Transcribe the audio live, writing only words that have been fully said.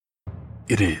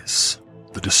It is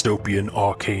the dystopian,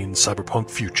 arcane, cyberpunk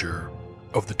future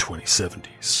of the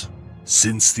 2070s.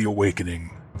 Since the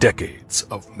awakening, decades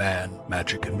of man,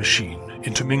 magic, and machine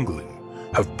intermingling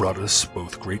have brought us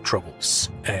both great troubles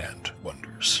and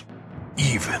wonders.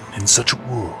 Even in such a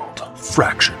world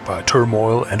fractured by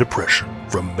turmoil and oppression,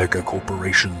 from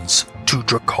mega-corporations to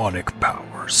draconic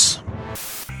powers.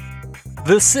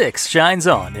 The Six shines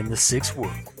on in the Six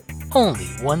world, only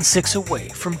 1/6 away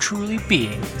from truly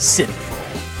being sinful.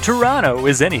 Toronto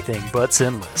is anything but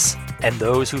sinless, and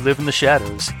those who live in the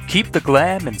shadows keep the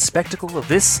glam and spectacle of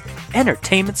this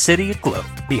entertainment city aglow,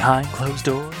 behind closed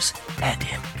doors and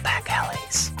in back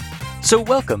alleys. So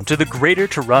welcome to the Greater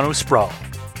Toronto Sprawl,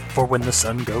 for when the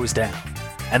sun goes down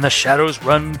and the shadows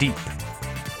run deep,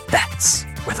 that's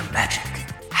where the magic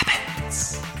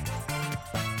happens.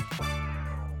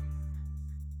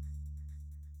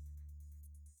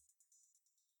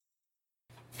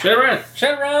 Shadowrun!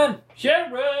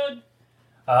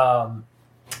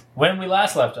 When we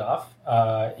last left off,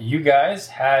 you guys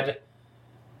had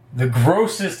the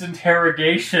grossest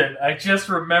interrogation. I just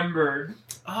remembered.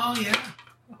 Oh, yeah.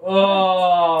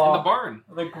 Oh. In the barn.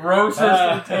 The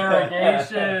grossest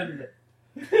interrogation.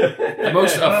 The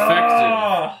most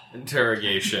effective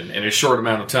interrogation in a short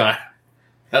amount of time.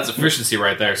 That's efficiency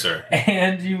right there, sir.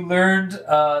 And you learned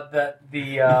that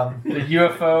the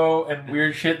UFO and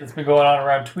weird shit that's been going on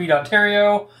around Tweed,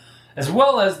 Ontario, as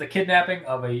well as the kidnapping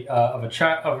of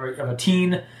a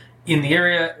teen in the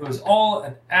area, it was all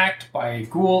an act by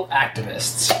ghoul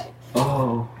activists.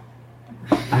 Oh,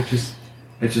 I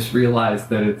just realized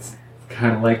that it's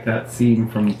kind of like that scene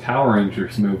from the Power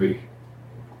Rangers movie.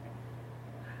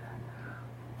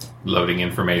 Loading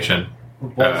information.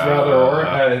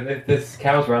 This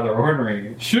cow's rather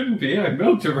ornery. It shouldn't be. I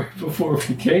milked it right before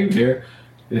we came here.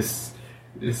 This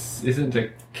isn't a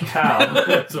cow.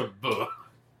 That's a bull.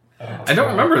 I don't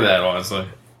remember that, honestly.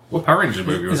 What Power Rangers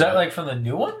movie was Is that like from the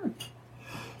new one?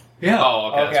 Yeah.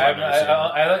 Oh, okay. Okay, I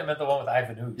thought you meant the one with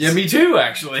Ivan Ooze. Yeah, me too,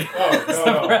 actually.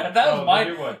 That was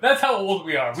new one. That's how old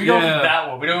we are. We go over that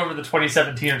one. We don't remember the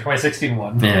 2017 or 2016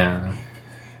 one. Yeah.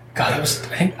 God, I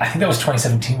think that was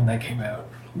 2017 when that came out.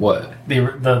 What?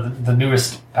 The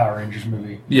newest Power Rangers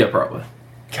movie. Yeah, probably.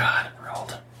 God, we're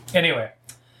old. Anyway,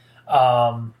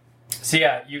 so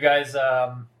yeah, you guys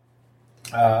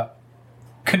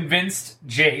convinced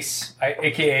Jace,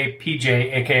 aka PJ,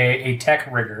 aka a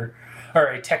tech rigger, or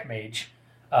a tech mage,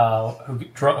 who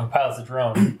pilots the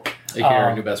drone, AKA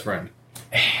our new best friend.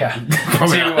 Yeah,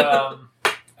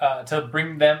 to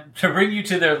bring you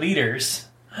to their leaders.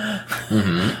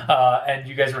 Mm-hmm. And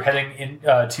you guys were heading in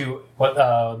to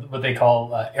what they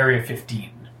call Area 15.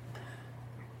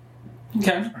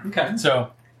 Okay.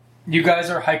 So you guys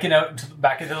are hiking out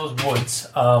back into those woods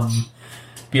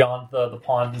beyond the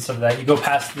pond and stuff like that. You go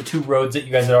past the two roads that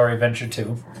you guys had already ventured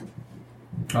to,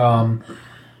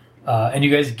 and you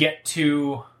guys get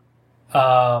to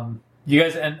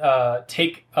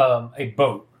take a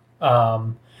boat.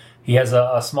 He has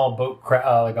a small boat,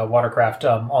 like a watercraft,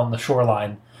 on the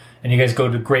shoreline, and you guys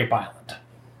go to Grape Island.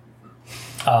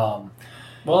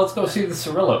 Well, let's go see the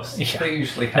Cirillos. Yeah. They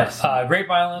usually have some. Grape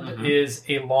Island is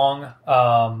a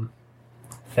long,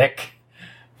 thick,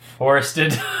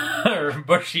 forested, or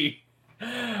bushy.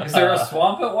 Is there a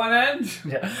swamp at one end?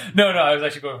 Yeah. No. I was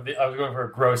actually going for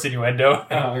a gross innuendo.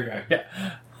 Oh, okay. Yeah.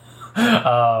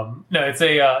 No, it's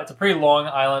a pretty long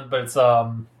island, but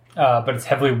it's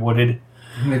heavily wooded.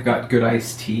 And they've got good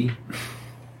iced tea.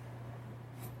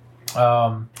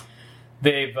 And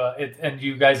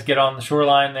you guys get on the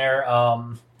shoreline there,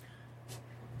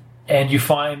 and you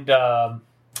find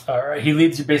he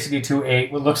leads you basically to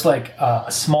what looks like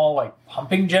a small like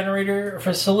pumping generator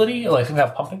facility, like some kind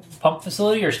of pump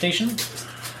facility or station.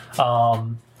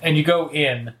 And you go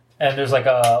in, and there's like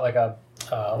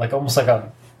almost like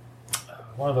a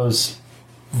one of those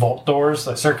vault doors,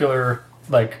 like circular,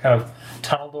 like kind of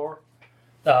tunnel door.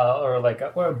 Or like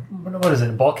what is it?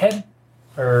 A bulkhead,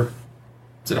 or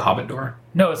is it a Hobbit door?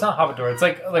 No, it's not a Hobbit door. It's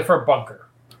like for a bunker.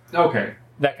 Okay,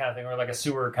 that kind of thing, or like a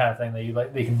sewer kind of thing that you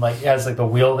like. They can like it has like the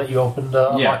wheel that you open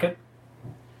to unlock it.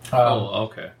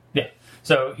 Okay. Yeah.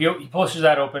 So he pushes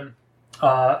that open,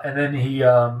 and then he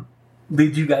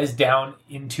leads you guys down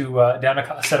into down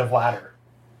a set of ladder,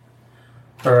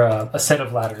 or a set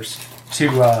of ladders to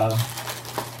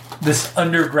this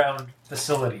underground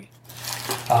facility.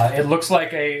 It looks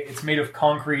like it's made of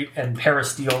concrete and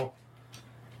parasteel.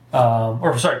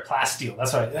 Plasteel.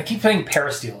 That's right. I keep saying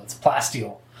parasteel. It's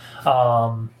plasteel.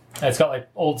 It's got like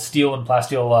old steel and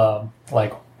plasteel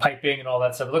like piping and all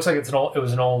that stuff. It looks like it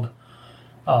was an old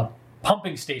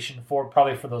pumping station for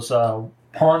those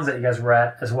ponds that you guys were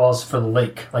at, as well as for the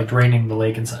lake, like draining the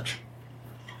lake and such.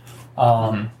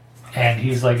 And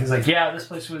he's like, yeah, this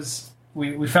place was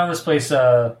we found this place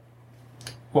this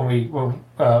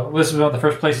was one of the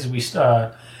first places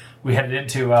we headed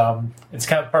into. It's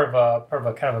kind of part of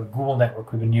a kind of a ghoul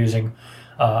network we've been using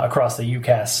across the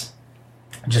UCAS,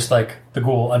 just like the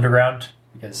ghoul underground,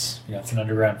 because it's an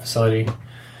underground facility,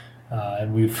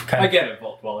 and we've kind of. I get it,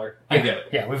 Vault Dweller. I get it.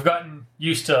 Yeah, we've gotten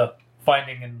used to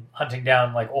finding and hunting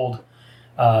down like old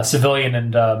civilian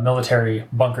and military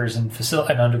bunkers and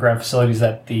underground facilities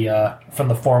that from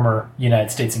the former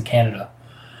United States and Canada.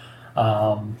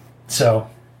 So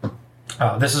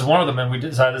this is one of them, and we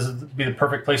decided this would be the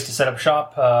perfect place to set up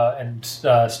shop and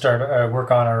start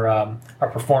work on our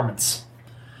performance.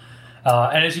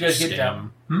 And as you guys get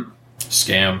down,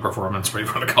 scam performance, what do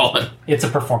you want to call it? It's a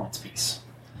performance piece.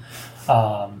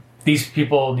 These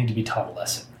people need to be taught a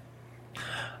lesson.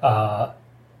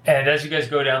 And as you guys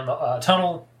go down the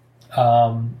tunnel,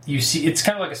 you see it's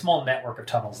kind of like a small network of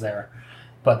tunnels there.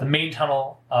 But the main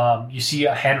tunnel, you see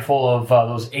a handful of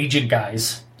those agent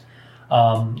guys.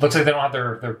 Looks like they don't have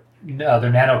their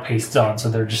nano pastes on, so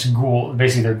they're just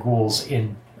basically they're ghouls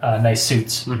in nice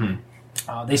suits.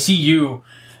 Mm-hmm. They see you,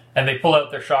 and they pull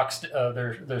out their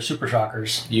their super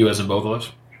shockers. You as in both of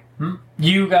us?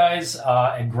 You guys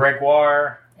and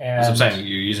Gregoire and. That's what I'm saying.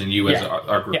 You're using you as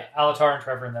our group. Yeah, Alatar and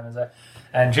Trevor and them as that.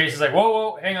 And Jason's like,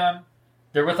 whoa, hang on.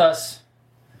 They're with us.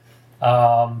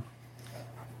 Kind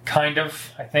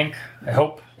of, I think. I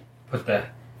hope. Put the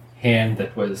hand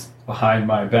that was behind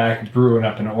my back, brewing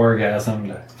up an orgasm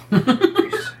to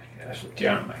actually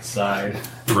down at my side.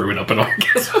 Brewing up an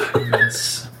orgasm.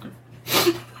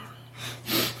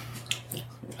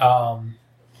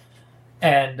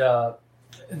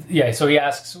 Yes. So he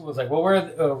asks, was like, well,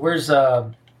 where's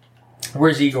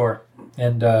Igor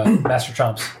and Master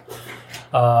Chomps?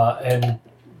 And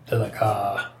they're like,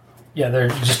 they're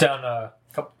just down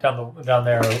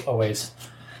there a ways.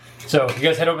 So you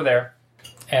guys head over there,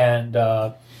 and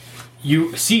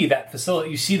you see that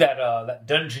facility. You see that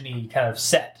dungeony kind of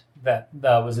set that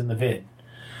was in the vid.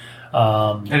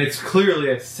 And it's clearly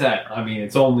a set. I mean,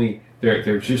 it's only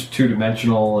they're just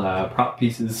 2-dimensional prop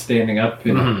pieces standing up.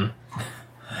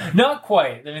 Not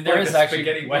quite. I mean, there is actually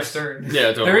spaghetti western. Yeah,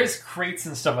 totally. There is crates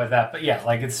and stuff like that, but yeah,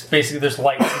 like it's basically there's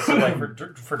lights and stuff like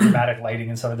for dramatic lighting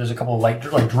and stuff. There's a couple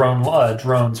of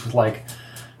drones with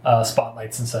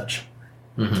spotlights and such.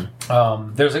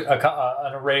 Mm-hmm. There's an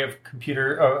array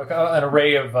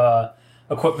of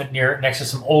equipment next to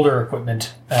some older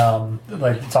equipment.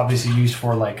 Like it's obviously used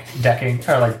for like decking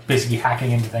or like basically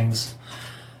hacking into things,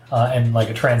 and like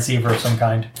a transceiver of some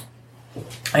kind.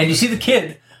 And you see the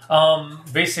kid.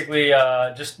 Basically,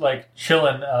 just like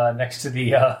chilling next to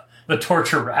the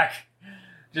torture rack,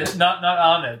 just not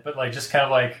on it, but like just kind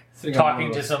of like Sitting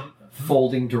talking to some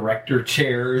folding director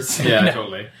chairs. Yeah,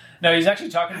 totally. No, he's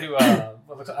actually talking to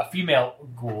what looks like a female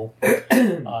ghoul.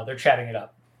 They're chatting it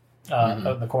up out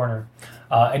in the corner,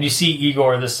 and you see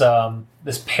Igor, this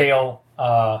pale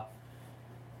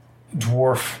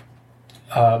dwarf,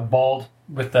 bald.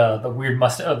 With the weird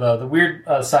mustache, the weird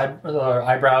side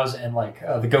eyebrows, and like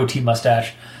the goatee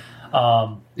mustache.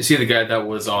 You see the guy that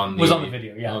was on the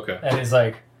video, yeah. Okay. And he's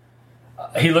like,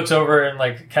 he looks over and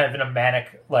like kind of in a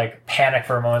manic like panic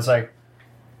for a moment. It's like,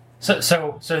 so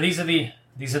this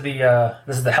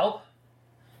is the help,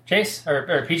 Chase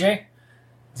or PJ.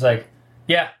 It's like,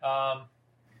 yeah.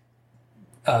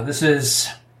 This is.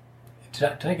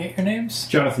 Did I get your names?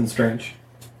 Jonathan Strange.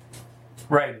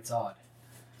 Right, it's odd.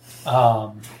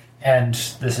 And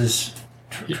this is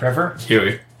Trevor?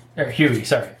 Huey. Or Huey,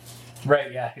 sorry.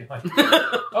 Right, yeah. Like,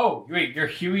 oh, wait, you're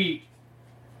Huey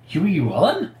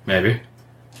Llewellyn? Maybe.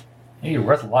 Hey, you're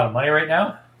worth a lot of money right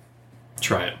now?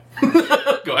 Try it.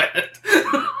 Go ahead.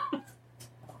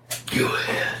 Go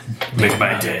ahead. Make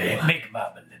my day. Make my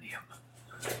millennium.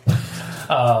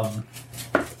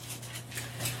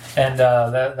 And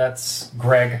that's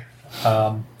Greg.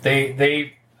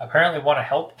 They apparently want to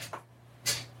help.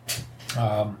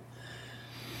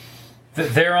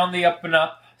 They're on the up and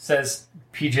up, says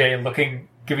PJ,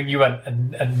 giving you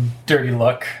a dirty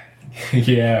look.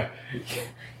 Yeah,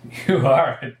 you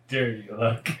are a dirty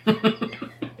look.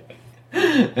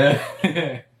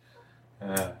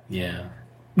 Yeah.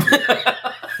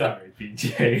 Sorry,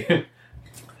 PJ.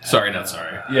 Sorry, not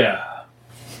sorry. Yeah.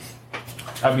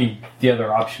 I mean, the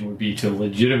other option would be to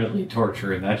legitimately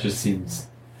torture, and that just seems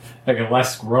like a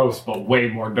less gross, but way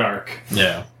more dark.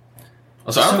 Yeah.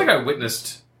 Also, I don't think I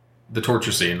witnessed the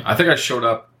torture scene. I think I showed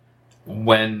up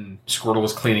when Squirtle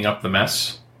was cleaning up the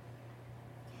mess.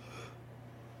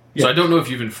 So I don't know if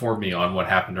you've informed me on what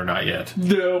happened or not yet.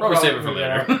 No, Probably save it for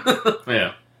later.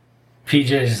 Yeah.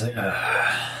 PJ's just like,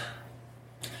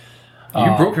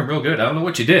 You broke him real good. I don't know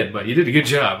what you did, but you did a good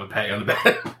job of patting on the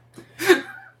back.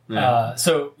 Yeah.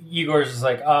 So Igor's just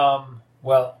like,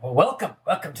 well, welcome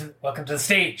to the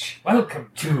stage.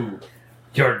 Welcome to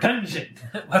your dungeon.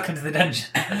 Welcome to the dungeon.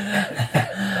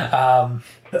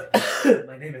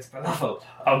 My name is Falafel.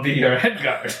 I'll be your head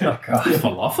guard. Oh god.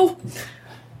 Falafel?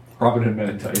 Robin Hood Men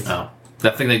in Tights. Oh.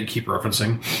 That thing that you keep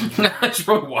referencing. I should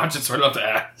probably watch it so I don't have to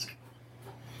ask.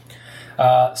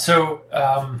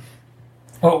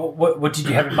 What did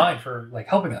you have in mind for like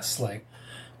helping us? Like,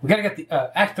 we gotta get the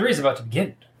Act 3 is about to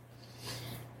begin.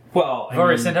 Well, I've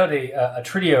already sent out a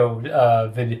trio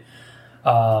vid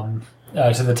to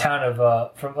the town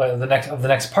of from the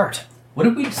next part. what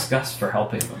did we discuss for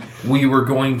helping them? We were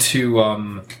going to,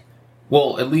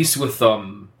 at least with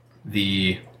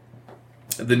the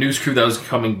news crew that was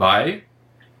coming by,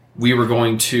 we were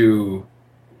going to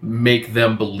make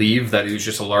them believe that it was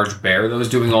just a large bear that was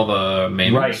doing all the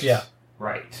maintenance. Right. Yeah.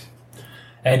 Right.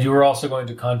 And you were also going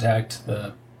to contact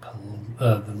the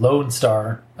Lone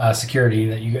Star security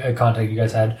that you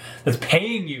guys had that's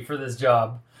paying you for this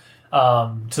job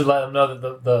to let them know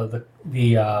that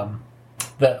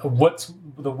that what's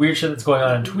the weird shit that's going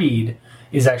on in Tweed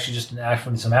is actually just an act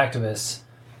from some activists,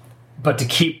 but to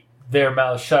keep their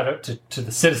mouths shut to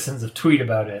the citizens of Tweed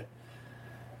about it,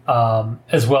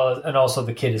 as well as, and also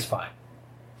the kid is fine,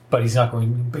 but he's not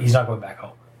going back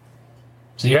home.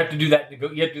 So you have to do that. You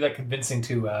have to do that convincing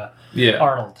to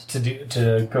Arnold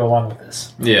to go along with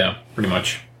this. Yeah, pretty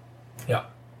much. Yeah.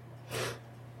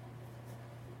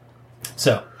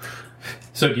 So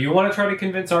do you want to try to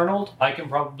convince Arnold? I can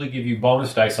probably give you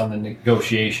bonus dice on the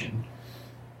negotiation.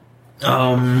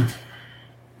 I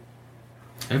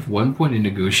have 1 point in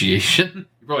negotiation.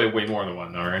 You probably have way more than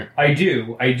one, all right? I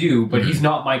do, but he's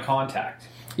not my contact.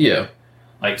 Yeah.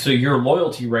 Like, so your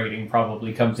loyalty rating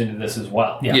probably comes into this as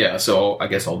well. Yeah, so I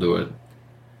guess I'll do it.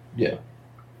 Yeah.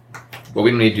 But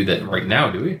we don't need to do that right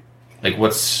now, do we? Like,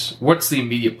 what's the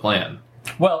immediate plan?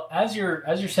 well, as you're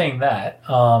saying that,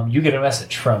 you get a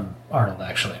message from Arnold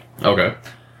actually. Okay.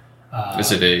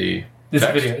 Is it a It's a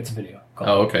text? video. It's a video call.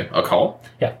 Oh, okay. A call?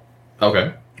 Yeah.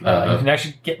 Okay. You can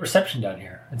actually get reception down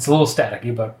here. It's a little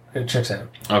staticky, but it checks out.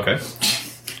 Okay.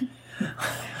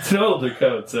 It's an older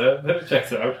code, so that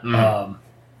checks out.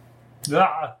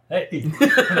 Hey.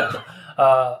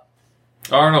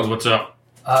 Arnold, what's up?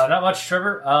 Not much,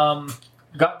 Trevor.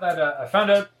 Got that. I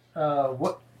found out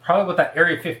what that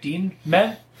Area 15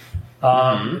 meant.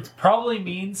 It probably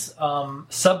means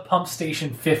Sub Pump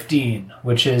Station 15,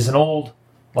 which is an old,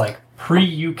 like,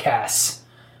 pre-UCAS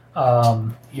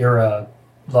era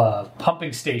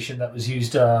pumping station that was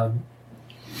used for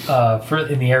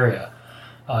in the area.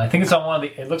 I think it's on one of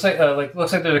the. It looks like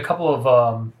there's a couple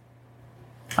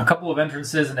of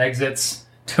entrances and exits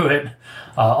to it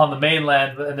on the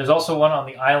mainland, and there's also one on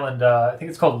the island. I think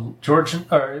it's called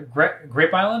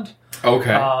Grape Island.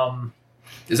 Okay.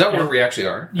 Is that where we actually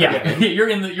are? Yeah, Okay. you're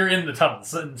in the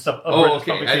tunnels and stuff. Oh,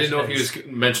 okay. I didn't know if he was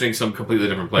mentioning some completely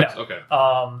different place. No. Okay.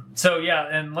 So yeah,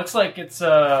 and looks like it's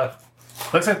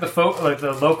looks like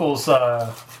the locals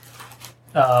like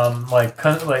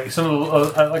some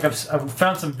of the I've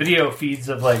found some video feeds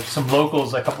of like some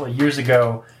locals a couple of years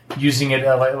ago using it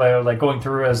like going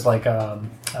through as like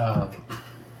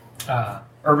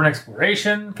urban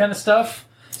exploration kind of stuff.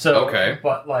 So Okay.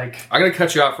 but like I'm gonna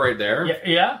cut you off right there.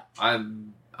 yeah.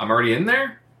 I'm already in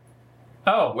there.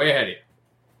 Oh, Way ahead of you.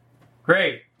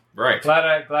 great! Right. Glad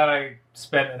I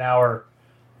spent an hour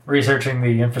researching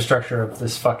the infrastructure of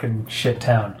this fucking shit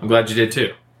town. I'm glad you did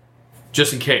too.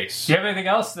 Just in case. Do you have anything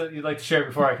else that you'd like to share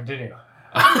before I continue?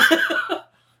 I'll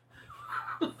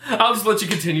just let you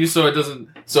continue, so it doesn't.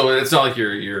 So it's not like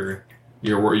your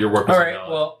work. All right.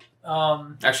 Well,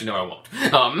 actually, no, I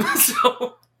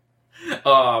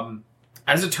won't.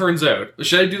 As it turns out,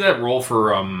 should I do that roll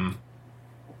for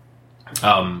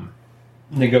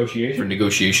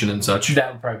Negotiation. and such?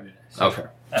 that would probably be nice. Okay.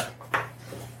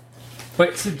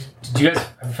 Wait, so did you guys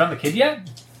have you found the kid yet?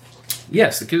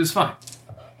 Yes, the kid is fine.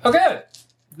 Oh, good.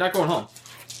 Not going home.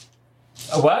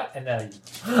 A what? And now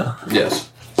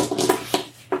Yes.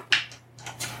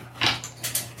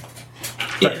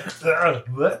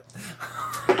 what?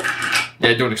 Yeah,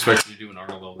 I don't expect you to do an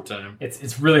Arnold all the time.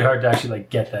 It's really hard to actually like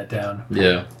get that down,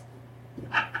 Yeah.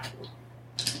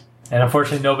 and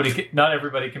unfortunately, not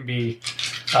everybody can be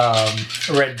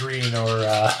Red Green or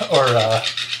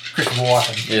Christopher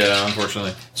Walken. Yeah,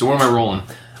 unfortunately. So what am I rolling?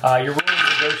 You're rolling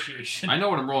negotiation. I know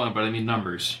what I'm rolling, but I mean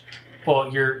numbers.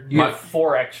 Well, You have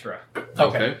 4 extra.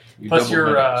 Okay. You Plus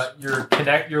doubled my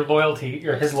dice. your loyalty,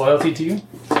 his loyalty to you.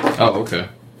 Oh, okay.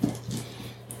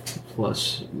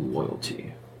 Plus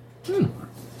loyalty.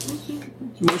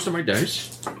 Most of my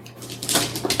dice.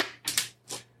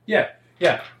 Yeah.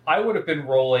 I would have been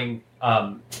rolling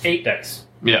 8 dice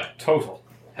Yeah. total.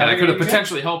 And I could have many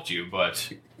potentially helped you,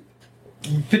 but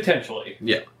potentially.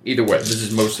 yeah. Either way, this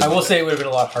is most of I my will dice. say it would have been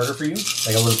a lot harder for you.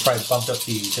 Like I would have probably bumped up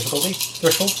the difficulty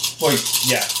threshold. Well,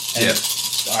 yeah. And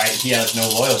Yeah. he has no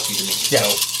loyalty to me. Yeah.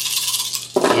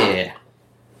 So Yeah.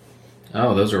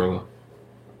 Oh, those are...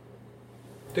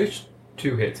 there's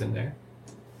 2 hits in there.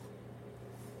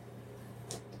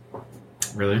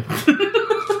 Really?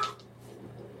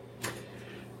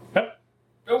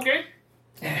 Okay.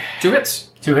 2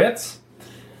 hits. 2 hits.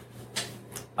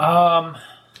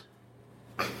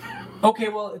 Okay,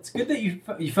 well, it's good that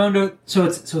you found out. So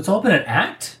it's all been an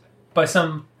act by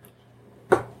some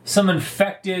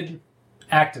infected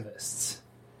activists.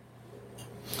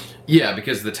 Yeah,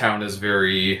 because the town is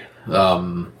very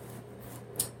not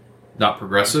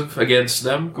progressive against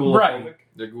them. Right.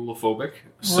 They're gulophobic.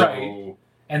 So Right.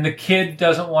 And the kid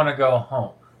doesn't want to go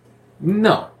home.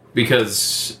 no,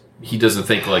 because he doesn't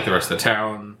think like the rest of the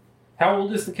town. How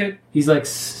old is the kid? He's like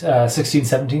 16,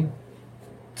 17.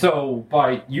 So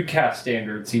by UCAS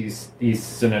standards, he's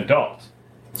an adult.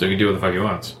 So he can do what the fuck he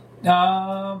wants.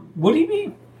 What do you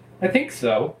mean? I think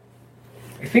so.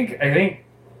 I think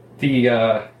the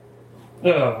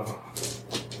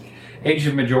age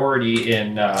of majority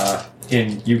in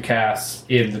UCAS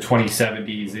in the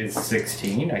 2070s is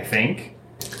 16. I think.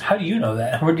 How do you know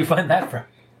that? Where'd you find that from?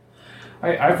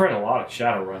 I've read a lot of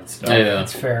Shadowrun stuff. Yeah.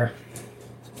 That's fair.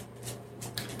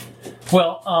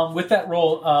 Well, with that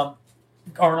roll,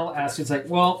 Arnold asked, it's like,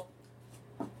 well,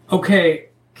 okay,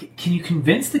 can you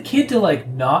convince the kid to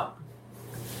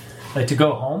to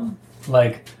go home?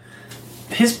 Like,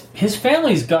 his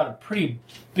family's got a pretty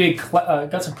big,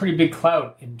 got some pretty big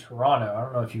clout in Toronto. I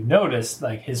don't know if you noticed,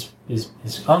 like his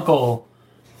uncle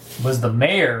was the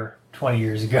mayor 20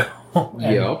 years ago. And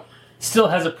Yep. still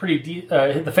has a pretty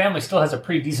the family still has a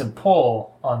pretty decent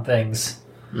pull on things.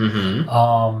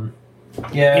 Mm-hmm.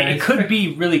 Yeah, It could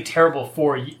be really terrible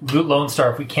for Lone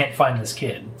Star if we can't find this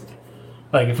kid.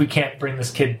 Like, if we can't bring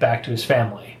this kid back to his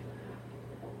family.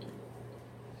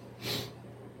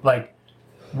 Like,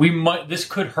 this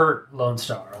could hurt Lone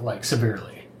Star, like,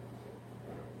 severely.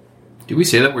 Did we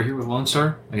say that we're here with Lone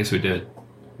Star? I guess we did.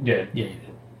 did. Yeah, you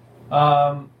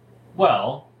did.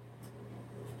 Well,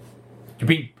 You're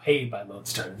being paid by Lone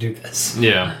Star to do this.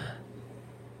 Yeah.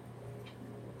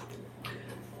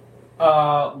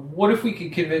 what if we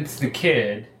could convince the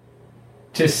kid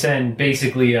to send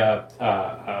basically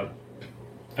a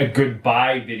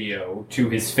goodbye video to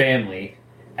his family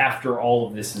after all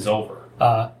of this is over?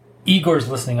 Igor's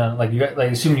listening on, like,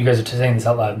 assuming you guys are saying this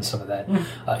out loud and stuff like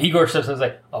that. Igor says,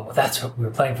 like, oh, well, that's what we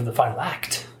were playing for the final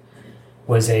act.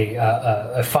 Was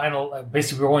a final,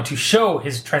 basically we were going to show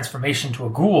his transformation to a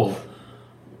ghoul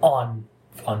on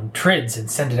Trids and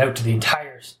send it out to the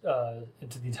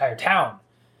entire town.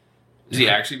 Is he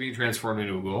actually being transformed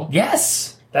into a ghoul?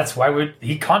 Yes, that's why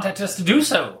he contacted us to do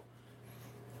so.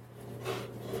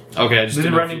 Okay, I just We've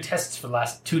been didn't know if running tests for the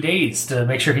last 2 days to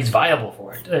make sure he's viable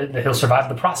for it, that he'll survive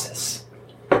the process.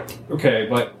 Okay,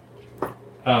 but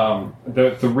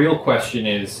the real question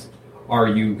is, are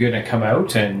you going to come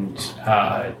out and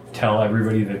tell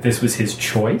everybody that this was his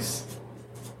choice?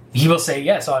 He will say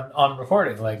yes on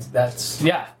recording. Like, that's,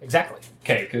 yeah, exactly.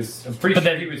 Okay, because I'm pretty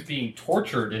sure he was being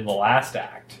tortured in the last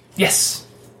act. Yes.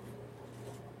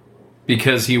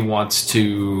 because he wants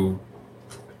to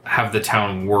have the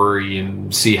town worry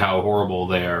and see how horrible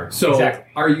they are. So,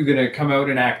 Exactly. are you going to come out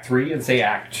in Act 3 and say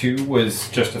Act 2 was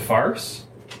just a farce?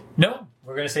 No,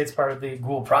 we're going to say it's part of the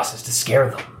ghoul process to scare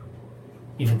them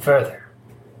even further.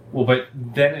 Well, but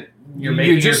then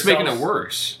you're just making it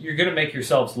worse. You're going to make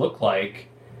yourselves look like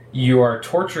you are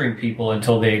torturing people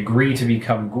until they agree to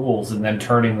become ghouls and then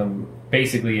turning them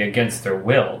basically against their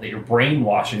will. That you're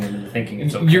brainwashing them into thinking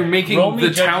it's okay. You're making Roll me the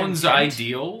judge town's intent.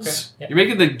 ideals. Okay, yeah.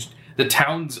 You're making the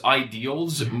town's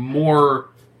ideals more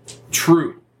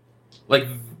true. Like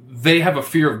they have a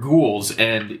fear of ghouls,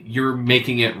 and you're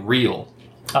making it real.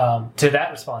 To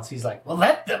that response, he's like, "Well,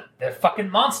 let them. They're fucking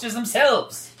monsters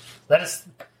themselves. Let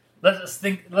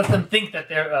them think that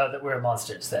they're that we're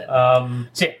monsters." Then,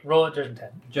 so yeah, roll a judge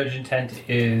intent. Judge intent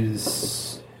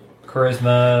is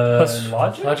charisma Plus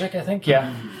logic? logic, I think.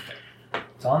 Yeah.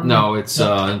 It's on. No, it's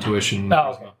intuition.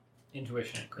 Oh, okay.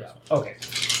 Intuition and Yeah. charisma. Okay.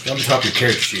 On the top of your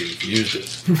character sheet, if you used it.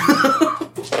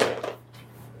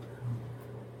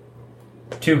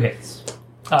 2 hits.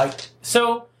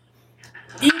 So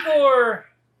Igor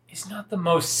is not the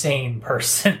most sane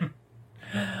person.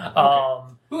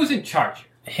 Who's in charge?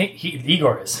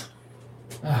 Igor is.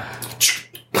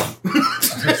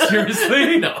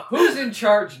 Seriously? No. Who's in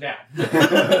charge now?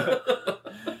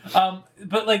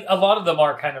 But like a lot of them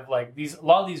are kind of like these. A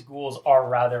lot of these ghouls are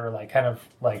rather like kind of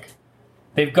like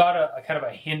they've got a kind of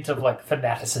a hint of like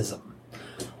fanaticism.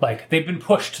 Like they've been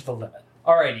pushed to the limit.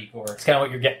 All right, Igor. It's kind of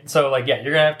what you're getting. So like yeah,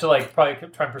 you're gonna have to like probably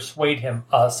try and persuade him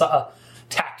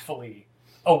tactfully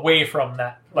away from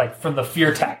that, like from the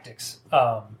fear tactics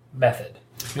method.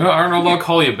 Arnold, I'll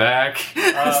call you back.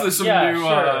 There's some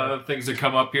new things that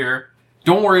come up here.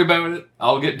 Don't worry about it.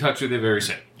 I'll get in touch with you very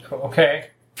soon. Okay.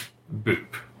 Boop.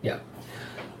 Yeah.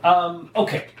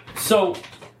 Okay. So,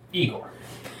 Igor.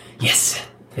 Yes.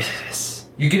 Yes.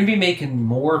 You're going to be making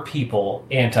more people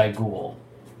anti-ghoul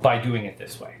by doing it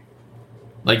this way.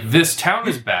 Like, this town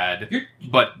is bad,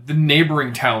 but the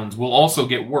neighboring towns will also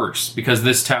get worse because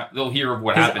this town, they'll hear of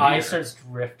what His happened eye here. starts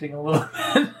drifting a little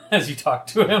bit as you talk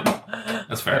to him.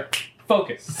 That's fair.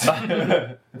 Focus.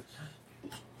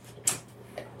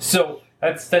 So,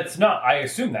 that's not, I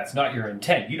assume that's not your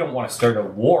intent. You don't want to start a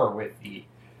war with the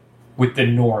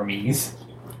normies.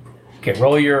 Okay,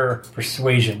 roll your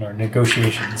persuasion or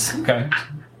negotiations. Okay.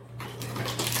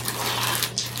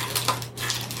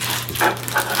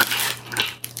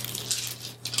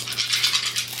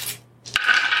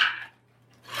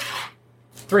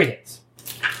 Three hits.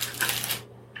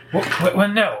 Well,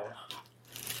 no.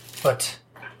 But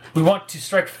we want to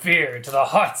strike fear into the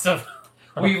hearts of...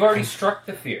 We've already struck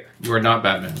the fear. You are not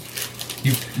Batman.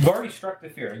 You've already struck the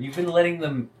fear, and you've been letting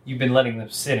them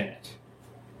sit in it.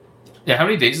 Yeah, how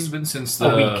many days has it been since the...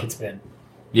 A week it's been.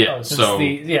 Yeah, This So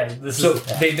is...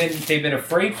 they've been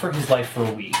afraid for his life for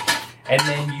a week, and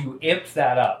then you imped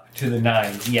that up to the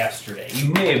nines yesterday.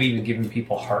 You may have even given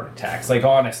people heart attacks. Like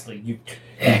honestly, you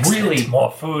Excellent. really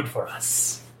More food for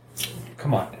us.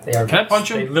 come on. They are. Can I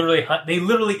punch him? They literally hunt. They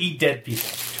literally eat dead people.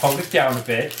 Tone it down a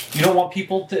bit. You don't want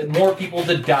more people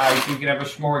to die so you can have a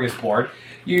smorgasbord.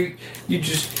 You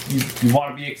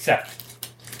want to be accepted.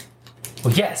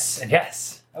 Well, yes, and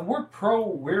yes. And we're pro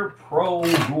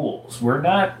ghouls. We're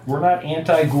not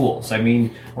anti ghouls. I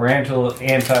mean, we're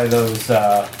anti those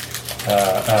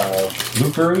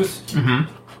Luperus.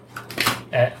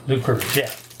 Mm-hmm. Lucre, yeah.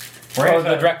 We're Or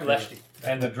anti the Draculeshti.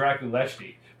 and the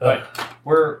Draculeshti. But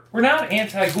we're not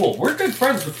anti ghoul. We're good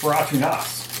friends with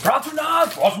Faratunas.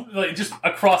 Fratunas! Like, just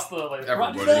across the... Like,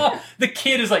 Everybody. Fratunas! The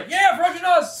kid is like, yeah,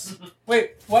 Fratunas!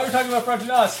 Wait, why are we talking about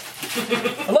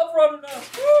Fratunas? I love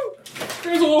Fratunas!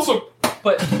 Woo! He's awesome.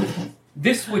 But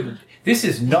this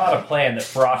is not a plan that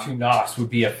Faratunas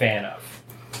would be a fan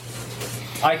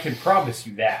of. I can promise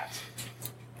you that.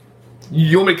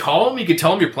 You want me to call him? You can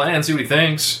tell him your plan, see what he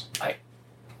thinks.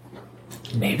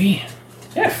 Maybe.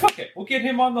 Yeah, fuck it. We'll get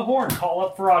him on the horn. Call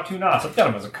up Faratunas. I've got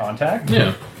him as a contact.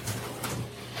 Yeah.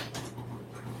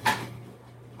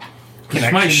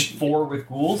 Connection 4 with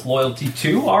ghouls. Loyalty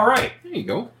 2. All right. There you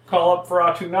go. Call up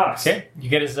Faratunas. Okay, you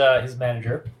get his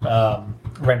manager,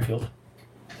 Renfield.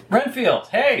 Renfield,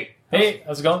 hey. Hey,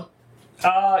 how's it going?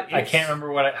 I It's- can't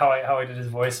remember how I did his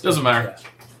voice. Doesn't matter.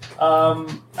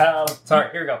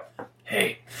 Sorry, here we go.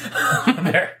 Hey,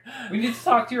 there. We need to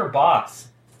talk to your boss.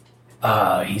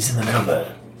 He's in the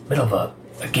middle of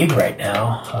a gig right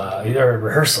now. Either a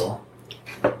rehearsal.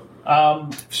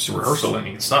 Just a rehearsal, then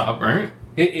you can stop, right?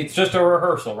 It's just a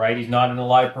rehearsal, right? He's not in a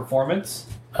live performance.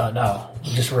 No,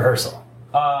 just rehearsal.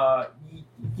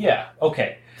 Yeah.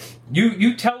 Okay.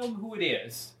 You tell him who it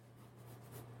is,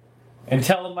 and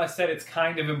tell him I said it's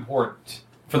kind of important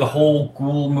for the whole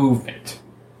ghoul movement.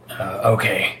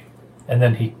 Okay. And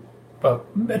then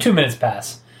 2 minutes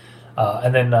pass,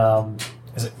 and then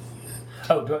is it?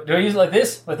 Oh, do I use it like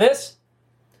this? With this?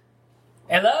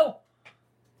 Hello?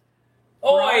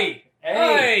 Oi!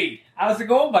 Hey. How's it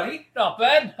going, buddy? Not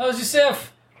bad. How's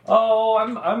yourself? Oh,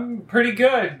 I'm pretty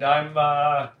good.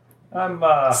 I'm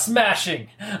Smashing.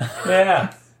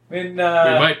 yeah. We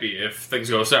might be if things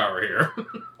go sour here.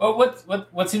 Well,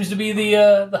 what seems to be the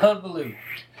hullabaloo?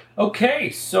 Okay,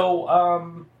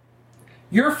 so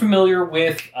you're familiar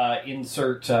with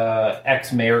insert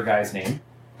ex-mayor guy's name.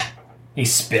 He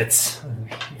spits.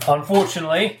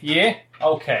 Unfortunately, yeah.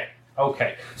 Okay.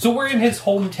 So we're in his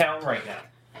hometown right now.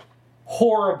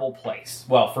 Horrible place.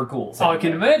 Well, for ghouls. Oh, I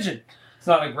can imagine. It's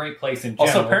not a great place in general.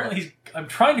 Also, apparently, I'm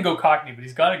trying to go Cockney, but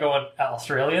he's got to go on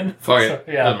Australian. Fuck it.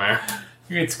 So, yeah, Doesn't matter.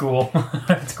 it's cool.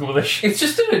 It's ghoulish. It's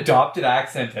just an adopted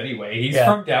accent anyway. He's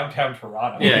from downtown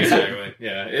Toronto. Yeah, exactly.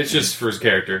 Yeah, it's just for his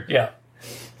character. Yeah.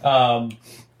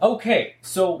 Okay,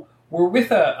 so we're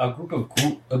with a group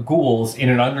of ghouls in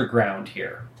an underground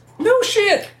here. No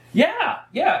shit. Yeah,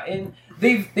 and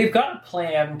they've got a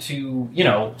plan to,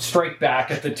 strike back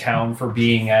at the town for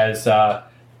being as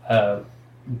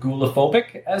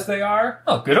ghoulophobic as they are.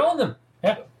 Oh, good on them.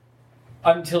 Yeah.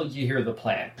 Until you hear the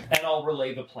plan, and I'll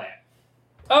relay the plan.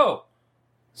 Oh,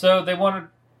 so they wanted.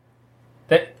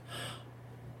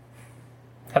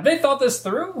 Have they thought this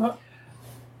through?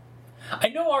 I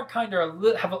know our kind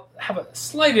have a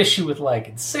slight issue with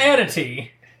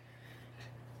insanity,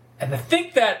 and I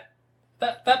think that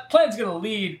plan's going to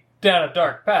lead down a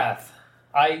dark path.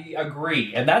 I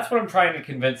agree, and that's what I'm trying to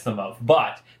convince them of.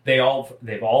 But they've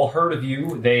all heard of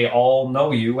you, they all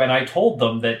know you, and I told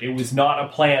them that it was not a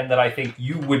plan that I think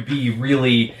you would be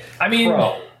really.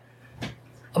 Pro.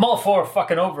 I'm all for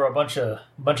fucking over a bunch of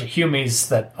humies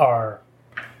that are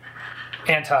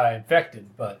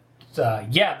anti-infected, but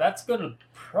that's going to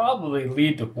probably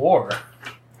lead to war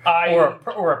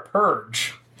or a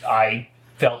purge. I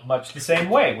felt much the same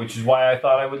way, which is why I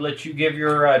thought I would let you give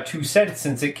your 2 cents,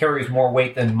 since it carries more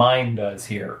weight than mine does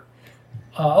here.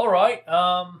 All right.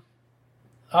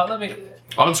 Let me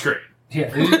On screen. Yeah.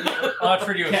 On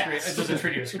Tridio screen. It's just a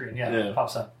Tridio screen. Yeah. It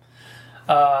pops up.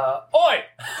 Oi!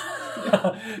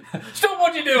 Stop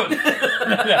what you doing.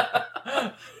 Yeah.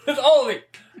 It's all of you.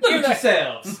 Look at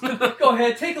yourselves. Go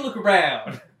ahead, take a look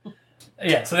around.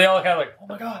 Yeah, so they all kind of oh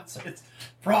my god, it's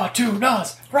raw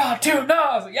tunas.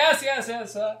 Yes.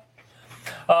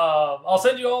 I'll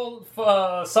send you all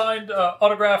signed,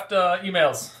 autographed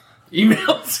emails.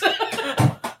 Emails?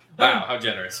 Wow, how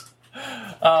generous.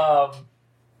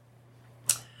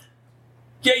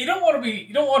 Yeah, you don't want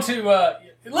to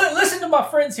listen to my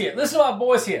friends here. Listen to my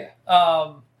boys here.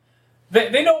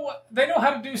 They know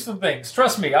how to do some things.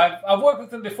 Trust me, I've worked with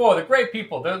them before. They're great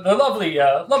people. They're lovely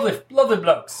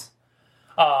blokes.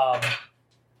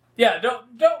 Yeah, don't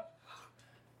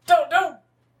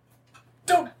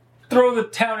throw the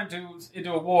town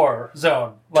into a war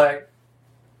zone.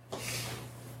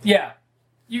 Yeah,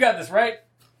 you got this, right?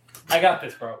 I got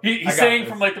this, bro. He's saying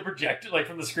from the projector,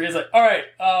 from the screen. He's like, all right,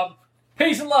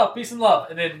 peace and love,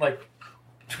 and then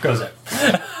goes out.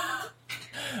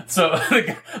 So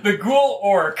the ghoul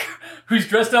orc, who's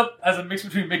dressed up as a mix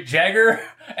between Mick Jagger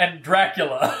and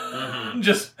Dracula,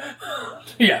 just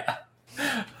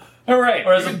all right.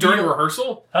 Or during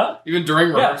rehearsal, huh? Even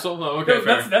during rehearsal, yeah. Oh, okay,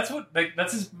 fair.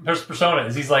 That's his persona.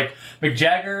 Is he's like Mick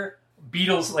Jagger,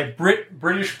 Beatles,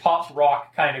 British pop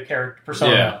rock kind of character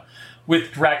persona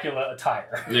with Dracula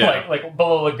attire, like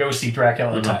Bela Lugosi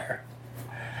Dracula attire.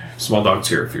 Small dog's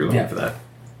here if you're looking for that.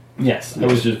 Yes, I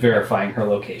was just verifying her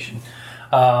location.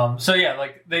 You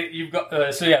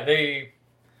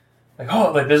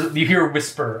hear a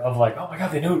whisper of oh my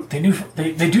god, they do know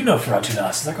Ferratunas.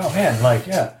 It's oh man,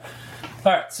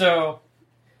 all right, so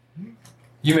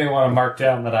you may want to mark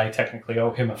down that I technically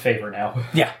owe him a favor now.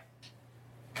 Yeah.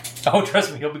 Oh,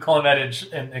 trust me, he'll be calling that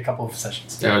in a couple of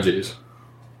sessions. Oh, jeez.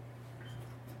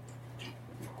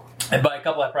 And by a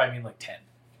couple, I probably mean 10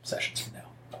 sessions from now.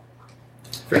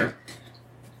 Fair.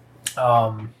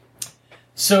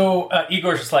 So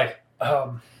Igor's just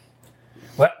well,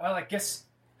 I guess,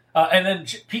 and then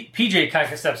PJ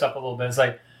kind of steps up a little bit. It's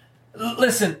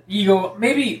listen, Igor,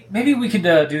 maybe we could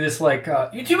do this. Do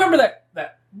you remember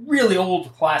that really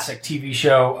old classic TV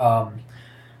show,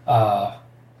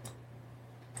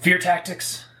 Fear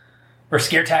Tactics or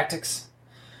Scare Tactics?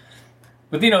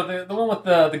 With the one with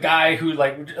the guy who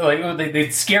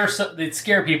they'd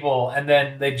scare people and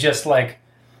then they'd just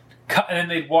cut, and then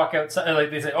they'd walk outside.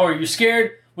 They say, "Oh, are you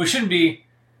scared?" Well, you shouldn't be,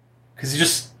 because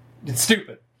it's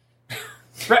stupid.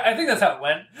 Right? I think that's how it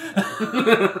went.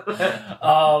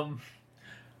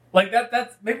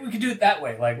 That's maybe we could do it that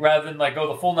way, rather than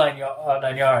go the full 9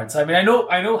 yards. I mean, I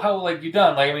know how you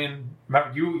done.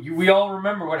 Remember, we all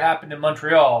remember what happened in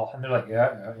Montreal, and they're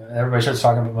yeah. Everybody starts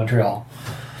talking about Montreal.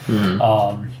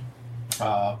 Mm-hmm.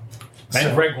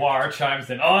 And Gregoire chimes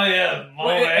in. Oh yeah,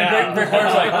 and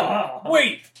Gregoire's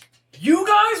wait. You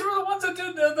guys were the ones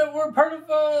that were part of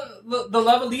the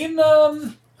Lavalin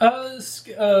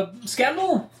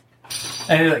scandal?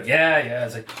 And he's yeah.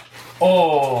 It's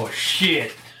oh,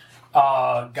 shit.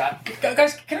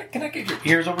 Guys, can I get your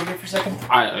ears over here for a second?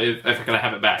 If I can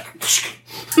have it back.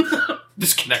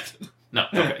 Disconnected. No,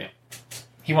 okay, yeah.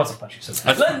 He wants to punch you. So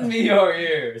lend me your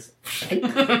ears.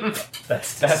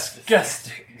 That's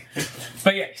disgusting.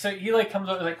 But yeah, so he comes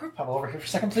over, group pop over here for a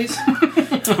second, please.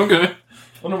 Okay.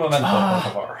 Un momento, por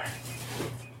favor.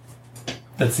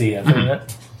 That's the thing.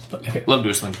 Okay. Let him do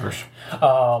his thing first.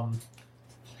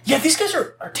 Yeah, these guys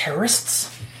are terrorists.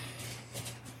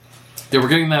 They were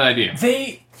getting that idea.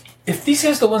 If these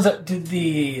guys are the ones that did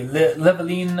the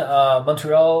Leveline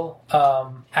Montreal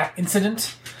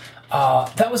incident,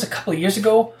 that was a couple of years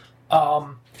ago.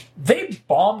 They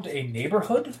bombed a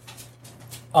neighborhood,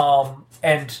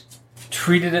 and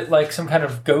treated it like some kind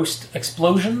of ghost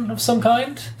explosion of some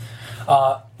kind.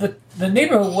 The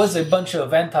neighborhood was a bunch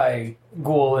of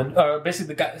anti-ghoul and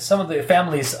basically some of the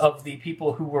families of the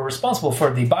people who were responsible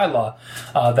for the bylaw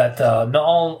that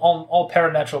all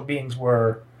paranatural beings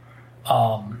were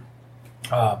to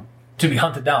be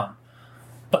hunted down.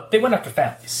 But they went after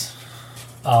families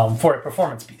for a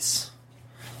performance piece.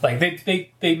 Like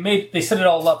they set it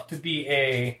all up to be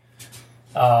a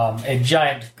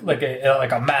giant like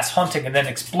a mass hunting, and then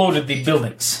exploded the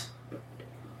buildings.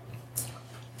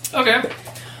 Okay.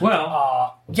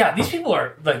 Well, yeah, these people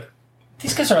are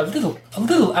these guys are a little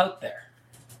out there.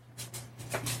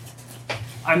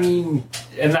 I mean,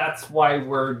 and that's why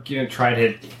we're gonna try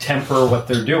to temper what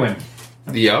they're doing.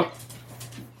 Yep.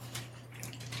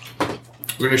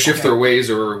 We're gonna shift their ways,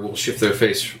 or we'll shift their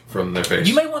face from their face.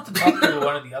 You might want to talk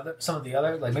to some of the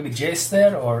other, like maybe Jace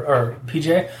there or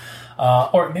PJ,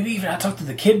 or maybe even talk to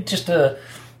the kid just to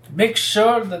make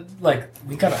sure that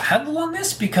we got a handle on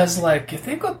this, because if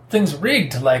they've got things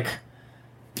rigged, like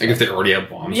if they already have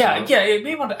bombs. Yeah, you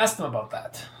may want to ask them about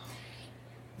that.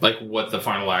 Like what the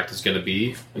final act is going to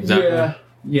be exactly.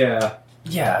 Yeah.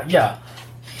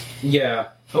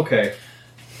 Okay.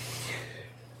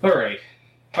 All right.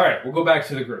 We'll go back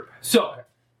to the group. So,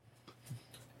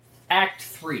 Act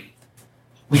 3.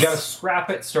 We got to scrap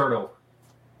it. Start over.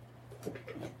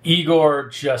 Igor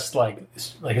just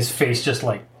his face just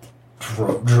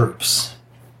droops.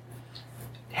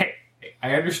 Hey,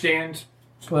 I understand.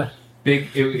 What? Big.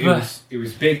 It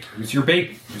was big. It was your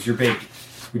baby.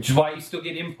 Which is why you still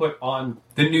get input on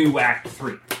the new Act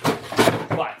 3.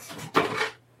 But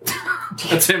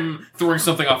that's him throwing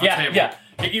something off the table. Yeah.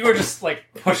 Igor just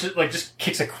pushes just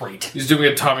kicks a crate. He's doing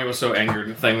a Tommy was so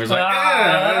angry thing. He's like,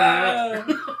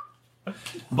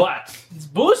 but it's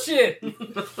bullshit.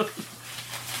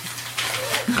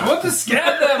 I want to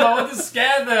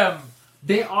scan them.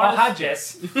 They are. Hi,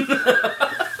 Jess.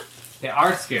 They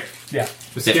are scared. Yeah.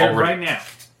 They're scared right now.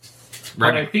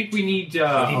 But I think we need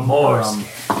a more.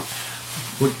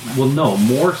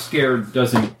 More scared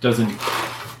doesn't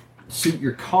suit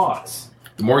your cause.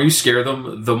 The more you scare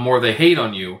them, the more they hate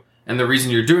on you, and the reason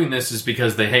you're doing this is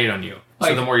because they hate on you.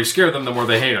 So the more you scare them, the more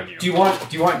they hate on you. Do you want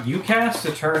UCAS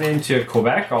to turn into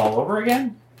Quebec all over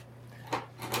again?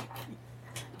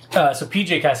 So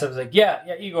PJ kind of was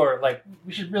yeah, Igor,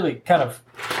 we should really kind of,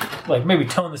 maybe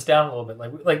tone this down a little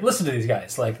bit. Listen to these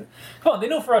guys. Come on, they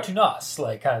know Feratu Nas,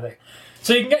 kind of thing.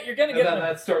 So you're going to get... And then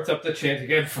that starts up the chant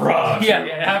again, Feratu. Yeah,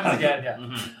 it happens again, yeah.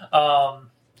 Mm-hmm.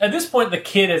 At this point, the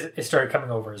kid has started coming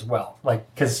over as well,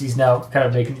 because he's now kind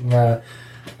of making,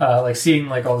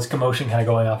 seeing, all this commotion kind of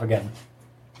going off again.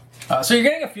 So you're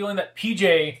getting a feeling that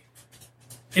PJ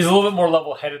is a little bit more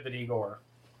level-headed than Igor.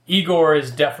 Igor is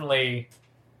definitely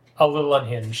a little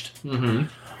unhinged.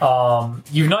 Mm-hmm.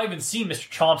 You've not even seen Mr.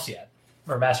 Chomps yet,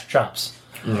 or Master Chomps.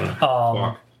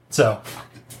 Mm. So.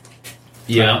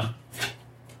 Yeah.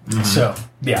 Mm-hmm. So,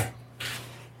 yeah.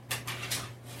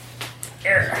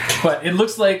 But it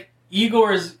looks like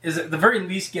Igor is at the very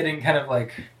least getting kind of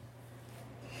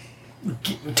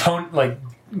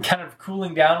kind of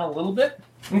cooling down a little bit.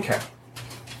 Okay.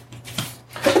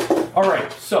 All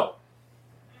right, so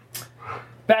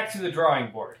back to the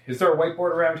drawing board. Is there a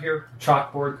whiteboard around here?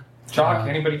 Chalkboard? Chalk?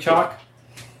 Anybody chalk?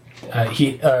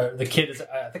 The kid is.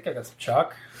 I think I got some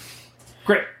chalk.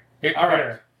 Great. All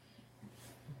right.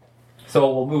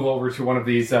 So we'll move over to one of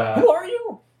these. Who are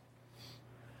you?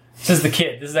 This is the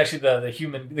kid. This is actually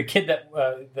the kid that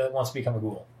wants to become a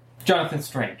ghoul. Jonathan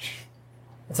Strange.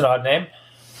 That's an odd name.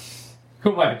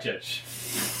 Who am I to judge?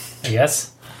 I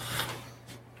guess.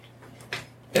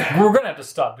 We're gonna have to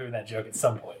stop doing that joke at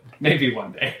some point. Maybe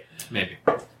one day. Maybe.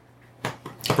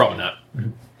 Probably not.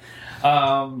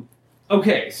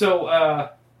 Okay,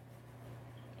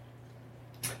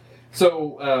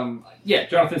 yeah,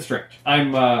 Jonathan Strange.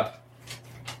 I'm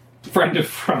friend of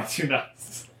Feratu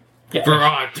Nas. Yeah.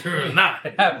 Feratu Nas.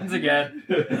 It happens again.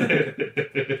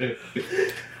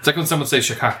 It's like when someone says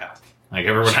Chicago.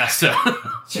 Everyone has to.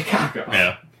 Chicago.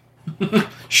 Yeah.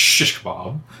 Shish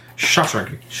kebab.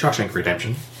 Shawshank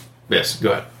Redemption. Yes,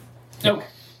 go ahead. Okay.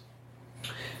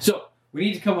 So, we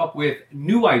need to come up with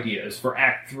new ideas for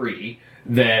Act 3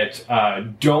 that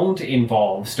don't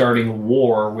involve starting a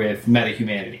war with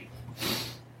meta-humanity.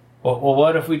 Well,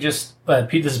 what if we just...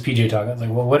 this is PJ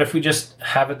talking. What if we just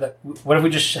have it... What if we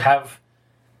just have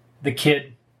the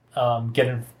kid get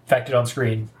infected on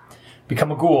screen,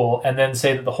 become a ghoul, and then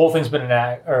say that the whole thing's been an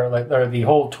act, or the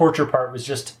whole torture part was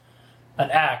just an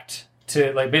act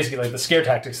to, basically, the scare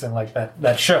tactics thing,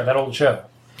 that old show.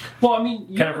 Well, I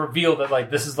mean, kind of reveal that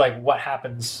like this is like what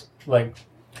happens. Like,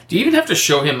 do you even have to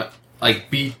show him like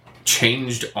be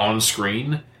changed on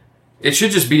screen? It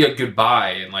should just be a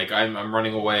goodbye and like I'm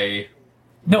running away.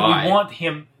 no, Bye. we want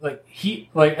him like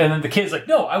and then the kid's like,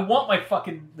 no, I want my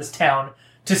fucking this town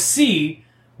to see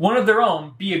one of their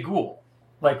own be a ghoul.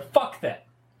 Like, fuck that.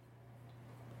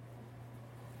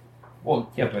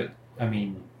 well, yeah, but I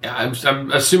mean, Yeah,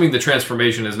 I'm assuming the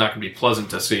transformation is not going to be pleasant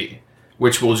to see,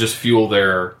 which will just fuel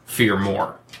their fear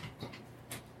more.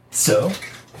 So,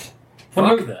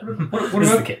 what fuck them. What This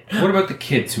is about the kid. What about the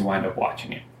kids who wind up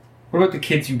watching it? What about the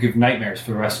kids who give nightmares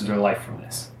for the rest of their life from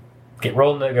this? Okay,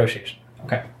 roll the negotiation.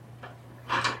 Okay.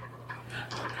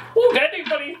 What did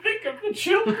anybody think of the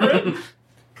children?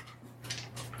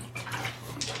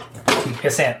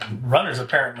 Yes, and runners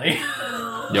apparently.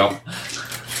 Yep.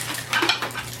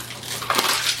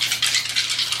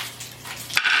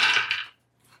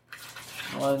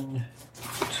 One,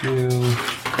 2,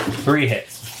 3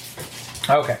 hits.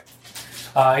 Okay.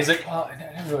 He's like, well,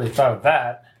 I never really thought of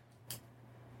that.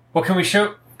 Well, can we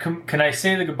show? Can I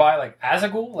say the goodbye like as a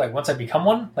ghoul? Like once I become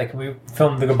one? Like can we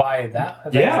film the goodbye that?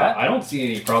 I don't see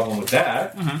any problem with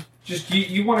that. Mm-hmm. Just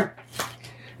you want to.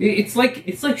 It's like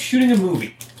shooting a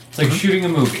movie. It's like shooting a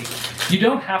movie. You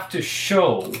don't have to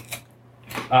show.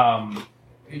 You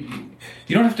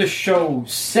don't have to show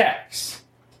sex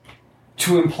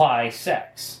to imply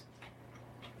sex.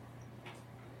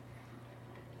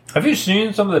 Have you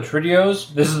seen some of the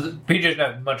Tridios? This is PJ's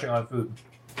not munching on food.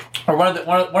 Or one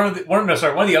of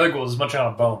the other ghouls is munching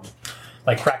on a bone,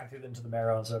 like cracking through into the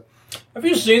marrow and stuff. Have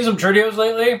you seen some Tridios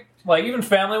lately? Like even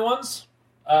family ones?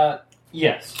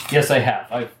 Yes, I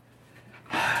have.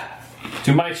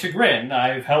 To my chagrin,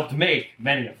 I've helped make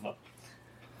many of them.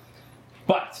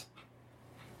 But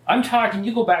I'm talking.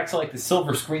 You go back to like the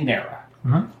silver screen era.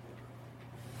 Mm-hmm.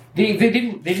 They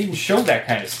didn't show that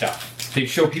kind of stuff. They'd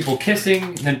show people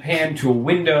kissing, then pan to a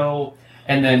window,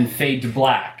 and then fade to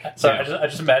black. So I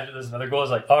just imagine there's another ghoul is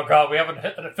like, oh god, we have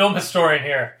a film historian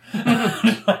here.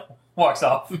 Walks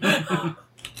off.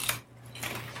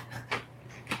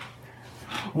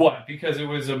 What? Because it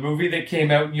was a movie that came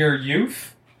out in your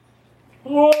youth?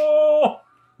 Whoa!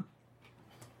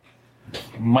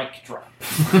 Mic drop.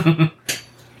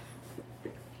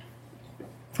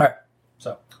 Alright,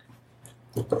 so.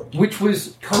 Which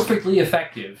was perfectly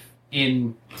effective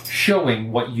in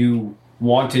showing what you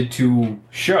wanted to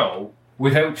show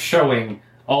without showing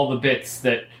all the bits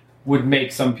that would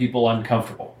make some people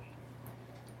uncomfortable.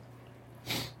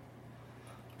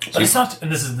 But it's not,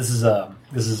 and this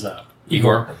is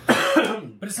Igor.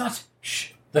 but it's not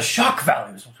the shock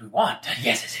value is what we want.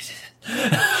 Yes.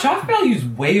 Shock value is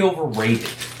way overrated.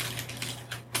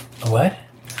 What?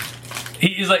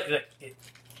 He's like it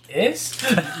is?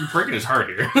 You're breaking his heart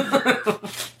here.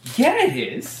 Yeah, it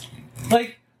is.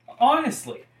 Like,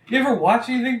 honestly, you ever watch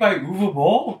anything by Uwe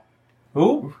Boll?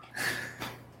 Who?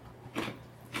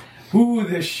 Ooh,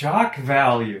 the shock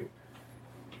value.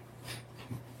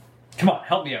 Come on,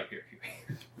 help me out here,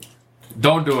 Huey.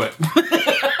 Don't do it.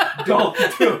 Don't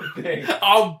do it.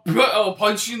 I'll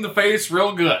punch you in the face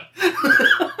real good.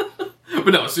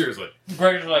 But no, seriously.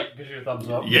 Greg's like, gives you a thumbs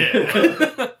up.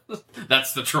 Yeah.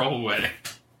 That's the troll way.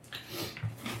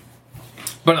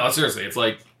 But no, seriously, it's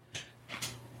like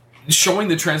showing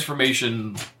the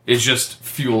transformation is just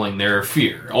fueling their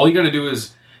fear. All you gotta do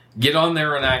is get on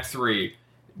there in Act 3,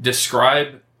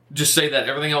 describe, just say that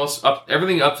everything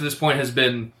up to this point has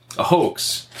been a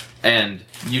hoax, and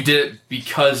you did it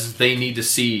because they need to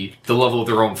see the level of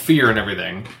their own fear and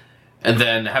everything, and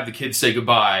then have the kids say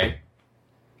goodbye,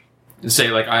 and say,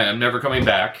 like, I'm never coming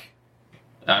back,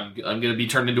 I'm gonna be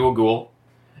turned into a ghoul,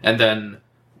 and then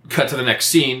cut to the next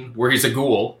scene where he's a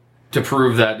ghoul to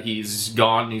prove that he's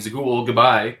gone, he's a ghoul,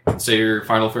 goodbye, and say your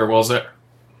final farewells there.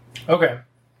 Okay.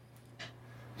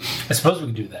 I suppose we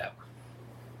could do that.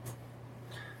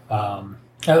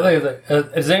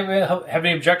 Does anybody have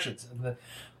any objections?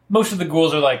 Most of the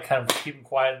ghouls are like kind of keeping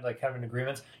quiet and like kind of in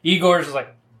agreements. Igor's is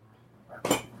like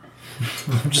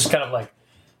just kind of like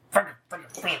he's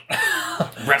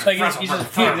just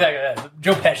feeling exactly that.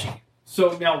 Joe Pesci.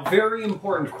 So now, very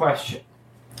important question.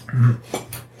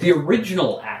 The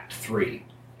original Act 3,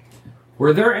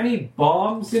 were there any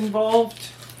bombs involved?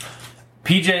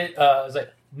 PJ is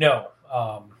like, no.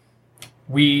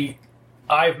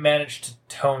 I've managed to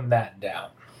tone that down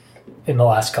in the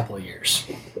last couple of years.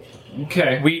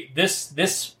 Okay.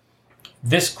 This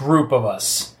group of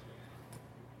us,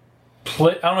 I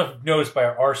don't know if you've noticed by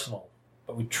our arsenal,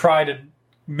 but we try to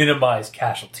minimize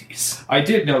casualties. I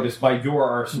did notice by your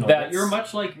arsenal that you're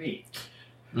much like me.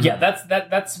 Yeah,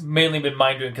 that's mainly been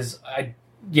my doing because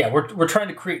we're trying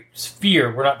to create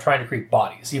fear. We're not trying to create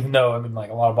bodies, even though a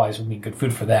lot of bodies would mean good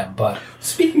food for them. But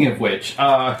speaking of which,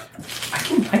 I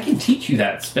can teach you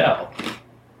that spell.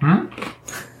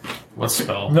 What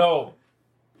spell? no,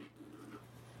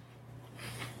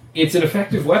 It's an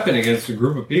effective weapon against a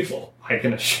group of people. I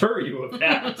can assure you of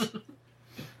that.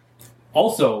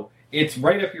 Also, it's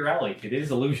right up your alley. It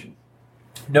is illusion.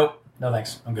 nope, no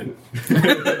thanks, I'm good.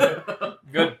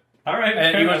 Good. All right.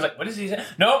 And he was like, "What is he saying?"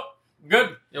 Nope,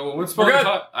 good. Yeah, well, what spell? We're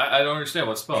good. I don't understand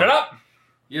what spell. Shut up.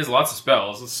 He has lots of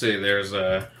spells. Let's see. There's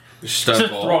stun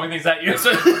Just ball. throwing things at you.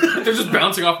 They're just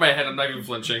bouncing off my head. I'm not even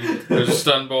flinching. There's a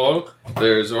stun ball.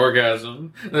 There's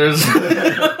orgasm. There's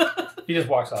He just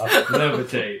walks off.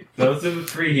 Levitate. Those are the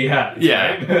three he has.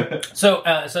 Yeah. Right? So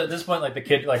at this point, the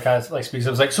kid kind of speaks. I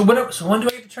was like, so when do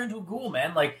I get to turn into a ghoul,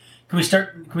 man? Like, can we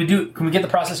start? Can we get the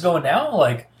process going now?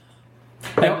 Like,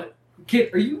 Now,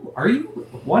 kid, are you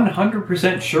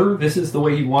 100% sure this is the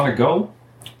way you want to go?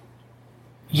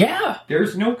 yeah,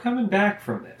 There's no coming back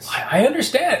from this. I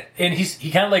understand. And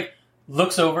he kind of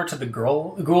looks over to the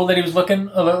ghoul that he was talking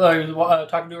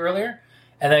to earlier,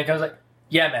 and then he comes like,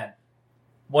 yeah, man,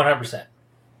 100%.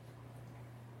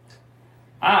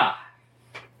 Ah.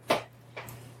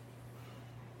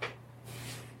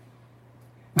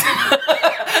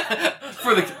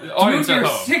 for the audience Dude, at you're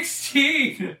home.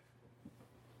 16!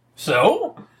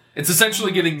 So It's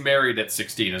essentially getting married at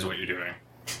 16 is what you're doing.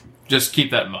 Just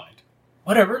keep that in mind.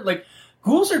 whatever. Like,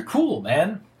 ghouls are cool,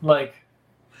 man. Like,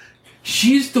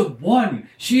 She's the one.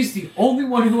 She's the only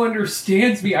one who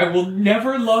understands me. I will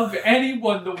never love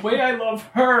anyone the way I love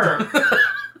her.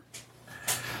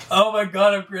 oh my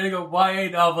god, I'm creating a YA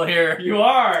novel here. You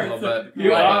are. Love that.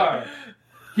 You Love are.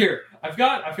 Here, I've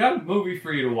got a movie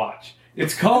for you to watch.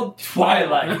 It's called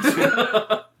Twilight.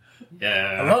 I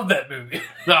Yeah. love that movie.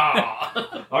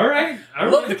 Ah. All right. I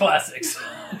love the classics.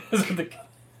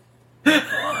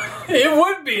 It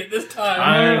would be at this time.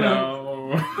 I know.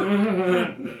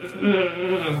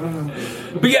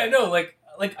 But yeah, no,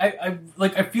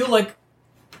 I feel like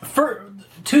for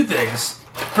two things.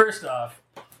 First off,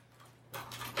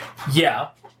 yeah,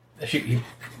 he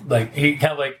kind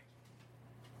of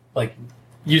like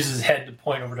uses his head to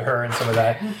point over to her and some of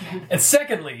that. And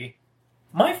secondly,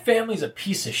 my family's a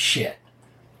piece of shit.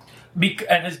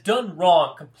 And has done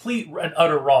wrong, complete and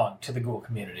utter wrong to the ghoul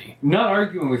community. Not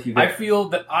arguing with you there. I feel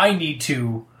that I need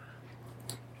to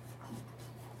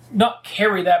not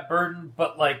carry that burden,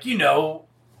 but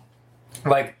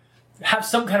have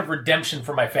some kind of redemption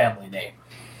for my family name.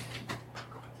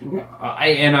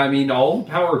 I mean, all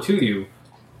power to you.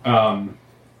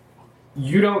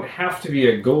 You don't have to be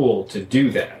a ghoul to do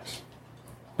that.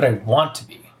 But I want to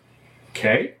be.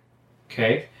 Okay?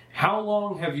 How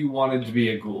long have you wanted to be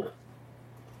a ghoul?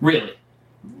 Really?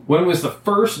 When was the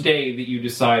first day that you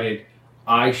decided,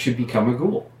 I should become a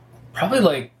ghoul?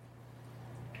 Probably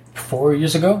 4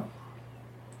 years ago.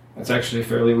 That's actually a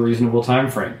fairly reasonable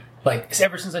time frame.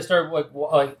 Ever since I started,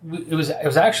 it was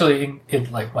actually in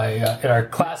our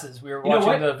classes. We were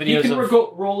watching the videos he can of.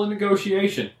 roll a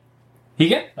negotiation. He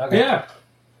can? Okay. Yeah.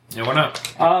 Yeah, why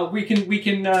not? We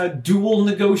can dual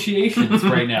negotiations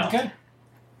right now. Okay.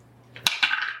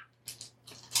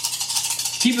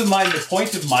 Keep in mind, the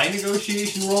point of my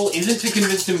negotiation roll isn't to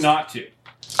convince him not to.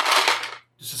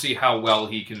 Just to see how well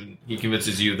he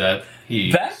convinces you that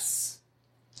he. That's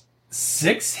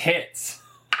 6 hits.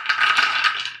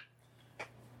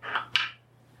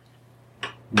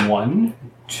 1,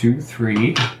 2,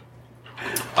 3,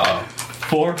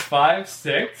 4, 5,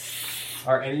 6.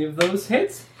 Are any of those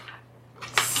hits?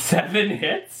 7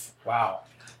 hits? Wow.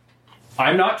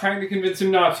 I'm not trying to convince him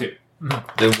not to.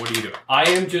 Then what are you doing? I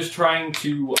am just trying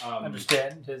to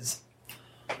Understand his.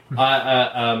 You're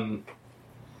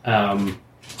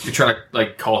trying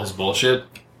to call his bullshit.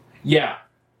 Yeah.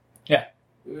 Yeah.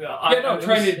 I'm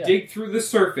trying to dig through the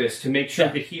surface to make sure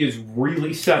that he is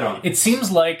really set on it. It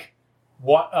seems like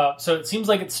so it seems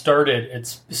like it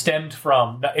stemmed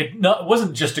from it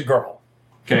wasn't just a girl.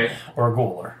 Okay. Or a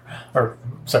ghoul or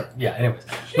sorry, yeah, anyways.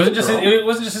 It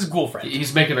wasn't just his ghoul friend.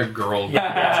 He's making a girl.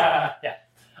 Yeah.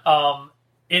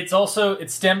 It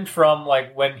stemmed from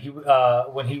when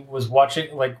he was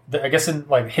watching I guess in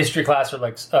history class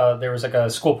or there was a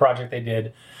school project they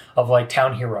did of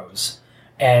town heroes,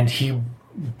 and he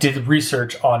did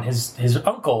research on his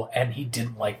uncle, and he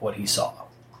didn't like what he saw.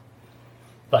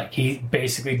 He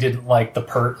basically didn't like the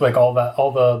all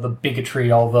the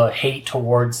bigotry, all the hate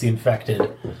towards the infected.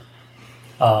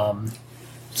 So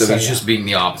he's just being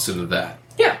the opposite of that.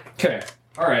 Yeah. Okay.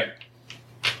 All right.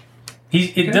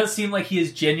 It does seem like he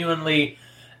is genuinely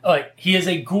he is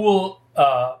a ghoul,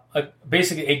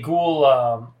 basically a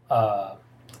ghoul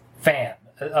fan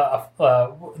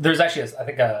there's actually I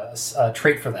think a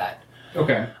trait for that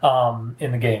Okay.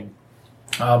 in the game.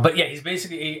 But yeah, he's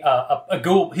basically a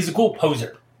ghoul. He's a ghoul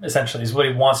poser, essentially, is what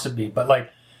he wants to be. But like,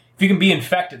 if you can be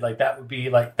infected, like that would be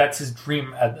like that's his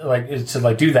dream. Like is to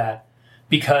like do that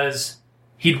because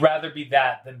he'd rather be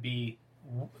that than be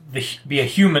a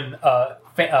human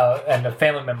and a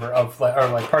family member of like or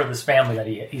like part of this family that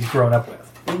he's grown up with.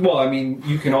 Well, I mean,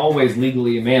 you can always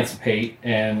legally emancipate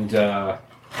and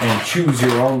choose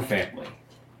your own family.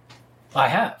 I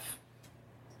have.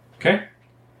 Okay.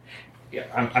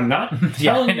 Yeah, I'm not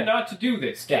telling you not to do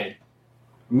this, kid.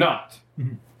 I'm not.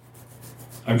 Mm-hmm.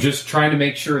 I'm just trying to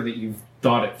make sure that you've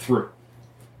thought it through.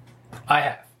 I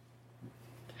have.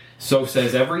 So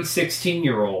says every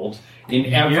 16-year-old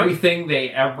in everything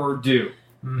they ever do.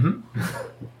 Mm-hmm.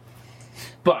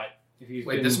 But if he's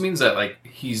Wait, this means that like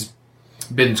he's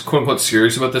been quote unquote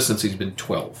serious about this since he's been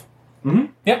 12. Mm-hmm.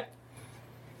 Yep.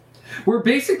 We're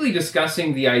basically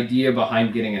discussing the idea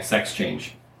behind getting a sex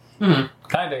change. Mm-hmm.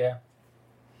 Kinda, yeah.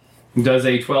 Does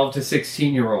a 12 to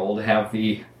 16-year-old have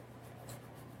the...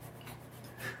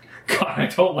 God, I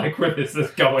don't like where this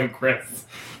is going, Chris.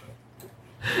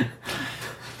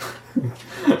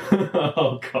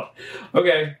 Oh, God.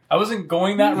 Okay. I wasn't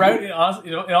going that route. In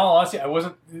all honesty, I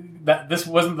wasn't. This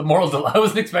wasn't the moral dilemma. I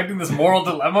wasn't expecting this moral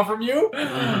dilemma from you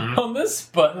on this.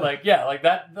 But like, yeah, like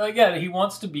that. Like, yeah, he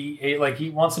wants to be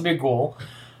a ghoul,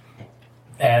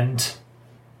 and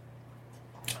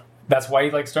that's why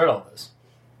he like started all this,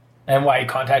 and why he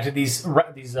contacted these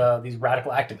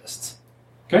radical activists.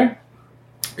 Okay.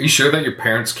 Are you sure that your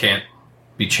parents can't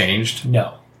be changed?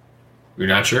 No, You're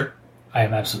not sure? I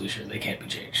am absolutely sure they can't be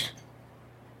changed.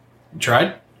 You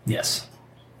tried? Yes.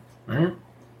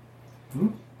 Mm-hmm.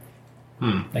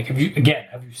 Like, have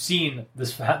you seen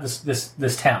this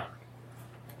town?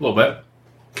 A little bit.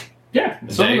 Yeah,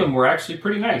 some of them were actually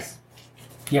pretty nice.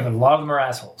 Yeah, but a lot of them are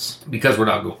assholes. Because we're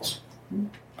not ghouls.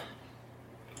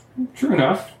 True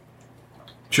enough.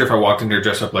 Sure, if I walked in here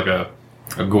dressed up like a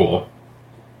ghoul,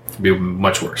 it'd be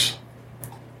much worse.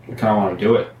 I kind of want to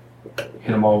do it.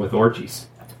 Hit them all with orgies.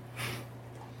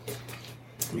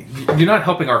 You're not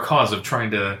helping our cause of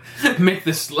trying to make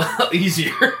this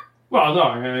easier. Well, no,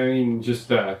 I mean, just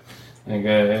anybody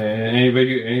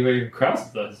who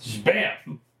crosses us, just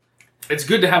bam. It's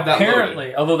good to have that. Apparently,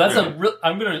 loaded. although that's a real,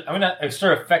 I'm gonna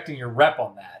start affecting your rep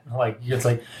on that. Like it's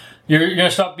like you're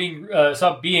gonna stop being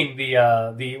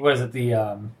the what is it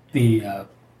the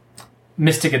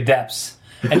mystic adepts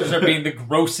and just start being the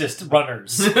grossest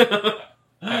runners.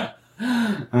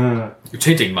 You're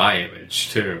tainting my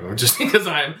image too, just because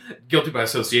I'm guilty by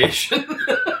association.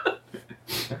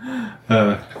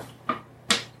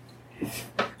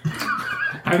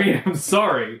 I mean, I'm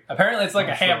sorry. Apparently, it's like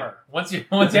a hammer. Once you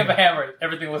have a hammer,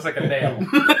 everything looks like a nail.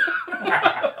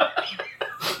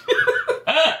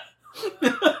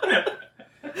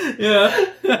 Yeah.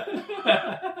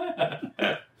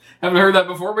 Haven't heard that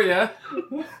before, but yeah.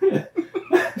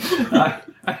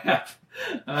 I have.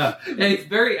 It's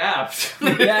very apt.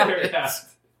 Yeah. Very apt.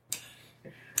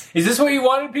 Is this what you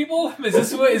wanted, people? Is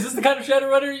this the kind of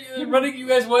Shadowrunning you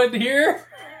guys wanted to hear?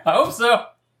 I hope so.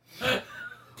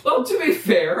 Well, to be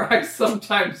fair, I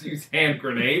sometimes use hand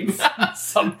grenades.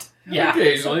 Yeah.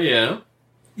 Occasionally, yeah.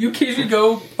 You occasionally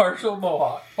go partial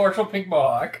pink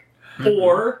mohawk.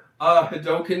 Or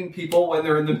Hadoken people when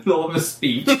they're in the middle of a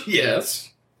speech.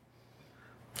 Yes.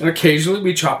 And occasionally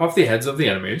we chop off the heads of the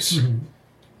enemies.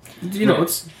 Mm-hmm. You know,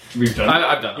 it's... We've done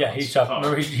I've done it. Yeah, he chopped.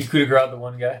 Remember, he coup de grace the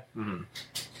one guy. Mm-hmm.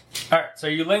 All right, so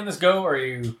are you letting this go, or are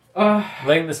you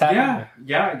letting this happen?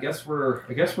 Yeah. I guess we're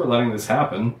letting this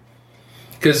happen.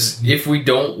 Because if we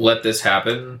don't let this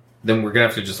happen, then we're gonna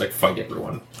have to just like fight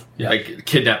everyone. Yeah. Like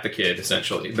kidnap the kid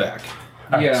essentially back.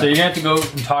 All right, Yeah. so you're gonna have to go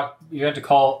and talk. You have to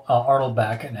call Arnold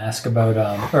back and ask about,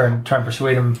 or try and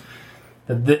persuade him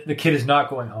that the kid is not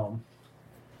going home.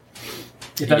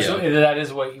 If that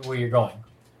is where you're going.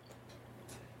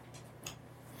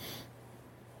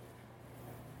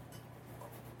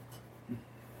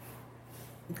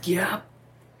 Yeah.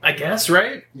 I guess,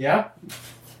 right? Yeah.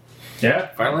 Yeah.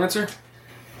 Final answer?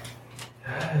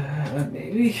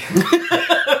 Maybe.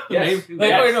 Yes. Like, Yes,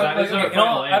 wait, no, that like, is our okay,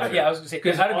 final answer. I was going to say,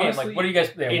 because out of game, like, what do you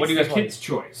guys? Yeah, what do you guys It's the want? kid's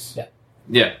choice. Yeah.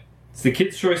 Yeah. It's the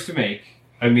kid's choice to make.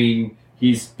 I mean,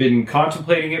 he's been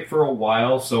contemplating it for a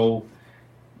while, so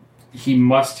he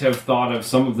must have thought of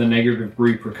some of the negative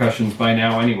repercussions by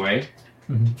now anyway.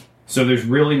 Mm-hmm. So there's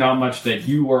really not much that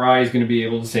you or I is going to be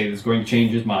able to say that's going to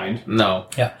change his mind. No.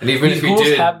 Yeah. And even These if he ghouls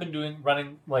did... have been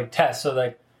running like tests, so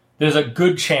like there's a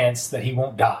good chance that he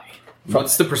won't die.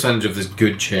 What's the percentage of this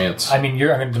good chance I mean, I'm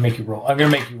going to make you roll. I'm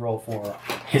going to make you roll for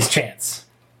his chance.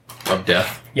 of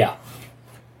death? Yeah.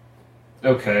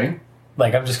 Okay.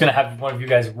 Like, I'm just going to have one of you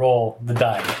guys roll the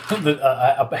die,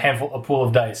 a pool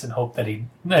of dice, and hope that he...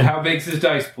 How big's his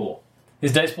dice pool?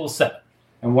 His dice pool is 7.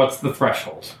 And what's the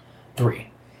threshold? 3.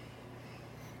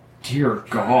 Dear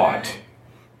God.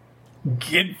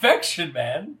 Infection,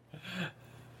 man.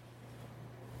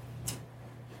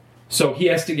 So he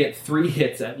has to get 3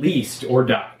 hits at least, or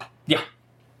die. Yeah.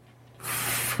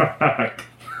 Fuck.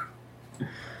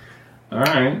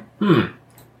 Alright.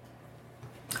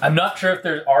 I'm not sure if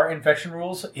there are infection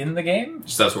rules in the game.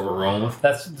 So that's what we're rolling with.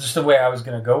 That's just the way I was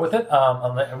going to go with it.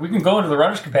 We can go into the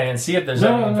Runner's Companion and see if there's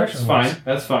any infection rules.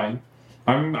 That's fine.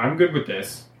 I'm good with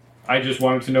this. I just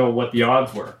wanted to know what the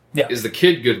odds were. Yeah. Is the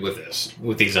kid good with this?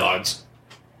 With these odds?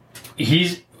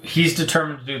 He's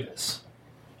determined to do this.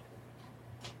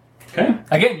 Okay.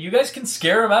 Again, you guys can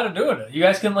scare him out of doing it. You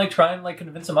guys can try and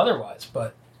convince him otherwise,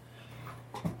 but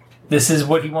this is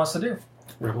what he wants to do.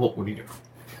 What do you do?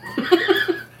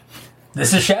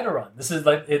 This is Shadowrun. This is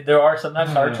there are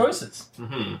sometimes hard choices.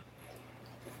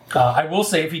 Mm-hmm. I will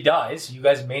say, if he dies, you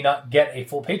guys may not get a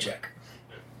full paycheck.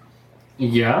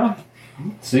 Yeah.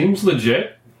 Seems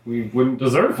legit. We wouldn't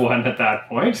deserve one at that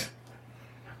point.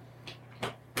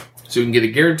 So we can get a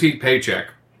guaranteed paycheck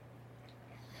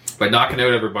by knocking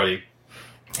out everybody,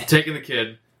 taking the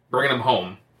kid, bringing him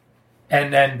home,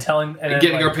 and then telling and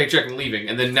getting our paycheck and leaving,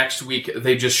 and then next week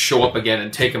they just show up again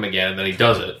and take him again, and then he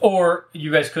does it. Or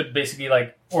you guys could basically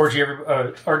orgy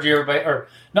everybody, or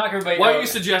knock everybody. Why out. are you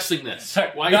suggesting this?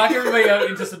 Sorry, Why knock everybody out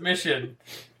into submission.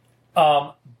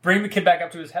 Bring the kid back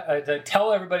up to his to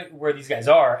tell everybody where these guys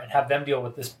are, and have them deal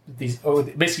with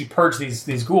basically purge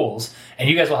these ghouls, and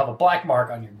you guys will have a black mark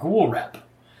on your ghoul rep.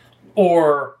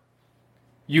 Or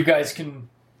you guys can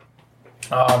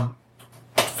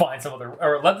find some other,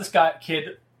 or let this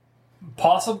kid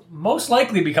most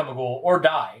likely become a ghoul or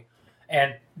die,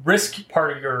 and risk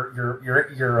part of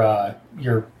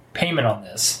your payment on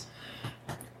this,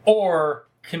 or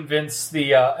convince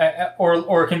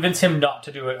or convince him not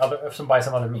to do it by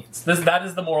some other means. That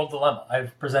is the moral dilemma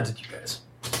I've presented to you guys.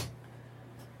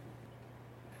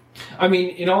 I mean,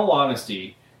 in all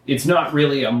honesty, it's not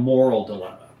really a moral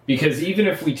dilemma. Because even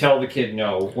if we tell the kid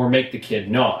no, or make the kid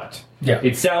not,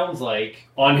 it sounds like,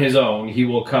 on his own, he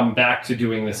will come back to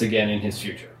doing this again in his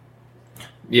future.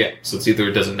 Yeah, so it's either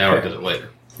it does it now or it does it later.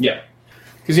 Yeah.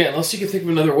 Because, unless you can think of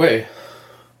another way,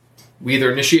 we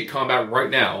either initiate combat right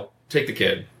now, take the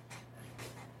kid,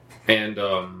 and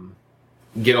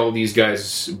get all these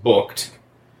guys booked,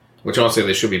 which honestly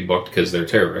they should be booked because they're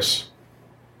terrorists.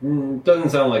 Doesn't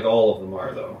sound like all of them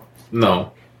are, though.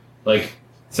 No.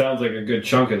 Sounds like a good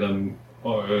chunk of them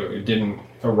didn't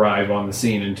arrive on the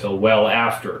scene until well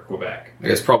after Quebec. I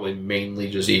guess probably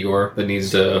mainly just Igor that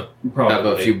needs to have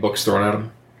a few books thrown at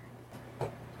him.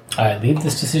 I leave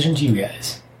this decision to you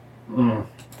guys.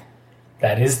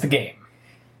 That is the game.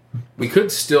 We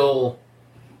could still,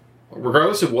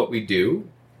 regardless of what we do,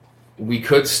 we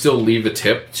could still leave a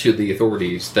tip to the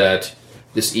authorities that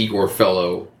this Igor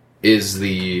fellow is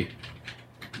the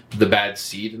bad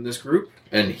seed in this group,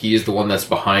 and he is the one that's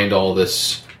behind all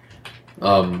this,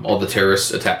 all the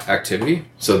terrorist activity,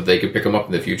 so that they could pick him up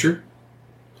in the future.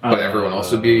 But everyone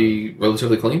else would be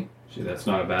relatively clean. See, that's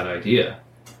not a bad idea.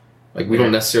 We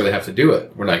don't necessarily have to do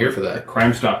it. We're not here for that.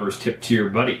 Crime Stoppers tip to your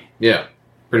buddy. Yeah,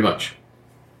 pretty much.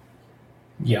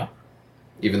 Yeah.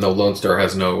 Even though Lone Star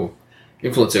has no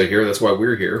influence out here, that's why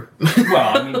we're here.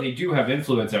 Well, I mean, they do have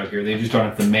influence out here. They just don't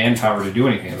have the manpower to do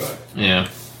anything about it. Yeah.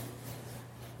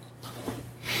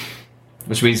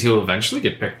 Which means he'll eventually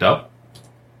get picked up.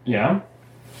 Yeah.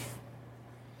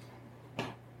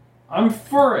 I'm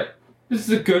for it. This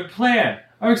is a good plan.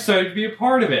 I'm excited to be a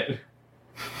part of it.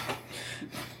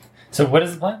 So what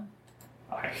is the plan?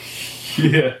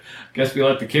 Yeah. Guess we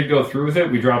let the kid go through with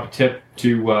it. We drop a tip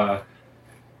to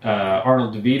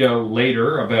Arnold DeVito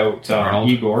later about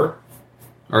Igor.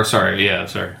 Or sorry. Yeah,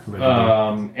 we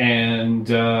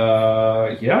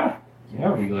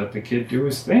let the kid do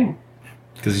his thing.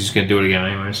 Because he's going to do it again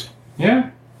anyways.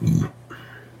 Yeah.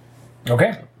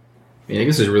 Okay. I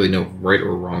guess there's really no right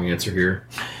or wrong answer here.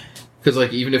 Because,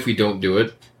 even if we don't do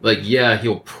it,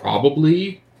 he'll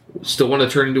probably still want to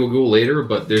turn into a ghoul later,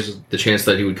 but there's the chance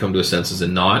that he would come to his senses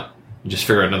and not. Just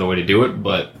figure out another way to do it,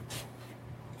 but...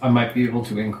 I might be able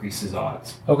to increase his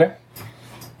odds. Okay.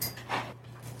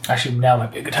 Actually, now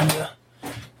might be a good time to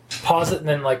pause it, and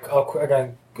then,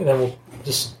 then we'll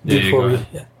just do it for you.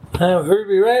 Yeah. We'll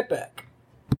be right back.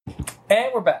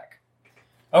 And we're back.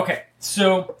 Okay,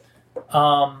 so,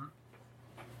 you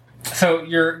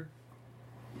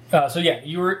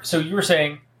were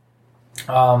saying,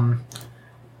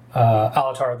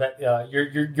 Alatar, that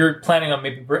you're planning on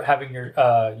maybe having your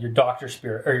doctor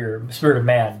spirit or your spirit of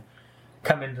man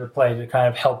come into play to kind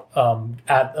of help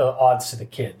add odds to the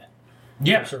kid.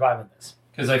 Yeah, for surviving this.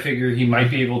 Because I figure he might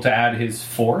be able to add his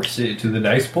force to the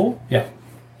dice pool. Yeah.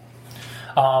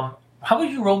 How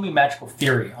would you roll me magical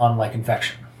theory on like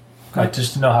infection? Like,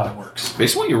 just to know how it works.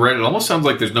 Based on what you read, it almost sounds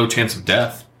like there's no chance of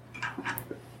death.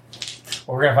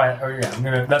 Well, we're gonna find. Or yeah, I'm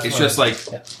gonna. That's it's just like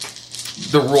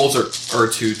the rules are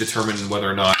to determine whether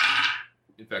or not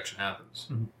infection happens.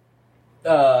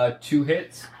 Mm-hmm. 2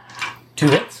 hits. 2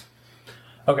 hits.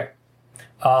 Okay.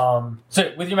 So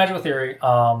with your magical theory,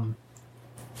 the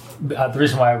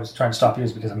reason why I was trying to stop you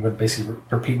is because I'm going to basically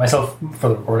repeat myself for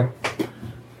the recording.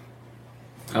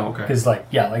 Oh, okay. Because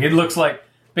it looks like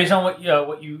based on what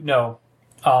you know,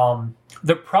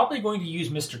 they're probably going to use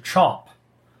Mr. Chomp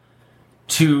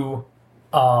to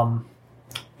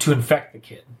infect the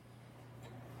kid.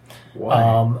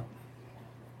 Why?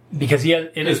 Because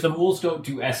it is the ghouls don't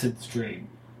do essence drain.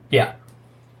 Yeah.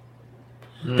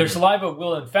 Their saliva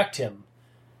will infect him,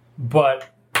 but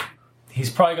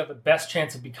he's probably got the best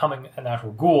chance of becoming a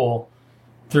natural ghoul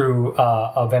through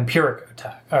a vampiric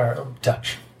attack or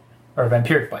touch or a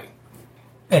vampiric bite.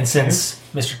 And since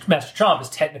Master Chomp is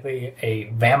technically a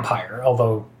vampire,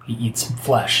 although he eats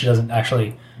flesh, he doesn't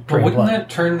actually But wouldn't blood. that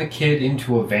turn the kid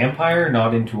into a vampire,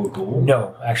 not into a ghoul?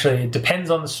 No, actually, it depends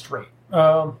on the strain.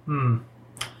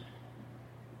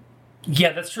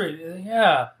 Yeah, that's true.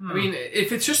 Yeah. I mean,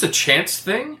 if it's just a chance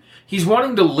thing, he's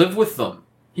wanting to live with them.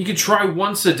 He could try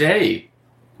once a day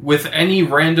with any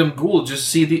random ghoul, just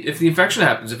see if the infection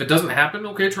happens. If it doesn't happen,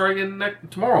 okay, try again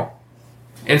tomorrow.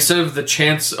 Instead of the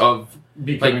chance of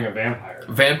becoming a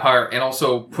vampire. And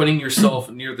also putting yourself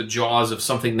near the jaws of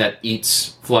something that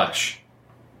eats flesh.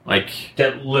 Like...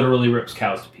 That literally rips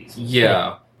cows to pieces.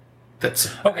 Yeah. That's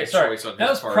okay. Sorry, that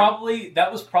was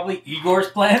probably Igor's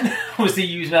plan was to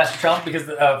use Master Chomp because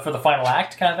for the final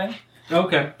act kind of thing.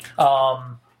 Okay.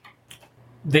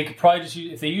 They could probably just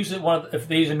use if they use if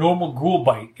they use a normal ghoul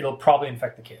bite, it'll probably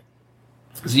infect the kid.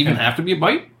 Does it even have to be a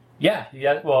bite? Yeah.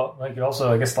 Well, I could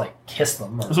also I guess like kiss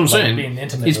them. Or, that's what I'm saying. Being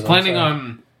intimate. He's with planning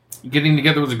them, on getting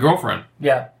together with his girlfriend.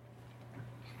 Yeah.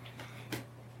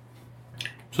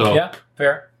 So yeah,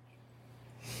 fair.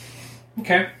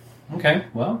 Okay.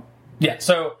 Well. Yeah,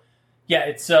 so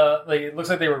it's it looks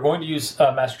like they were going to use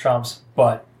Master Chomp's,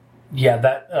 but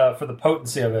that for the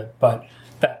potency of it, but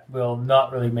that will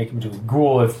not really make him into a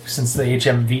ghoul since the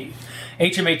HMHVD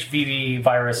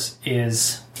virus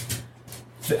is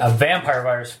a vampire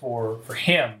virus for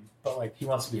him, but like he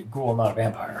wants to be a ghoul, not a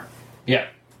vampire. Yeah.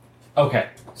 Okay.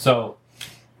 So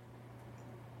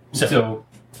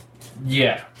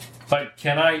yeah. But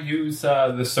can I use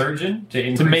the surgeon to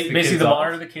increase basically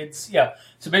monitor the kids? Yeah.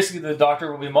 So basically, the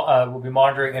doctor will be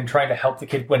monitoring and trying to help the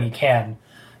kid when he can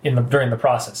during the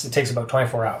process. It takes about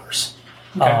 24 hours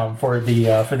for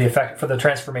the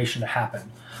transformation to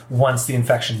happen once the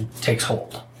infection takes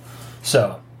hold.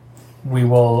 So we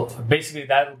will basically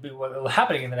that will be what will be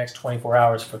happening in the next 24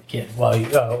 hours for the kid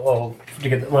once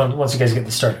you guys get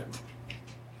this started.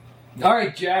 All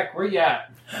right, Jack, where you at?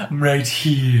 I'm right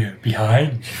here,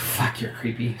 behind. Fuck, you're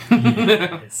creepy.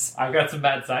 Yes. I've got some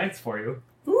bad science for you.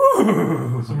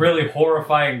 Ooh. Some really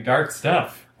horrifying, dark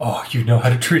stuff. Oh, you know how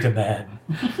to treat a man.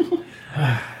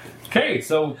 Okay,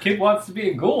 so kid wants to be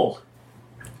a ghoul.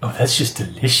 Oh, that's just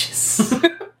delicious.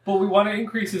 But we want to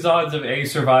increase his odds of A,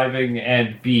 surviving,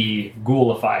 and B,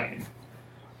 ghoulifying.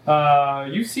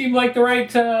 You seem like the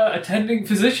right attending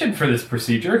physician for this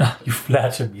procedure. You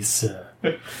flatter me, sir.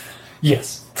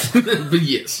 Yes. But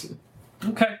yes.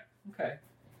 Okay.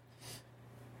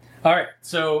 All right.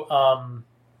 So,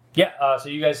 so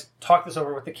you guys talk this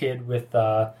over with the kid, with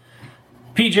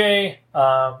PJ.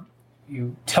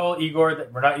 You tell Igor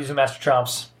that we're not using Master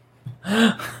Chomp's.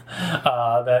 That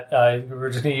we're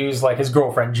just going to use like his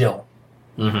girlfriend Jill.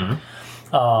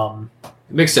 Mm-hmm.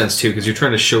 It makes sense too because you're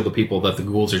trying to show the people that the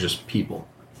ghouls are just people.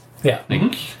 Yeah.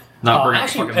 Like, not bring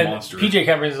actually, fucking monsters. PJ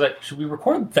Cameron is like, should we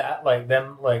record that? Like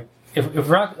them, like if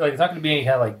we're not like it's not going to be any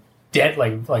kind of like dead,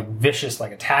 like vicious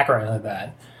like attack or anything like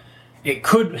that. It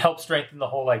could help strengthen the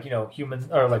whole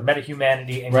human or like meta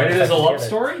humanity and right. It is a love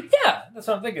story. Yeah, that's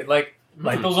what I'm thinking. Like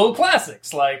those old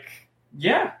classics, like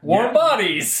Warm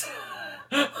Bodies.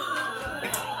 And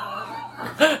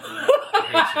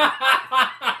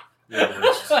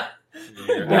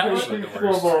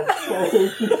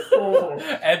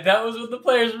that was when the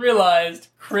players realized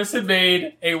Chris had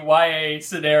made a YA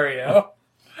scenario.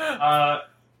 No,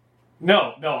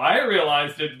 I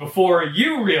realized it before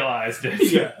you realized it.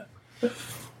 Yeah.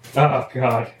 Oh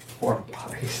God, Warm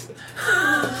Bodies.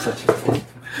 Such a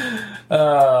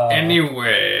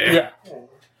Anyway. Yeah.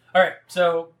 All right.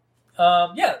 So,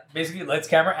 basically, lights,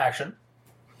 camera, action.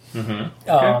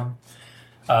 Mm-hmm.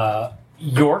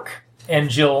 York and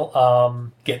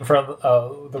Jill get in front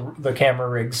of the camera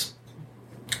rigs,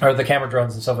 or the camera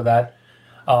drones and stuff like that.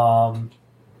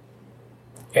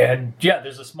 And yeah,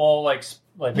 there's a small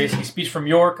basically speech from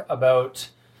York about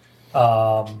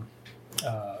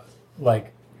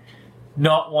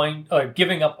not wanting,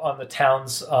 giving up on the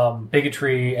town's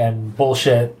bigotry and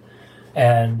bullshit,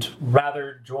 and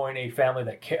rather join a family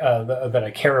that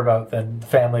I care about than the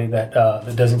family that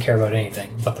doesn't care about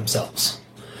anything but themselves.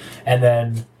 And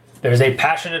then there's a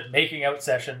passionate making out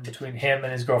session between him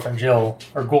and his girlfriend Jill,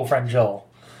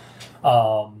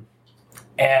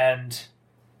 and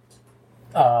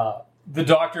the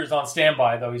doctor is on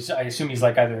standby, though I assume he's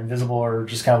either invisible or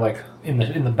just kind of in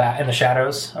the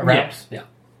shadows around. Yeah.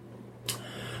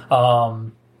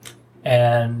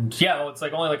 And yeah, it's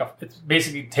only it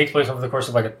basically takes place over the course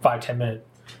of a 5-10 minute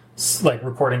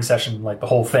recording session, the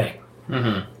whole thing.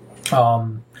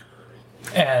 Mm-hmm.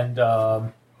 And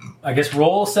I guess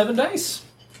roll 7 dice.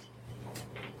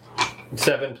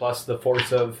 7 plus the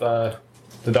force of the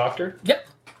doctor. Yep.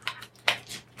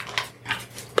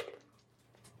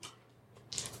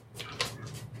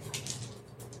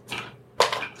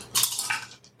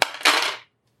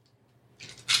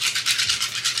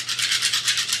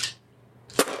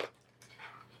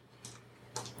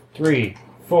 Three,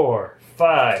 4,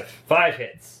 5. 5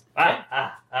 hits.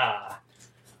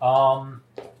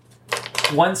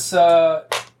 Once so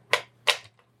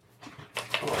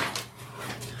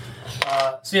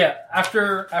yeah,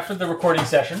 after the recording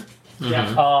session,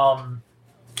 Mm-hmm.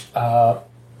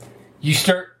 you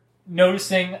start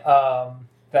noticing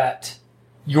that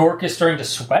York is starting to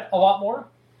sweat a lot more.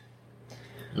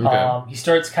 Okay. He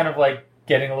starts kind of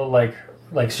getting a little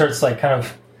starts kind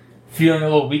of feeling a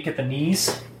little weak at the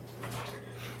knees.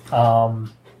 So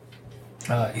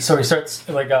he starts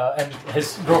and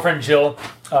his girlfriend Jill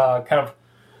kind of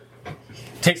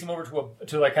takes him over to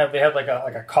they have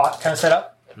a cot kind of set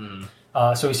up. Mm.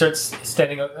 So he starts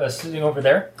sitting over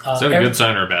there. Is that a good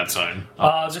sign or a bad sign?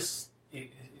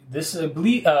 This I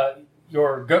believe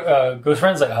your ghost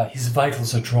friend's his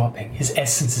vitals are dropping, his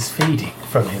essence is fading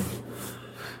from him.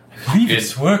 I believe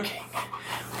it's working,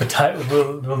 but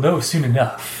we'll know soon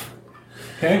enough.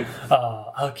 Okay.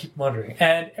 I'll keep monitoring.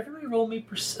 And everybody roll me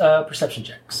perception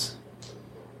checks.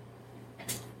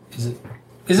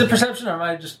 Is it perception, or am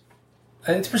I just...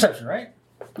 It's perception, right?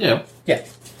 Yeah. Yeah.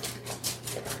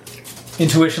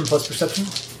 Intuition plus perception,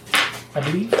 I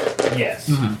believe. Yes.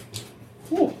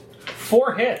 Mm-hmm. Ooh,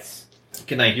 4 hits.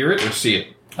 Can I hear it or see it?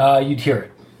 You'd hear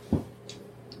it.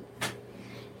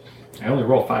 I only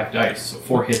roll 5 dice, so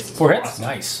 4 hits. 4 hits? Awesome.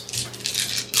 Nice.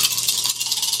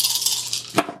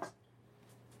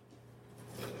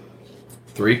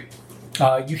 3.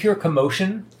 You hear a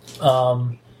commotion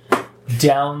down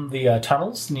the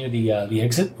tunnels near the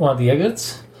exit, one of the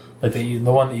exits, the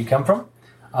one that you come from,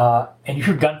 and you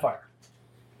hear gunfire.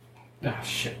 Ah,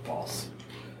 shit balls.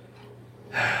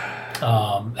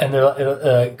 And there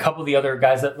a couple of the other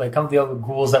guys a couple of the other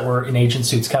ghouls that were in agent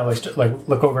suits kind of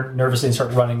look over nervously and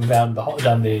start running down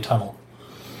the tunnel.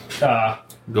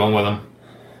 Going with them.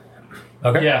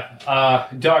 Okay. Yeah.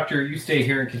 Doctor, you stay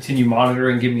here and continue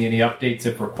monitoring. Give me any updates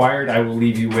if required. I will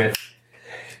leave you with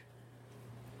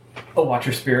a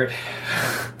watcher spirit.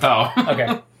 Oh.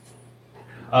 Okay.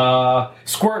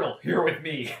 Squirtle, here with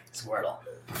me. Squirtle.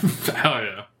 Hell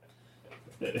yeah.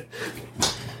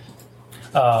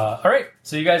 All right.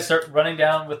 So you guys start running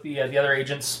down with the other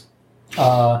agents.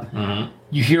 Mm-hmm.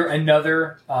 You hear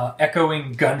another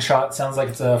echoing gunshot. Sounds like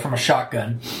it's from a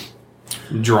shotgun.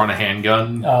 Drawing a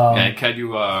handgun. And can I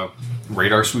do a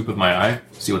radar sweep with my eye?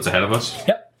 See what's ahead of us?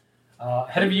 Yep.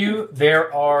 Ahead of you,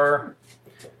 there are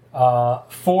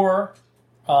 4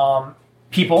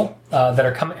 people that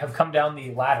have come down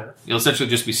the ladder. It'll essentially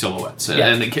just be silhouettes, Yeah.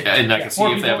 and I can see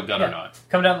 4 if they have a people, gun or not.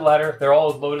 Come down the ladder. They're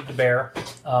all loaded to bear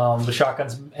with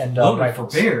shotguns and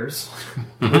rifles. bears.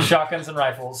 With shotguns and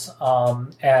rifles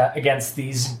against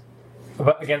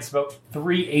about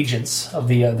 3 agents of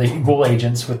the ghoul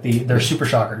agents with their super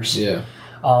shockers. Yeah.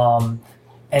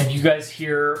 And you guys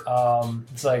hear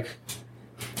it's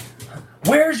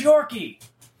where's Yorkie?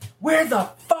 Where the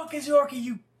fuck is Yorkie,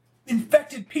 you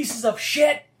infected pieces of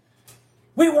shit?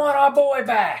 We want our boy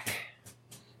back.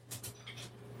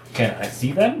 Can I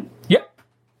see them? Yep.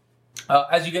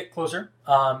 As you get closer,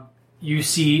 you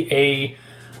see a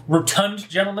rotund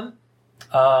gentleman,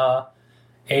 a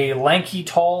lanky,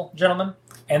 tall gentleman,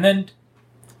 and then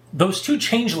those 2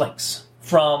 changelings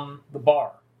from the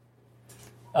bar.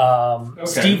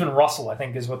 Steve and Russell, I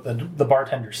think, is what the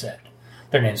bartender said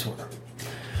their names were.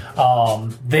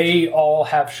 They all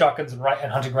have shotguns and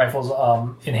hunting rifles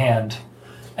in hand,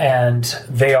 and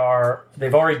they've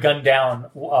already gunned down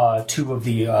 2 of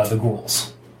the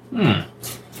ghouls.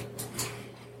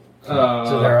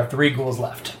 So there are 3 ghouls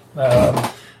left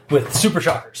with super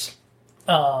shockers.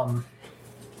 Call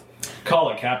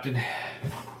it, Captain.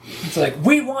 It's like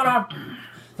we want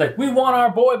our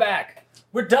boy back.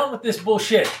 We're done with this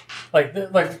bullshit. Like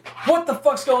what the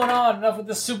fuck's going on? Enough with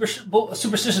this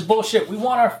superstitious bullshit. We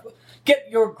want get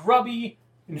your grubby,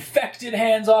 infected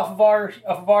hands off of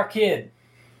our kid.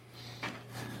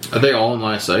 Are they all in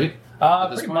line of sight?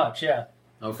 Pretty much, yeah.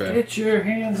 Okay. Get your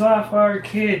hands off our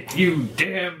kid, you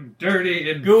damn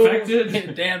dirty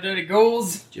infected. Damn dirty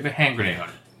ghouls. Do you have a hand grenade on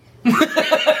it?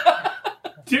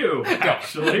 Do,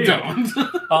 actually. Don't.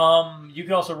 You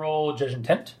can also roll Judge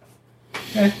Intent.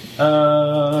 Okay.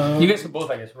 You guys can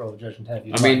both, I guess, roll Judge Intent. If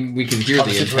you I mean, we can hear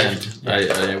the situation.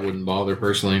 intent. I wouldn't bother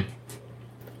personally.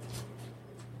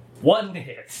 1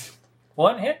 hit.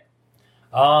 1 hit.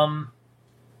 Well,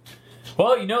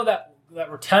 you know that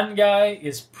Rotund guy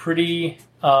is pretty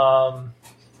adamant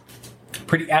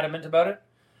about it.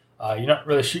 You're not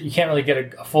really sure. You can't really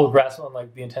get a full grasp on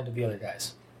like the intent of the other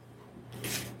guys,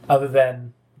 other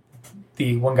than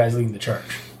the one guy's leading the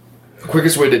charge. The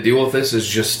quickest way to deal with this is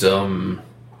just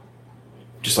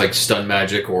like stun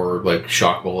magic or like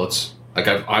shock bullets. Like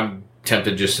I'm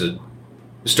tempted just to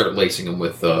start lacing him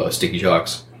with sticky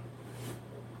shocks.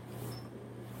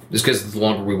 Just because the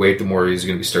longer we wait, the more he's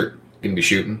going to be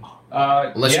shooting.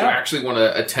 Unless you actually want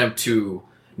to attempt to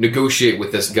negotiate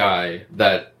with this guy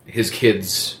that his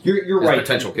kid's you're right.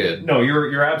 Potential kid. No,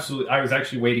 you're absolutely. I was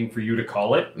actually waiting for you to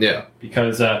call it. Yeah,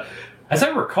 because as I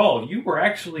recall, you were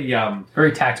actually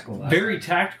very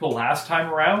tactical. Last time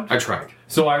around. I tried.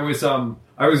 So I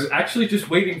was actually just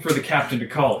waiting for the captain to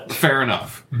call it. Fair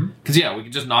enough. Because we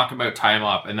could just knock him out, tie him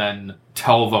up, and then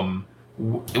tell them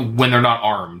when they're not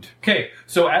armed. Okay,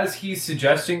 so as he's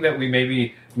suggesting that we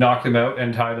maybe knock them out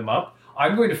and tie them up,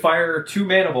 I'm going to fire 2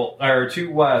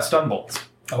 stun bolts.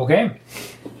 Okay.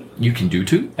 You can do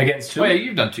 2? Against 2? Oh, yeah,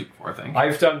 you've done 2 before, I think.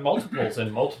 I've done multiples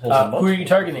and multiples and multiples. Who are you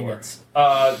targeting against?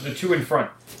 The 2 in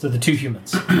front. So the 2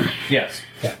 humans. Yes.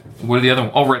 Yeah. What are the other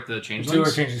ones? Oh, we're at the changelings? 2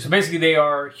 are changelings. So basically they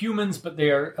are humans, but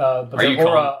they are their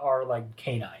aura are like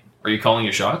canine. Are you calling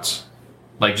your shots?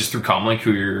 Like just through comlink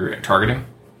who you're targeting?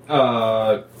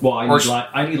 Well,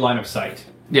 I need line of sight.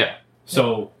 Yeah.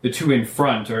 So the 2 in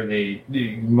front are the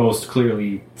most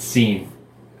clearly seen.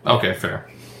 Okay, fair.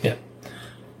 Yeah.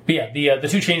 But yeah, the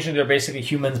 2 changelings are basically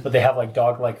humans, but they have like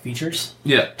dog-like features.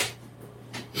 Yeah.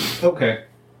 Okay.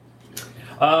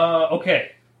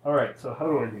 Okay. All right. So how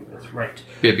do I do this? Right.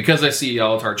 Yeah, because I see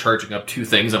Alatar charging up 2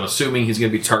 things, I'm assuming he's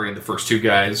going to be targeting the first 2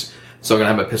 guys. So I'm going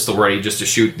to have my pistol ready just to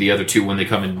shoot the other 2 when they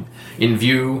come in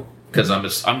view. Because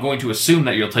I'm going to assume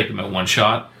that you'll take them at 1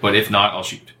 shot, but if not, I'll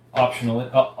shoot.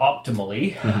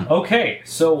 Optimally. Mm-hmm. Okay,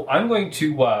 so I'm going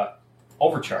to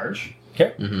overcharge.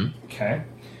 Okay. Mm-hmm. Okay.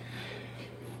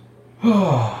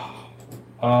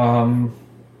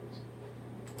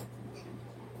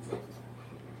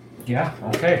 Yeah.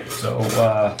 Okay. So.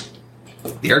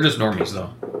 They are just normies,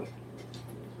 though.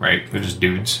 Right? They're just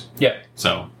dudes. Yeah.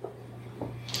 So.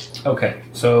 Okay.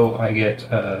 So I get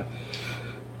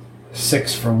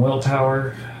 6 from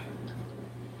willpower.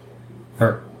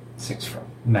 Or 6 from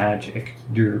magic.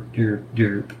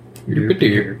 Derp.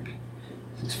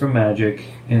 6 from magic.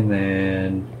 And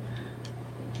then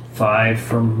 5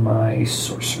 from my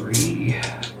sorcery.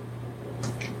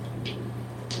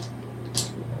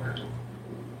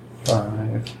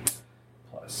 5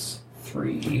 plus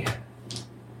 3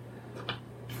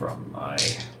 from my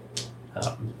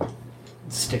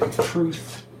stick of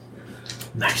truth.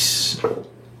 Nice.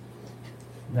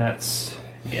 That's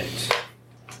it.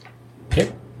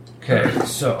 Okay. Okay,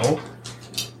 so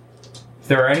if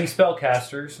there are any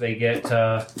spellcasters, they get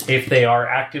if they are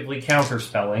actively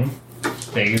counterspelling,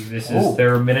 this is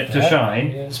their minute to shine.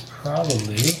 Is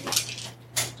probably.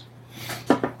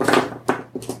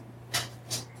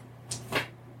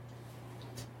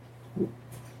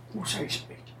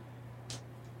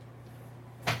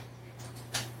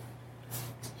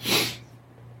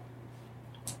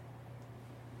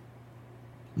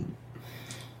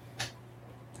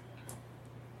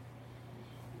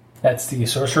 That's the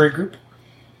sorcery group?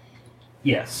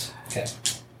 Yes. Okay.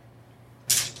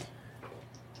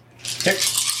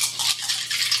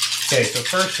 Okay, so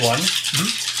first one. Mm-hmm.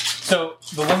 So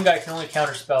the one guy can only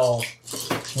counterspell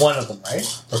one of them, right?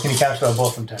 Or can he counterspell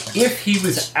both of them technically? If he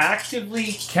was actively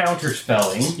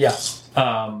counterspelling, Yeah.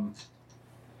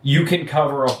 you can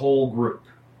cover a whole group.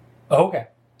 Oh, okay.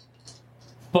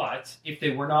 But if they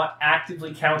were not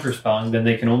actively counterspelling, then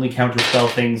they can only counterspell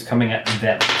things coming at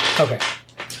them. Okay.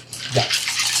 Got it.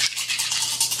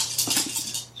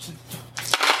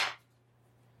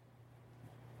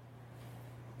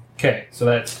 Okay, so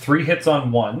that's 3 hits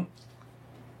on one.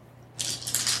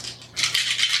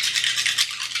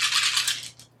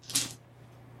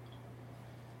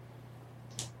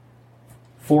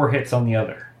 Four hits on the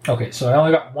other. Okay, so I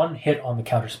only got 1 hit on the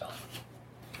counterspell.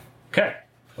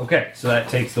 Okay, so that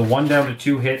takes the one down to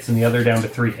 2 hits and the other down to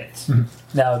 3 hits.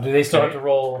 Now, do they still Okay. have to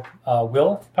roll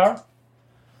will power?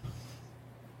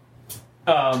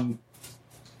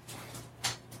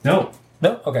 No,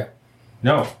 No? Okay.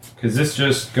 no, because this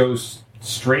just goes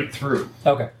straight through.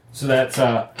 Okay. So that's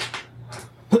I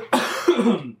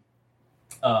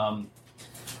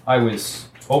was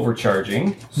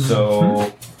overcharging,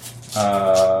 so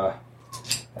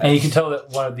And you can tell that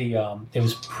one of the, it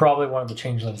was probably one of the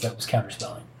changelings that was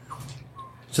counterspelling.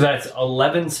 so that's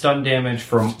 11 stun damage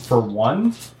for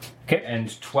one, Okay.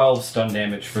 and 12 stun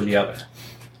damage for the other.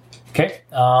 Okay.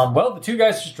 Well, the 2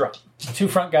 guys just dropped. The 2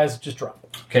 front guys just dropped.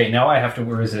 Okay, now I have to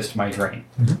resist my drain.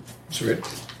 Sweet.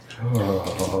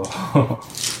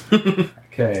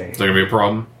 Okay, Is that gonna be a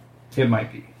problem? it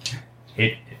might be.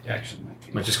 It actually might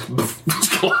be. Might just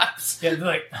collapse. Yeah, they're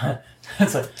like,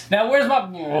 it's like, now where's my...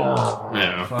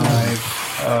 Yeah.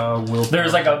 5 will.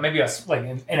 There's like maybe a like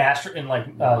in astro in like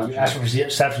astral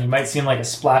perception, you might see like a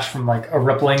splash from like a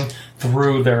rippling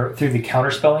through the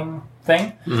counterspelling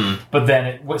thing, but then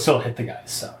it would still hit the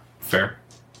guys. So Fair.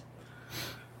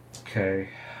 Okay.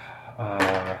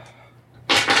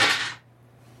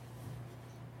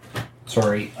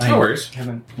 Sorry, No worries. I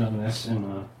haven't done this in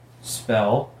a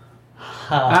spell.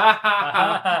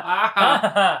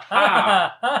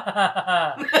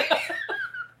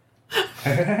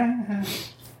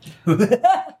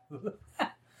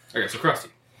 Okay, so Krusty.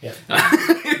 yeah,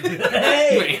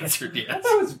 You answered yes.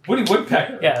 That was Woody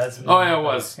Woodpecker. yeah, that's Oh yeah, it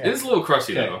was. Yeah. It is a little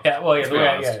crusty though. Yeah, well, yeah, Let's the be way,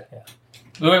 honest. yeah.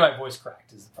 The way my voice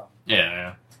cracked is the problem.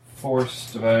 Yeah.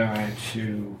 Force divided by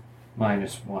 2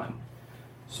 minus 1.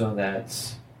 So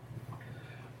that's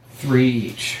 3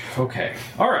 each. Okay.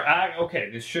 Alright, okay,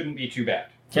 this shouldn't be too bad.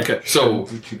 Yeah. Okay, so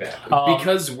Shouldn't be too bad.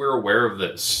 because we're aware of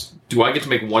this, do I get to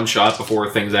make one shot before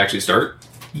things actually start?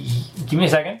 Give me a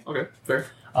second. Okay, fair.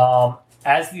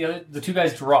 As the 2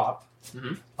 guys drop,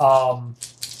 Mhm.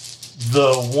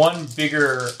 the one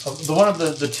bigger, the one of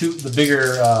the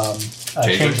bigger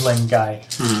changeling guy,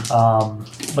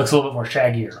 looks a little bit more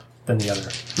shaggier than the other.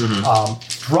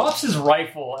 Drops his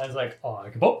rifle and is like, "Oh, I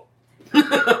can boop."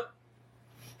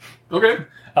 Okay.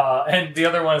 And the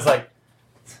other one is like,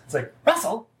 "It's like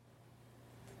Russell,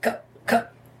 cut."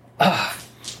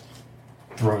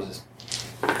 Throws his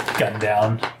gun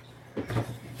down.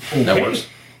 That works.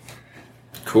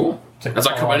 Cool. It's like, As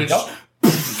I come in and yup.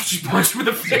 just punch me in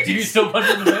the face. Do you still punch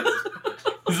him in the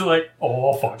face? He's like,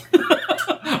 "Oh fuck."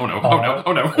 Oh no, oh no,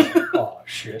 oh no. Oh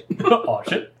shit. Oh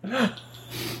shit. I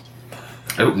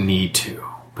don't need to,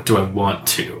 but do I want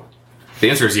to? The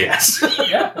answer is yes.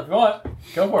 Yeah, if you want,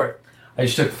 go for it. I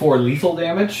just took 4 lethal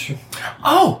damage.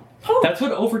 Oh! That's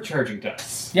what overcharging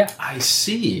does. Yeah. I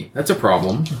see. That's a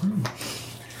problem.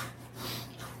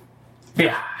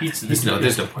 Yeah.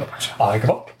 There's no point. I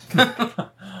go.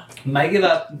 Might give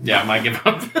up. Yeah, I might give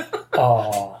up.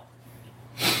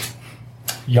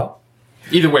 Yup.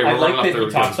 Either way, I we're like running that off he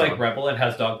the talks guns like now. Rebel and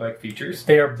has dog-like features.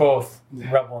 They are both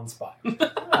rebel and spy.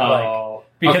 Oh.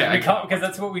 Because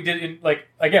that's what we did in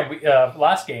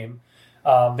last game.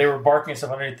 They were barking and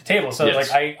stuff underneath the table, so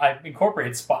Yes. like I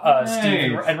incorporated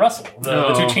Steve and Russell,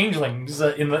 the 2 changelings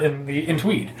in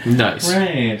Tweed, Nice.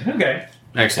 Right. Okay.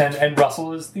 Excellent. and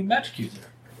Russell is the magic user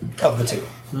of the 2.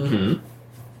 Mm-hmm.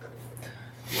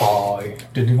 I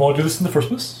didn't want to do this in the first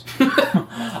place.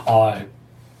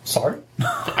 Sorry.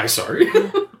 I'm sorry.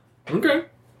 Okay.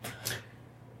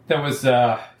 That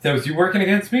was you working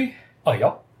against me? Oh,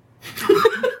 yeah.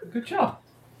 Good job.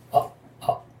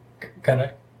 Can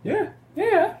I? Yeah.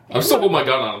 Yeah. I'm still holding my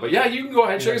gun on him, but yeah, you can go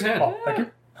ahead and shake his hand. Oh, thank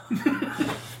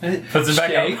you. Puts it back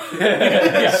Shake. up.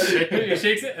 Yeah, he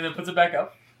shakes it and then puts it back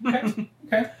up.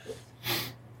 Okay.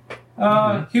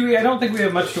 Huey, I don't think we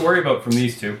have much to worry about from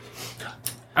these 2.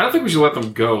 I don't think we should let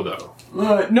them go, though.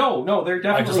 No, they're I just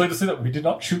definitely. like to say that we did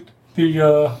not shoot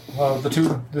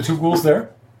the two ghouls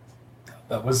there.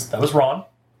 That was Ron.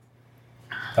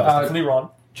 That was definitely Ron.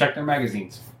 Check their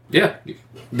magazines. Yeah.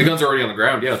 The guns are already on the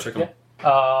ground. Yeah, check them.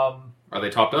 Yeah. Are they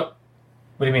topped up?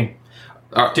 What do you mean?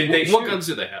 Did they What shoot? guns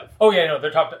do they have? Oh yeah, no,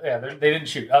 they're top. Yeah, they didn't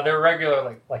shoot. They're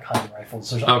regular like hunting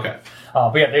rifles or something. Okay.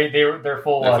 But yeah, they're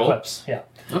full, They're full? clips. Yeah.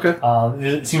 Okay.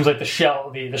 It seems like the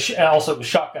shell, also the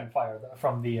shotgun fire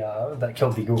from the that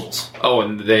killed the ghouls. Oh,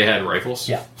 and they had rifles?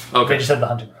 Yeah. Okay. They just had the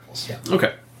hunting rifles. Yeah.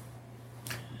 Okay.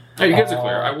 All right, you guys are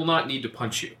clear. I will not need to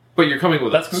punch you. But you're coming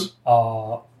with That's us.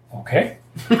 good. Okay.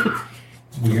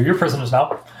 We're your prisoners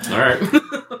now. All right.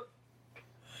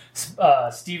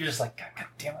 Steve is just like, God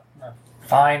damn it.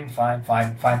 Fine.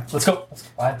 Let's go.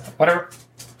 Fine. Whatever.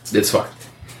 It's fine.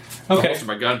 Okay. Holster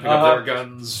my gun, pick up their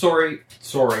guns. Sorry.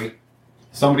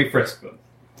 Somebody frisked them.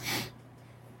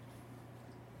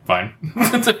 Fine.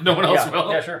 No one else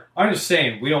will. Yeah, sure. I'm just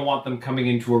saying, we don't want them coming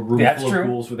into a room That's full true. of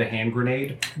ghouls with a hand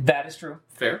grenade. That is true.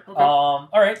 Fair. Okay. All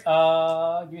right.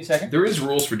 Give me a second. There is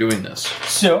rules for doing this.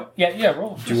 So,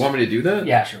 roll. Do you want me to do that?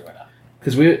 Yeah, sure. Why not?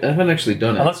 Because I haven't actually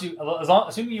done it.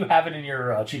 Assuming you have it in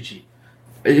your cheat sheet.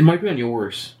 It might be on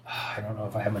yours. I don't know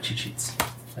if I have my cheat sheets.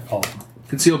 All of them.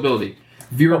 Concealability.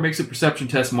 Viewer makes a perception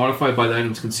test modified by the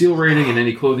item's conceal rating, and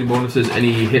any clothing bonuses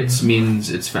any hits means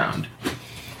it's found.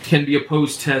 Can be a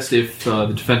post test if the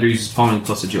defender uses palming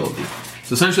plus agility.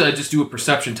 So essentially, I just do a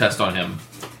perception test on him.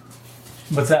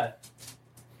 What's that?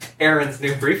 Aaron's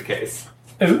new briefcase.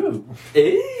 Ooh.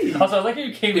 Eee. Also, I like how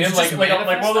you came Did in you like just one of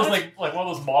manifest those that? like one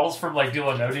of those models from like Deal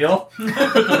or No Deal with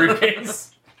the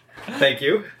briefcase. Thank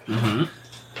you. Mm-hmm.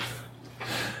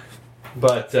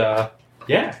 But,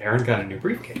 yeah, Aaron got a new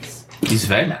briefcase. He's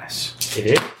very nice. It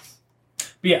is.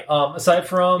 But yeah, aside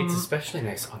from It's especially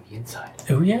nice on the inside.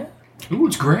 oh yeah, Ooh,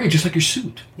 it's gray, just like your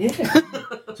suit. Yeah.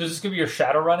 so is this gonna be your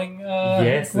Shadowrunning?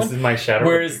 Yes, one? this is my shadow.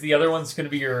 Whereas the other one's gonna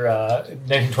be your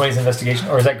 1920s investigation,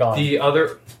 or is that gone? The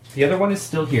other one is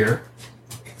still here.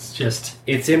 It's just,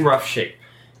 it's in rough shape.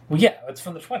 Well, yeah, it's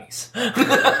from the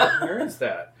 20s. Where is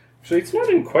that? Actually, it's not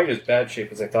in quite as bad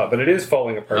shape as I thought, but it is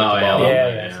falling apart Oh, at the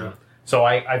yeah. bottom. Yeah. So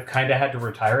I've kind of had to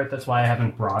retire it. That's why I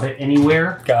haven't brought it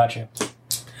anywhere. Gotcha.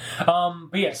 But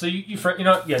yeah, so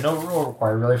no rule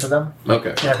required really for them.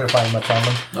 Okay. You're not gonna find much on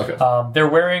them. Okay. They're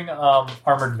wearing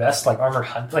armored vests,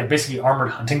 like basically armored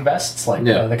hunting vests, like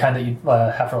the kind that you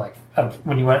have for like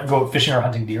when you go fishing or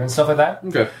hunting deer and stuff like that.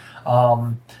 Okay.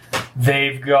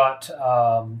 They've got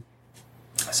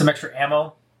some extra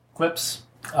ammo clips,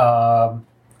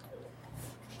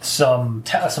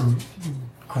 some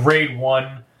grade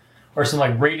 1 or some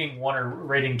like rating 1 or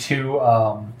rating 2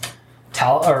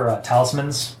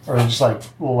 talismans or just like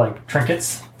little like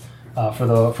trinkets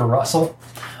for Russell.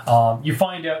 You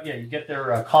find out, you get their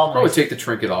comm Probably links. take the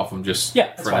trinket off him just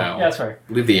That's for fine. now. Yeah, that's right.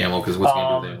 Leave the ammo because what's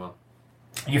going to do with the ammo?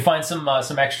 You find some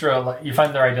extra, like, you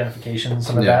find their identification,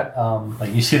 some of Yeah. that.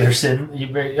 Like you see their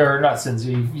or not sins.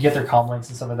 You get their comm links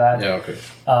and stuff like that. Yeah, okay.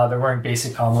 They're wearing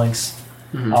basic comm links.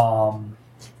 Mhm.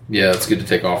 Yeah, it's good to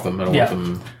take off them. I don't Yeah.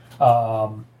 want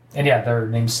them. And yeah, their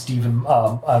name's Stephen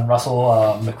and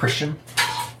Russell McChristian.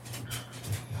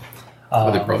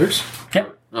 Are they brothers?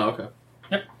 Yep. Oh, okay.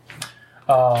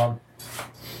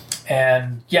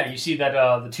 And yeah, you see that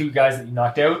the two guys that you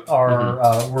knocked out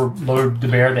were loaded to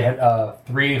bear. They had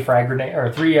three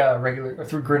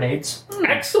three grenades.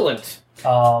 Excellent.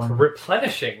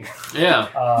 Replenishing.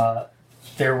 Yeah.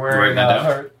 They're wearing. Writing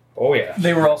that Oh, yeah.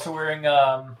 They were also wearing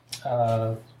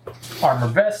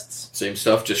armored vests. Same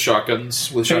stuff, just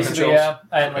shotguns with shotgun Basically, shells.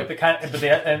 yeah, and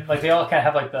like they all kind of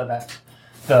have like the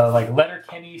like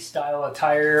Letterkenny style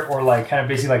attire, or like kind of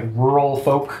basically like rural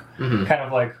folk Mhm. kind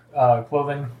of like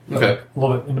clothing. Okay. A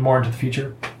little bit more into the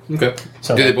future. Okay.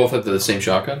 So Do they both have the same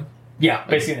shotgun? yeah,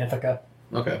 basically an Ithaca.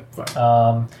 Okay,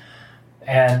 fine.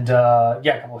 And a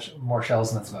couple more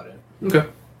shells, and that's about it. Okay.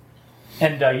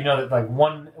 And you know that like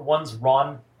one's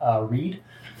Ron Reed,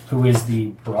 who is the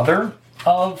brother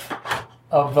of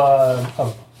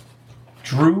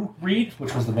Drew Reed,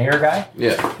 which was the mayor guy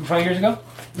Yeah. 20 years ago.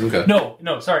 Okay.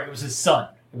 No, sorry, it was his son.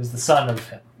 It was the son of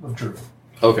him, of Drew.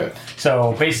 Okay.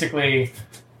 So basically,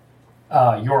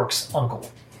 York's uncle.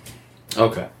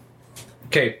 Okay.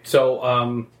 Okay,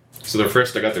 so, So they're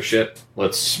frisked, I got their shit.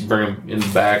 Let's bring them in the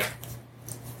back.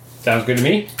 Sounds good to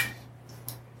me.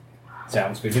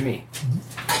 Sounds good to me.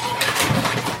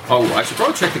 Oh, I should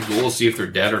probably check the ghouls, see if they're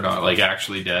dead or not, like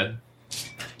actually dead.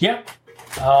 Yeah.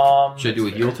 Should I do a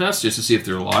heal test just to see if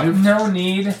they're alive? No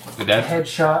need. They're dead?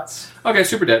 Headshots. Okay,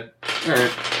 super dead.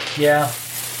 Alright. Yeah.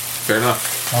 Fair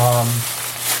enough.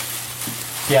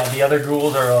 Yeah, the other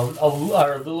ghouls are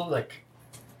a little like,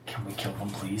 can we kill them,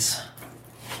 please?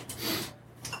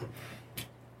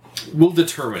 We'll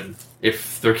determine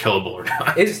if they're killable or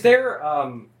not. Is there,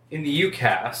 in the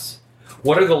UCAS,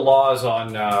 what are the laws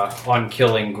on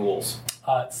killing ghouls?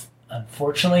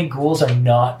 Unfortunately, ghouls are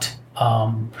not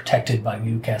protected by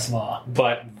UCAS law.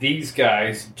 But these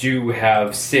guys do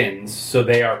have sins, so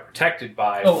they are protected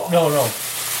by law. No.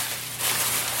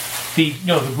 The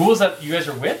ghouls that you guys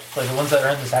are with, like the ones that are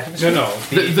in this activist group? No.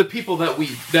 The people that we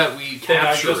that I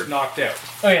captured. just knocked out.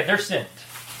 Oh yeah, they're sinned.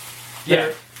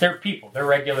 Yeah. They're people. They're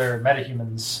regular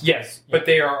metahumans. Yes, but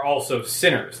they are also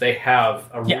sinners. They have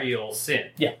a Yeah. real sin.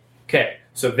 Yeah. Okay,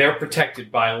 so they're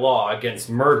protected by law against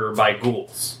murder by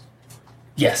ghouls.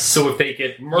 Yes. So if they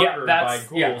get murdered by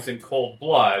ghouls in cold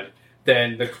blood,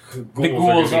 then the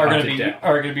ghouls are going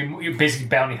to be basically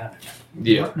bounty hunted.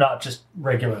 Yeah. Not just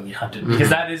regularly hunted.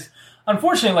 Because that is,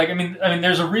 unfortunately, like, I mean,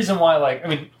 there's a reason why, like,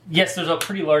 yes, there's a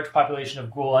pretty large population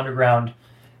of ghoul underground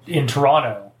in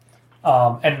Toronto.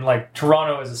 And, like,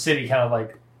 Toronto as a city kind of,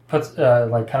 like, puts, puts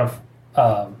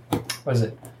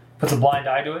a blind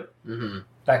eye to it. Mm-hmm.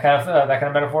 That kind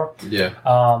of metaphor.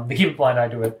 Yeah. They keep a blind eye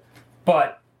to it.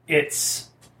 But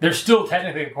they're still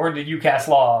technically, according to UCAS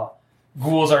law,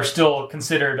 ghouls are still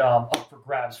considered up for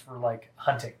grabs for, like,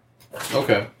 hunting.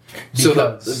 Okay. So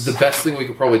the best thing we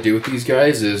could probably do with these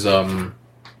guys is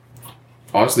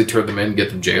honestly turn them in, get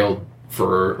them jailed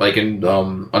for like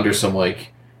under some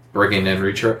like breaking and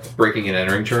entering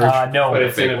charge. No, but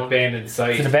it's an abandoned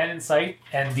site. It's an abandoned site,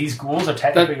 and these ghouls are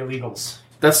technically illegals.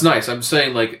 That's nice. I'm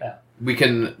saying like we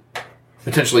can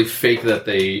potentially fake that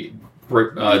they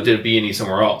did a B&E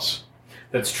somewhere else.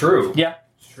 That's true. Yeah,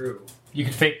 it's true. You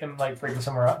could fake them like breaking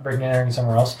and entering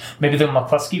somewhere else. Maybe the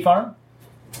McCluskey farm.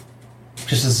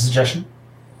 Just as a suggestion.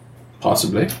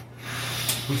 Possibly.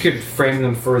 We could frame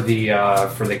them for the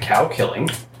cow killing.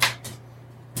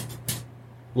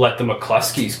 Let the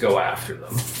McCluskeys go after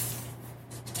them.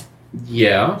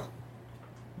 Yeah.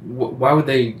 Why would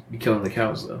they be killing the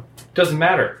cows, though? Doesn't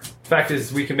matter. Fact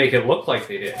is, we can make it look like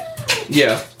they did.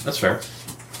 Yeah, that's fair.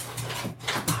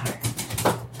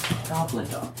 Goblin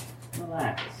dog.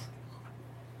 Relax.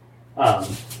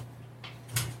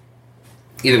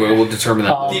 Either way, we'll determine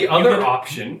that. The other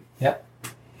option... Yep.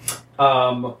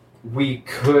 We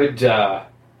could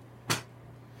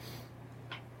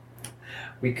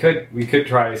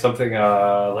try something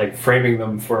like framing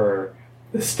them for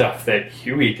the stuff that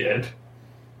Huey did.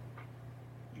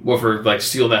 What, for like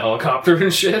steal the helicopter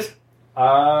and shit?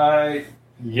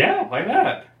 Yeah, why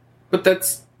not? But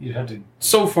that's You'd have to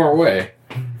so far away.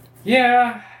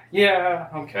 Yeah,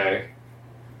 okay.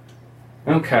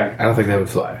 Okay. I don't think that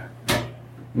would fly.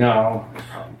 No.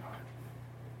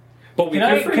 But we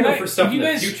could frame them for stuff in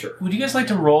the future. Would you guys like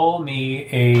to roll me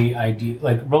a idea,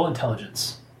 like roll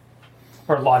intelligence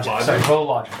or logic? Sorry, roll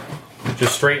logic.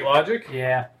 Just straight logic?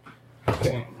 Yeah.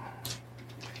 Okay.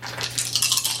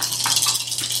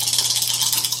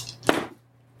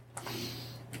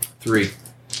 Three.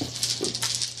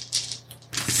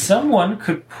 Someone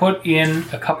could put in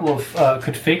a couple of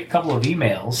could fake a couple of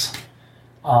emails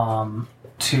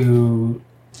to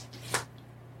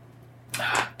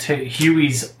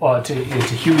Huey's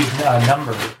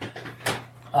number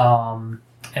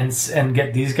and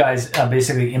get these guys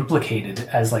basically implicated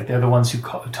as like they're the ones who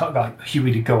got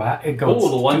Huey to go at. The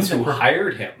ones who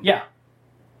hired him. Yeah.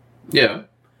 Yeah.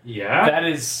 Yeah. That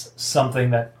is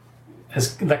something that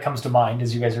comes to mind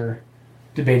as you guys are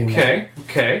debating. Okay.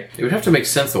 It would have to make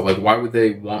sense though. Like, why would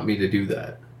they want me to do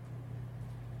that?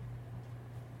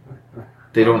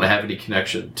 They don't have any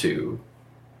connection to.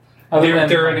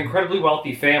 They're an incredibly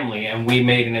wealthy family, and we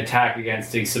made an attack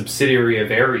against a subsidiary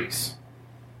of Ares.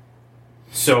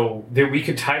 So we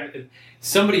could tie.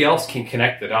 Somebody else can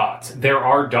connect the dots. There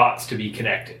are dots to be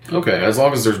connected. Okay, as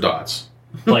long as there's dots.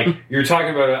 Like you're talking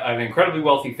about an incredibly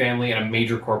wealthy family and a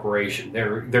major corporation.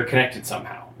 They're connected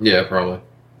somehow. Yeah, probably.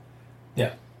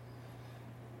 Yeah.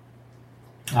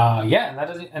 And that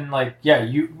doesn't. And like, yeah,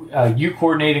 you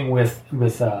coordinating with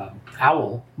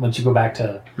Owl once you go back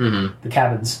to the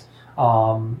cabins.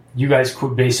 You guys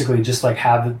could basically just like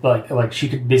have like she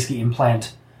could basically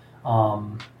implant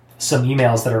some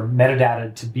emails that are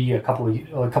metadata to be a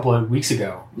couple of weeks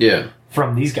ago. Yeah.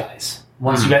 From these guys.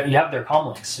 Once you have their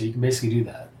comm links, so you can basically do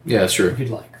that. Yeah, that's true. If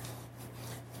you'd like.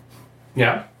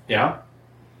 Yeah.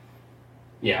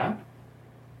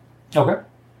 Okay.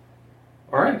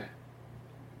 All right.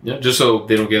 Yeah, just so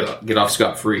they don't get off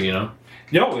scot-free, you know?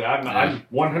 No, I'm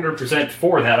 100%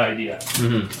 for that idea.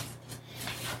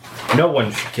 Mm-hmm. No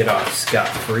one should get off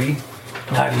scot-free.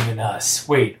 Not even us.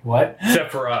 Wait, what?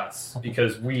 Except for us,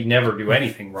 because we never do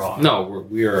anything wrong. No,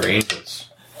 we are angels.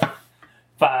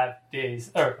 5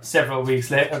 days or several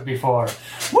weeks later before.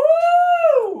 Woo!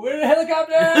 We're in a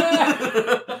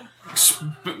helicopter!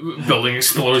 Building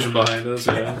explosion behind us.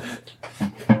 Yeah.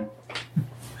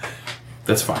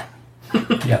 That's fine.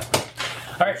 Yeah.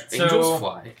 All right. Angels So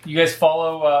fly. you guys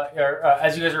follow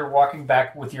as you guys are walking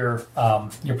back with your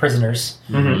prisoners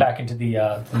back into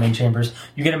the main chambers.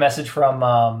 You get a message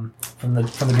from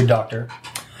the good doctor.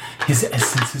 His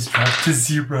essence has dropped to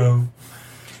 0,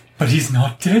 but he's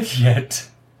not dead yet.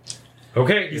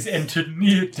 Okay. He's entered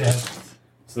near death.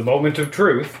 It's the moment of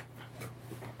truth.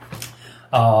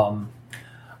 Yeah.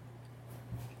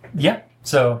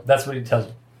 So that's what he tells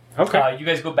you. Okay. You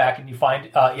guys go back and you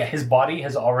find his body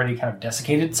has already kind of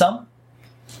desiccated some.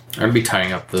 I'm going to be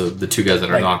tying up the 2 guys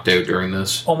that are knocked out during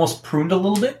this. Almost pruned a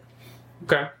little bit.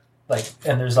 Okay.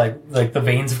 And there's like the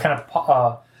veins have kind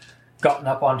of gotten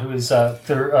up onto his.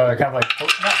 They're kind of like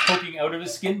not poking out of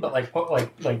his skin, but like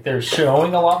they're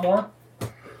showing a lot more.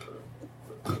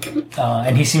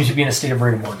 And he seems to be in a state of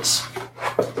rigor mortis.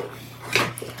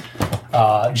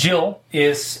 Jill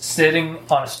is sitting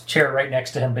on a chair right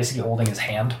next to him, basically holding his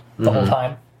hand the whole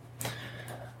time.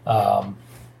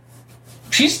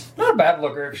 She's not a bad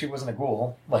looker if she wasn't a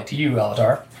ghoul, like to you,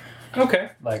 Alatar. Okay.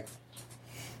 Like,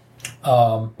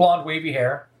 blonde, wavy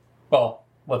hair. Well,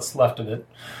 what's left of it.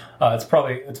 It's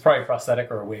probably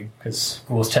prosthetic or a wig because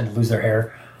ghouls tend to lose their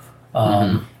hair.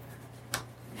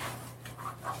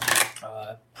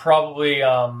 Probably,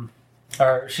 her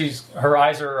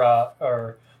eyes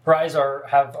are cyber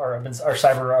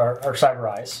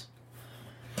eyes.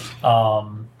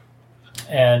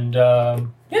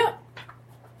 Yeah,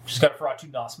 she's got a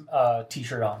Ferratu Nos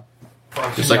t-shirt on.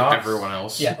 Just like everyone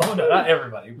else. Yeah. Oh no, not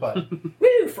everybody, but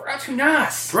Woo! Ferratu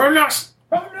Nas! Ferratu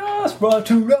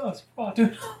Nos.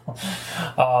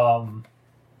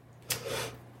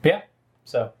 Yeah.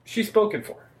 So She's spoken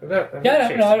for.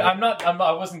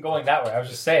 I wasn't going that way. I was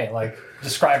just saying, like,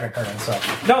 describing her and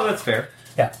stuff. No, that's fair.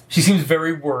 Yeah, she seems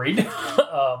very worried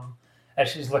as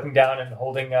she's looking down and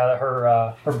holding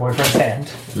her boyfriend's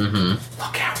hand.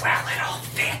 Look how well it all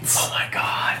fits. Oh my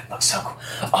god, it looks so cool.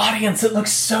 Audience, it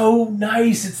looks so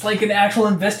nice. It's like an actual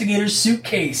investigator's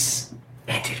suitcase.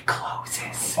 And it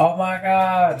closes. Oh my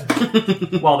god.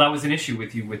 Well, that was an issue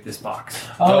with you with this box.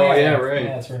 Oh, yeah, right.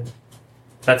 Yeah, that's right.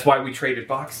 That's why we traded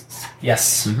boxes.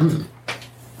 Yes.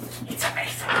 It's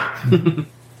amazing.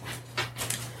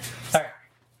 Alright.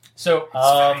 So,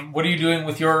 what are you doing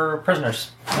with your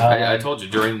prisoners? I told you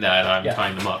during that I'm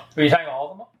tying them up. Are you tying all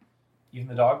of them up? Even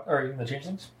the dog, or even the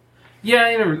changelings?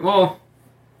 Yeah, well,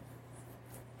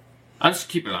 I'll just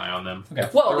keep an eye on them. Okay.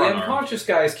 Well, They're the unarmed. unconscious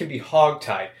guys can be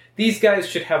hog-tied. These guys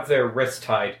should have their wrists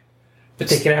tied, but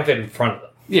they can have it in front of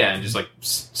them. Yeah, and just like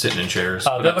sitting in chairs.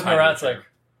 They're looking around, it's like,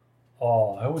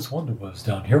 oh, I always wondered what was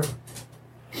down here.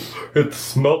 It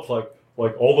smelled like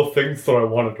all the things that I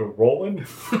wanted to roll in.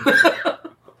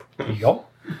 Yup.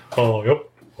 Oh, yep.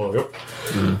 Oh, yep.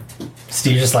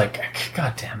 Steve's just like,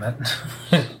 god damn it.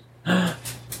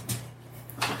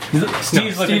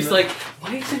 Steve's like,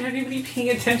 why isn't anybody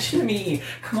paying attention to me?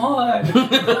 Come on.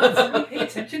 Somebody pay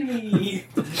attention to me.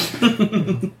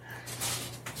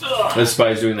 This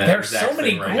spy's doing that. There's exact so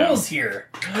many thing right ghouls here.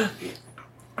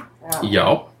 now.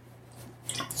 Yo.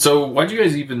 So, why'd you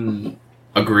guys even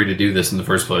agree to do this in the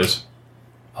first place?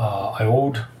 I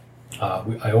owed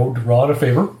Rod a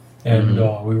favor, and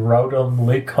we were out on the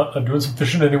lake doing some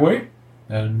fishing anyway,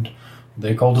 and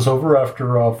they called us over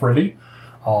after Freddy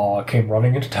came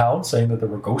running into town saying that there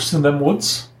were ghosts in them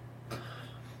woods.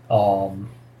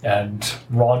 And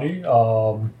Ronnie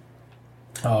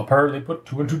apparently put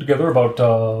 2 and 2 together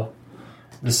about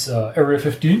this Area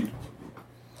 15.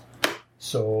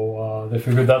 So they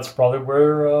figured that's probably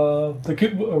where the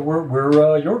kid, where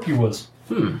Yorkie was.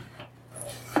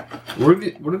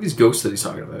 What are these ghosts that he's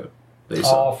talking about? That he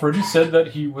saw? Freddy said that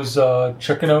he was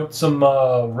checking out some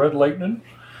red lightning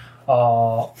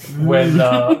when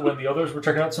the others were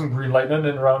checking out some green lightning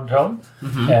in around town,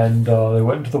 and they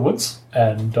went into the woods,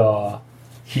 and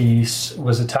he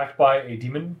was attacked by a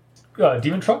demon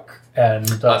truck, and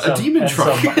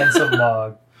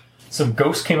some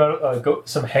ghosts came out.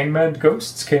 Some hangman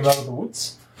ghosts came out of the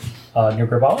woods near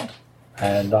Grip Island.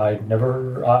 And I've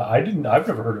never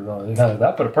heard of anything like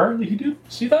that, but apparently he did.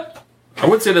 See that? I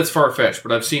would say that's far-fetched,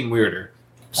 but I've seen weirder.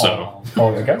 So.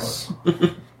 I guess.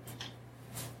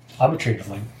 I'm a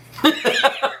changeling.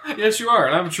 Yes, you are,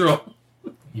 and I'm a troll.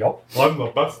 Yup. I'm the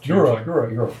best. You're a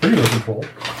pretty looking troll.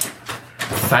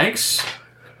 Thanks.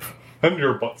 And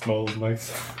your butt smells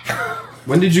nice.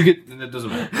 When did you get... That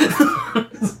doesn't matter.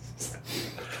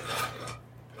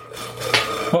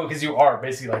 Well, because you are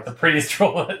basically like the prettiest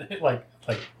troll, like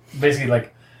basically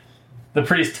like the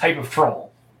prettiest type of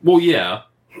troll. Well, yeah.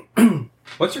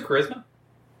 What's your charisma?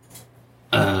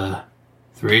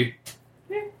 3.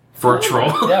 For a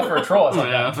troll. Yeah, for a troll. It's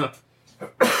Yeah.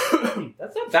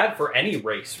 That's not bad for any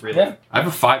race, really. Yeah. I have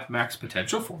a 5 max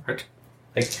potential for it.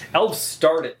 Like, elves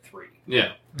start at 3.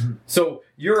 Yeah. So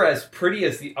you're as pretty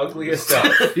as the ugliest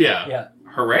elf. Yeah. Yeah.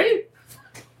 Hooray!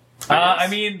 I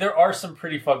mean, there are some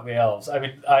pretty fugly elves. I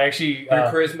mean, I actually...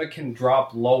 Your charisma can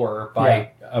drop lower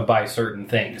by certain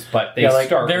things, but they like,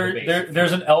 start with the basic.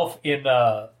 there's an elf in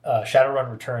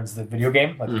Shadowrun Returns, the video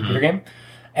game, like the computer game,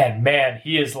 and man,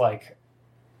 he is like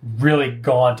really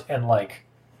gaunt and like,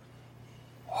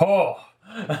 haunting.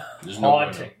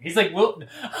 He's like,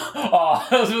 that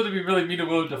was going to be really mean to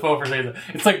Willem Dafoe for saying that.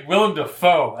 It's like Willem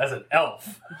Dafoe as an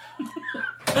elf.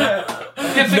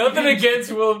 Nothing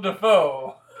against Willem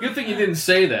Dafoe. Good thing you didn't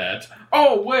say that.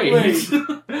 Oh, wait.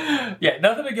 Yeah,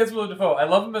 nothing against Willem Dafoe. I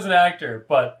love him as an actor,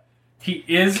 but he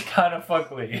is kind of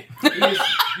fugly.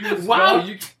 Wow,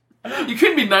 you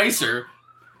couldn't be nicer.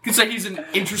 You could say he's an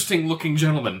interesting-looking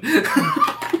gentleman.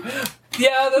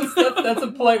 Yeah, that's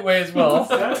a polite way as well.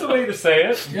 That's a way to say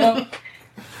it. Yeah.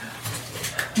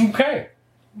 Okay.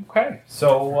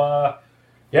 So,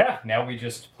 now we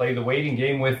just play the waiting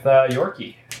game with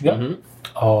Yorkie. Yeah. Mm-hmm.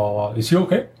 Oh, is he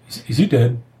okay? Is he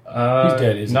dead? He's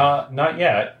dead, isn't he? Not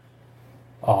yet.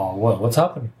 Oh, what's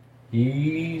happening?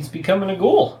 He's becoming a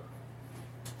ghoul.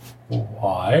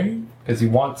 Why? Because he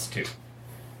wants to.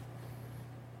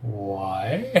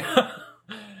 Why?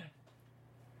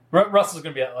 Russell's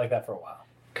going to be like that for a while.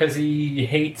 Because he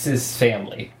hates his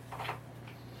family.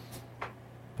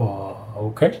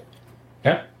 Okay.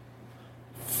 Yeah.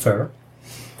 Fair.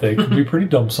 They can be pretty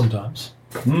dumb sometimes.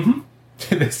 Mm-hmm.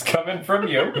 This coming from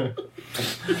you.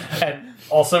 And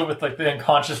also with like the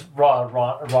unconscious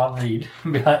Ron Reed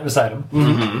beside him.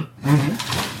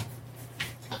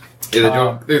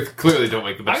 Yeah, they clearly don't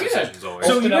make the best decisions always.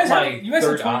 So you guys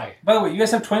third have eye. By the way, you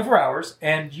guys have 24 hours,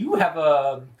 and you have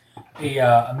a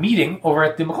meeting over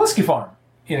at the McCluskey farm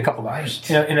in a couple of hours.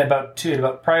 In about 3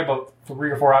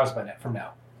 or 4 hours from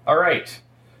now. All right.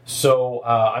 So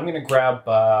I'm going to grab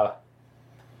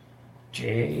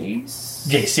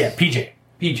Jace, yeah, PJ.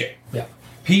 Yeah.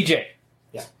 PJ.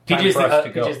 Yeah.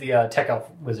 PJ's the tech elf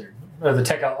wizard. Or the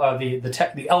tech elf,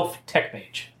 the elf tech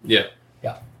mage. Yeah.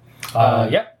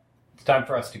 It's time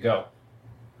for us to go.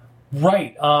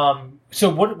 Right. So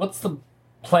what's the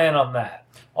plan on that?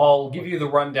 I'll give you the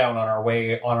rundown on our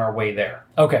way there.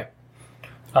 Okay.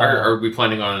 Are we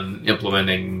planning on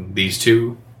implementing these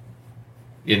two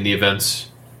in the events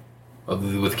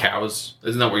with cows?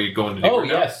 Isn't that where you're going to do? Oh,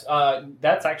 yes.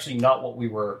 That's actually not what we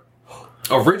were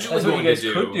originally That's what going you guys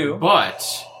to could do. But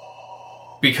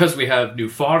because we have new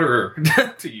fodder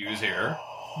to use here.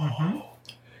 Mm-hmm.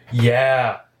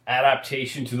 Yeah.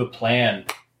 Adaptation to the plan.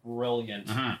 Brilliant.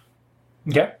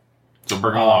 Okay. So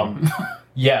bring them along.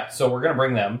 Yeah, so we're going to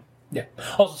bring them. Yeah.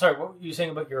 Also, sorry, what were you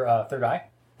saying about your third eye?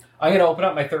 I'm going to open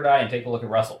up my third eye and take a look at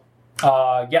Russell.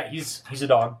 Yeah, he's a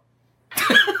dog.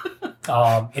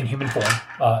 In human form.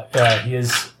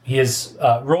 He is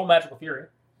roll magical theory.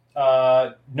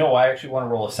 No, I actually want to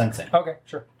roll a sensing. Okay,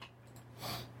 sure.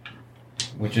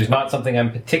 Which is not something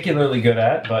I'm particularly good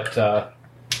at, but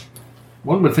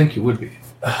One would think you would be.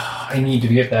 I need to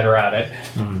get better at it.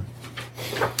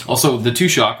 Also, the two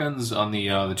shotguns on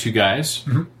the two guys.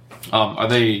 Do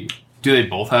they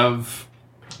both have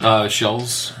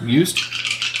shells used,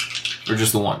 or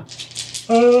just the one?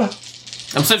 I'm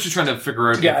essentially trying to figure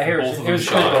out if both of them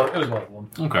shot. It was one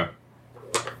of them. Okay.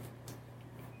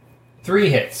 3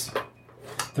 hits.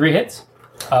 3 hits?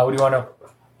 What do you want to know?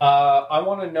 I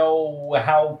want to know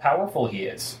how powerful he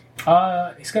is.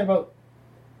 He's got about...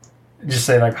 Just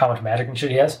say like how much magic and shit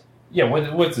he has? Yeah,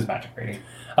 what's his magic rating?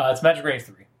 It's magic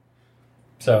rating 3.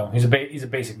 So he's a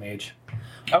basic mage.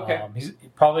 Okay. He's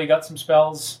probably got some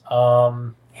spells.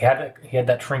 He had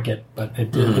that trinket, but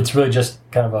it's really just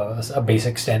kind of a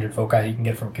basic standard foci you can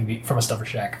get from a stuffer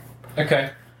shack. Okay.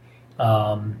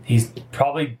 He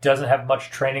probably doesn't have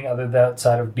much training other than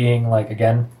outside of being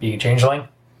a changeling.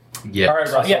 Yeah. All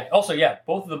right, Russell. Yeah. Also,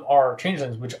 both of them are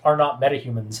changelings, which are not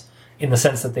metahumans in the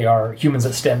sense that they are humans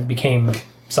that became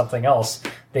something else.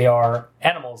 They are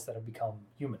animals that have become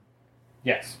human.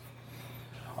 Yes.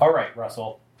 All right,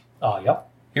 Russell. Yep.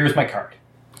 Here's my card.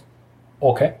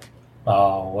 Okay.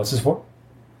 What's this for?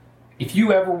 If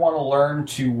you ever want to learn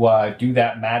to do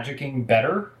that magicking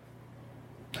better...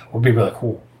 That would be really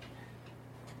cool.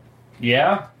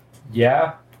 Yeah.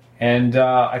 And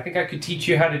I think I could teach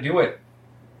you how to do it.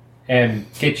 And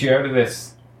get you out of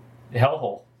this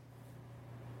hellhole.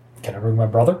 Can I bring my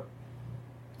brother?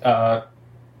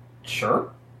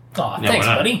 Sure. Aw, thanks,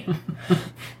 buddy.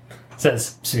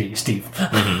 Says Steve.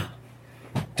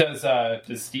 Does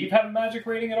Steve have a magic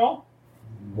rating at all?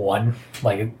 1.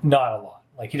 Not a lot.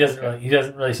 He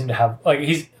doesn't really seem to have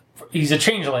he's a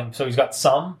changeling, so he's got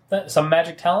some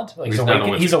magic talent.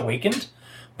 He's awakened,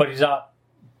 but he's not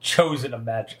chosen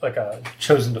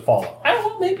chosen to follow.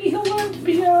 Well, maybe he'll learn to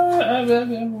be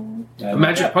A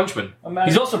magic punchman.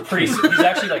 He's also pretty. He's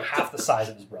actually like half the size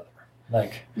of his brother.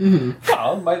 Like,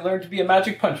 Well, might learn to be a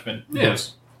magic punchman.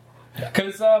 Yes.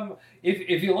 Because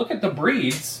if you look at the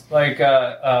breeds, like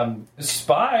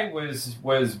Spy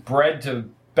was bred to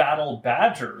battle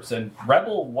badgers, and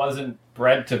Rebel wasn't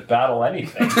bred to battle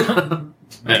anything.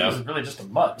 He was really just a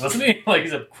mutt, wasn't he? Like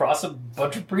he's a cross of a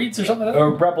bunch of breeds or something.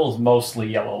 Rebel's mostly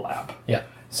yellow lab. Yeah.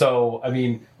 So I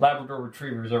mean, Labrador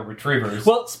retrievers are retrievers.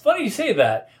 Well, it's funny you say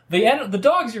that. The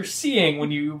dogs you're seeing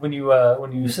when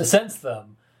you sense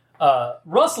them.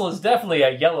 Russell is definitely a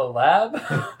yellow lab,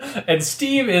 and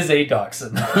Steve is a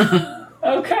dachshund.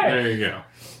 Okay. There you go.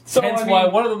 So hence why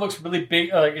one of them looks really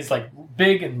big, is like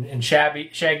big and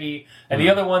shaggy, and the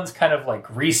other one's kind of like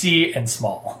greasy and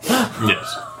small.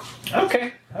 Yes.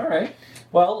 Okay. All right.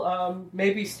 Well,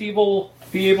 maybe Steve will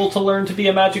be able to learn to be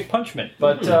a magic punchman.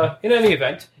 But in any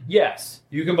event, yes,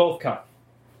 you can both come.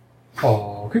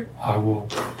 Oh, okay. I will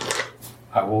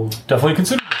definitely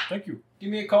consider it. Thank you. Give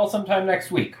me a call sometime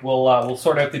next week. We'll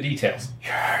sort out the details.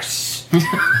 Yes.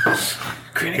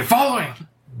 Creating a following.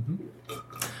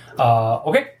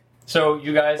 Okay. So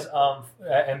you guys,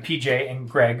 and PJ and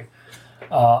Greg,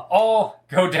 all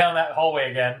go down that hallway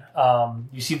again.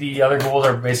 You see the other ghouls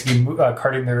are basically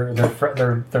carting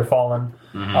their fallen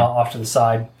off to the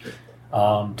side,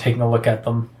 taking a look at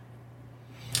them.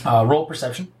 Roll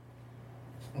perception.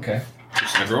 Okay.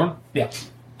 Just everyone? Yeah.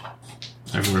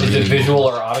 Everyone. Is it visual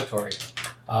or auditory?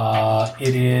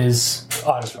 It is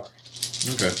auditory.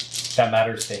 Okay. That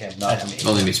matters to him, not to me.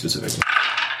 Only me specifically.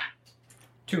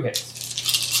 2 hits.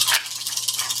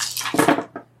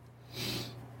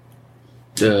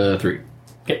 3.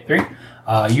 Okay, 3.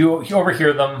 You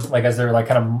overhear them like as they're like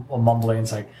kind of mumbling.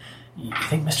 It's like, you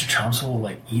think Mr. Chomps will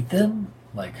like eat them?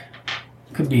 Like,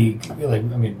 could be like,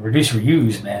 I mean, reduce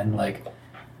reuse, man. Like,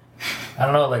 I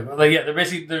don't know. Like yeah, they're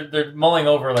basically they're mulling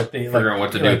over like they Figuring out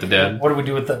what to do with the dead. What do we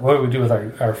do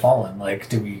with our fallen? Like,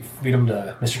 do we feed them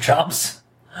to Mr. Chomps?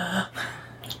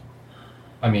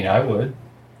 I mean, I would.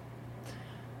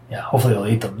 Yeah, hopefully they'll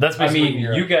eat them. That's I basically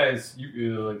mean, you guys,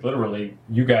 like literally,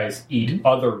 you guys eat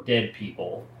other dead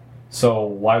people. So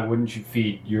why wouldn't you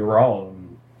feed your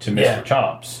own to Mr. Yeah.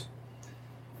 Chomps?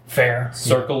 fair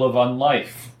Circle of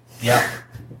unlife. Yeah.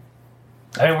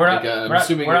 I mean, I'm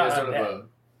assuming we're you not guys sort undead. of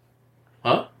a...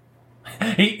 Huh?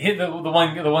 He hit the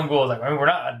one ghoul was like, I mean, we're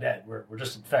not undead. We're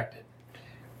just infected.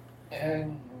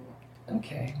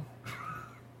 Okay.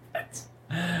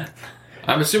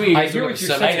 I'm assuming you I guys hear are what you're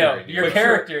saying. I know cemetery. your But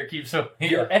character keeps so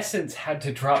Your essence had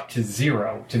to drop to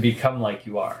 0 to become like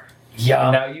you are. yeah.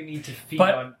 And now you need to feed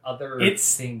but on other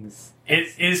it's- things. It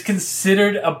is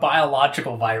considered a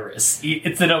biological virus.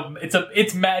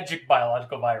 It's magic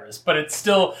biological virus, but it's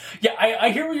still I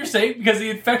hear what you're saying because the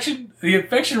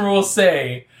infection rules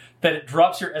say that it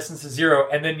drops your essence to 0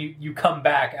 and then you come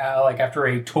back like after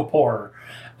a torpor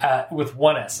with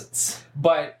 1 essence.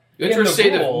 But It's in a the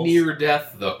state of rules- near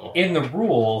death, though. In the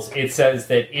rules, it says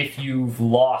that if you've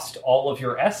lost all of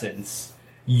your essence,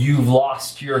 you've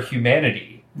lost your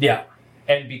humanity Yeah,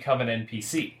 and become an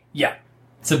NPC. yeah.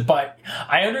 So, but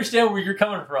I understand where you're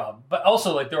coming from, but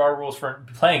also like there are rules for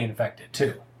playing infected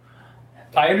too.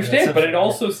 I understand, That's but it a-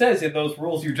 also says in those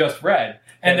rules you just read,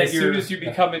 and that as soon you're- as you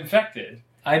become infected,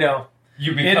 I know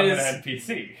you become is- an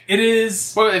NPC. it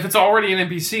is. Well, if it's already an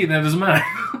NPC, then it doesn't matter.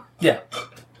 Yeah.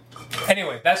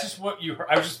 Anyway, that's just what you heard.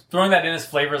 I was just throwing that in as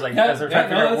flavors, like Yeah, as they're trying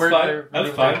to yeah, figure no, out where that's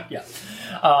they're. fine. That's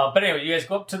Yeah. But anyway, you guys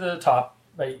go up to the top.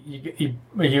 You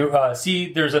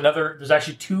see there's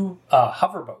actually 2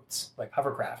 hover boats, like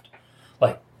hovercraft,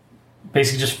 like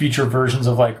basically just future versions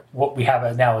of like what we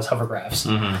have now as hovercrafts.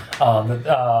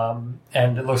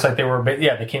 And it looks like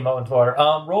they came out into the water.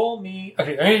 Roll me.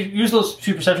 Okay, I'm gonna use those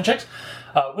 2 perception checks.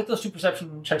 With those 2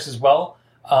 perception checks as well,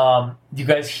 you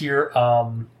guys hear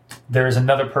there is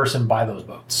another person by those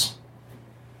boats.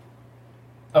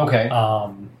 Okay.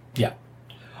 Yeah.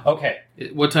 Okay.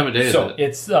 What time of day is So- it?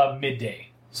 It's midday,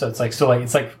 so it's like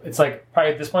it's like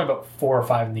probably at this point about 4 or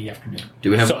 5 in the afternoon.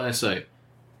 Do we have so- line of sight?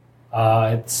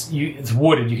 It's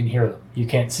wooded. You can hear them. You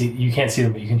can't see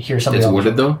them, but you can hear somebody. It's else.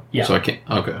 wooded, though? Yeah. So I can't...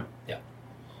 Okay.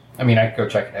 I mean, I could go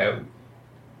check it out.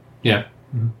 Yeah.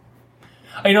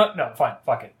 Oh, you know what? No, fine.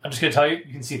 Fuck it. I'm just gonna tell you.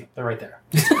 You can see them. They're right there.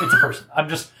 It's a person.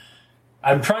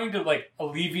 I'm trying to like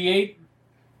alleviate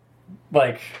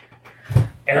like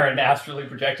Aaron astrally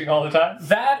projecting all the time?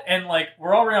 that, and like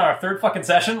we're already on our 3rd fucking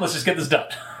session. Let's just get this done.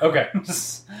 Okay.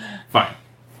 Just- Fine.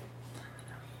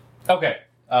 Okay.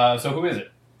 So who is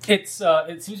it? It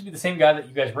seems to be the same guy that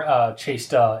you guys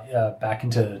chased back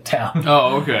into town.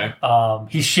 Oh, okay.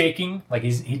 He's shaking, like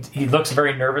he looks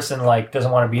very nervous and like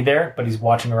doesn't want to be there, but he's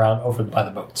watching around over by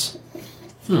the boats.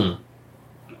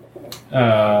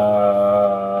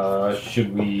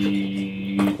 Should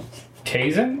we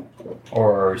tase him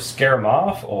or scare him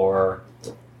off or?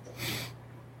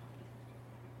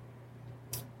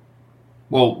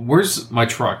 Well, where's my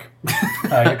truck?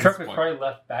 Your truck was probably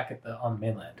left back on the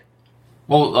mainland.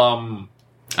 Well,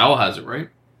 Owl has it, right?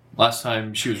 Last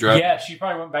time she was driving. Yeah, she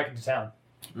probably went back into town.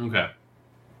 Okay.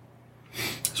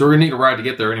 So we're gonna need a ride to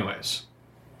get there, anyways,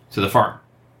 to the farm.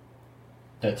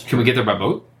 That's Can we get there by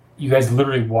boat? You guys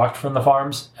literally walked from the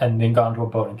farms and then got onto a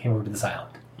boat and came over to this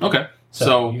island. Okay.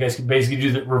 So you guys can basically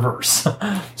do the reverse. So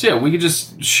yeah, we could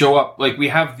just show up. Like we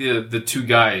have the two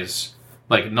guys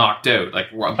like knocked out. Like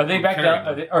are they back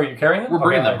down? Are you carrying them? We're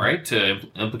bringing them, right, to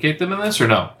implicate them in this, or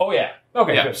no? Oh yeah.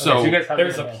 Okay. Yeah, Good. so- Okay, so you guys have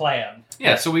There's a plan.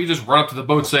 Yeah, so we just run up to the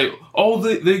boat, say, "Oh,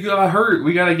 they got hurt.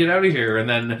 We gotta get out of here." And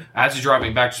then as you're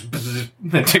driving back, just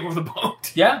then take over the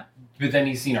boat. Yeah. But then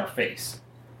he's seen our face.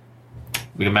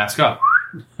 We can mask up.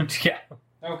 Yeah.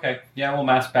 Okay. Yeah, we'll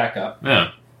mask back up.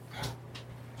 Yeah.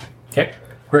 Okay.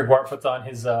 Gregoire puts on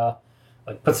his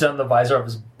puts down the visor of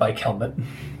his bike helmet.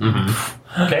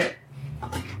 Mm-hmm. Okay.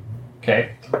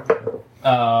 Okay.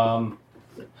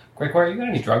 Gregoire, you got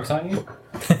any drugs on you?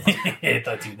 I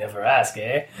thought you'd never ask,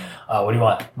 eh? What do you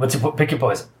want? Pick your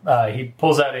poison. He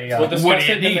pulls out a. We'll discuss what do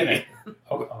you it in a need? minute.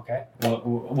 Okay.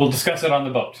 We'll discuss it on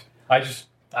the boat. I got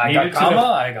needed to Kama. know.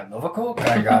 I got Novacoke.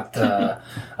 I got.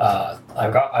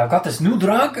 I've got this new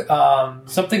drug.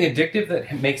 Something addictive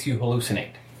that makes you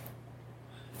hallucinate.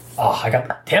 I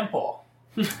got Tempo. All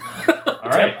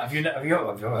right. Have you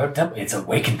ever heard of Tempo? It's a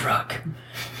waking drug.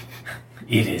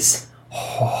 It is.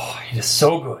 It is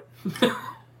so good.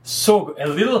 So good. A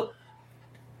little.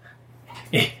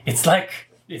 It's like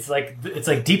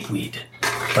deep weed,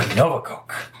 but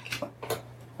Novacoke.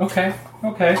 Okay.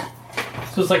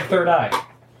 So it's like third eye.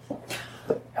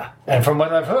 And from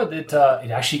what I've heard, it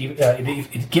actually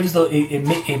it gives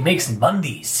it makes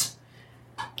Mundies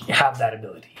have that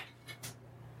ability.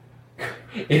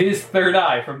 It is Third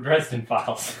Eye from Dresden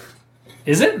Files.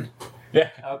 Is it? Yeah.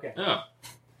 Okay. Oh.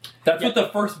 That's what the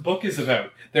first book is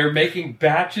about. They're making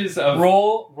batches of...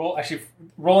 Roll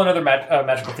another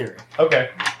magical theory. Okay.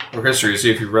 Or history to see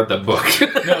if you've read that book.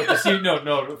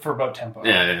 No, for about Tempo.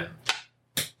 Yeah.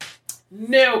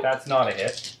 No. That's not a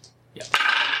hit.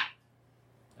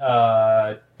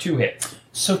 Yeah. 2 hits.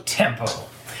 So Tempo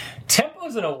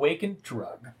is an awakened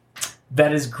drug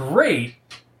that is great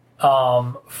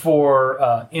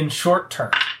for in short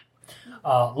term.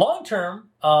 Long term,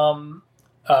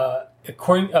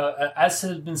 according as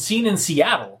has been seen in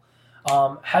Seattle,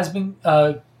 has been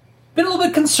a little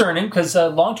bit concerning because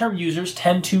long-term users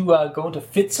tend to go into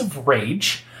fits of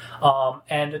rage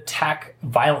and attack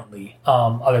violently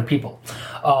other people.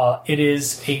 It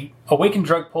is a awakened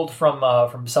drug pulled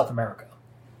from South America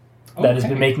that has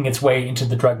been making its way into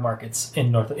the drug markets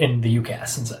in the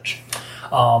UCAS and such.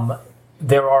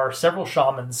 There are several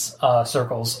shamanic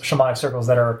circles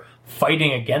that are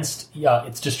fighting against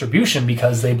its distribution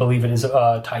because they believe it is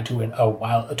tied to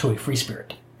a free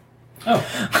spirit. Oh,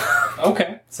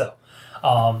 okay. So,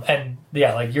 and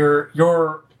yeah, like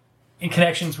your in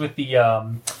connections with the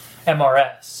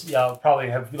MRS, probably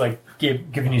have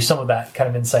given you some of that kind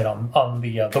of insight on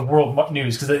the world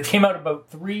news because it came out about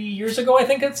 3 years ago. I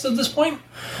think it's at this point.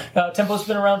 Tempo's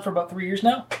been around for about 3 years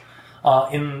now,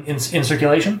 in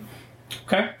circulation.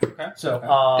 Okay. So,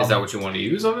 Is that what you want to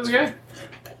use on this guy?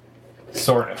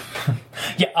 Sort of.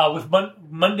 yeah, with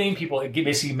mundane people, it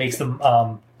basically makes them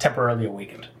temporarily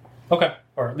awakened. Okay.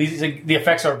 Or at least the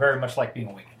effects are very much like being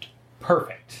awakened.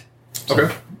 Perfect.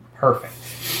 Okay. Perfect.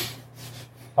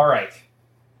 All right.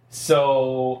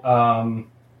 So, I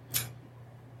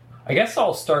guess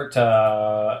I'll start.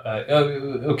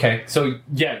 Okay. So,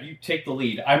 yeah, you take the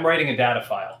lead. I'm writing a data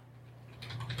file.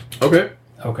 Okay.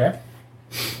 Okay.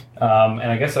 And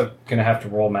I guess I'm going to have to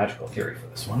roll magical theory for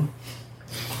this one.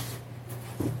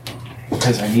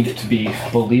 Because I need it to be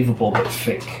believable but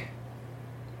fake.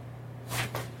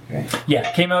 Okay. Yeah,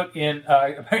 it came out in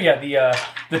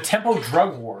the Tempo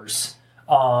Drug Wars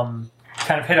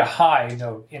kind of hit a high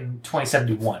note in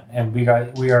 2071, and we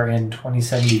are in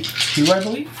 2072, I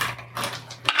believe.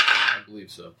 I believe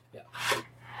so. Yeah.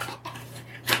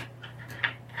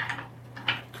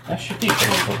 That should be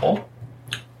believable.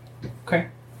 Okay.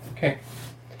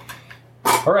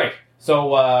 All right.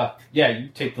 So, yeah, you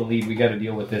take the lead. We got to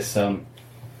deal with this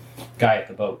guy at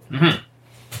the boat. Mm-hmm.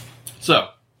 So,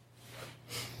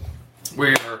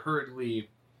 we are hurriedly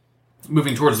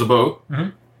moving towards the boat. Mm-hmm.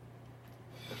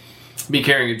 Me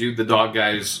carrying a dude, the dog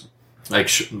guy's like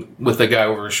with the guy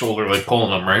over his shoulder, like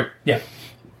pulling him, right? Yeah.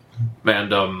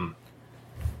 And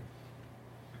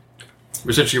we're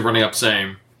essentially running up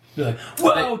saying, You're like,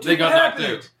 whoa, they got knocked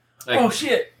out. Like, oh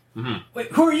shit!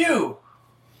 Wait, who are you?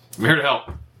 I'm here to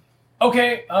help.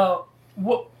 Okay,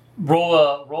 what? Roll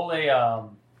a.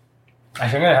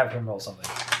 Actually, I'm gonna have him roll something.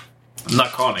 I'm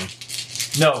not conning.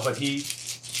 No, but he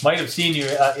might have seen you in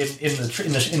the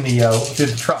through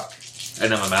the truck. I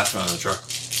didn't have my mask on in the truck.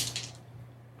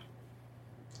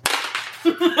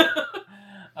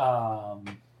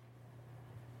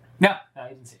 No, you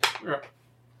didn't see it.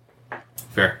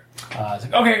 Fair. It's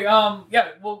like, okay, yeah,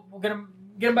 we'll get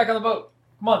him back on the boat.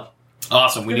 Come on,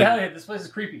 Awesome. get the hell out of here. This place is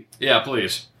creepy. Yeah,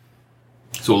 please.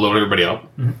 So we'll load everybody up,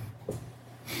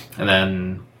 and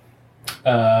then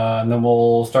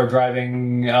we'll start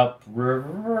driving up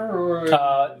river.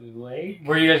 Lake.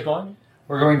 Where are you guys going?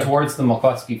 We're going towards the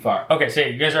McCluskey farm. Okay, so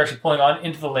you guys are actually pulling on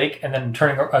into the lake and then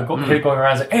turning, going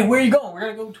around. It's like, hey, where are you going? We're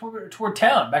gonna go toward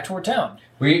town, back toward town.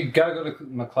 We gotta go to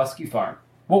McCluskey farm.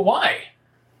 Well, why?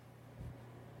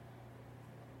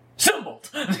 Stumbled.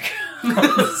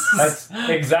 That's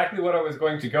exactly what I was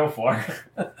going to go for.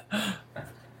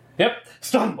 Yep,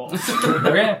 stumbled.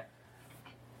 Okay.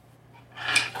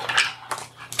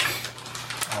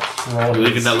 we're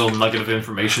leaving that little nugget of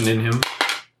information in him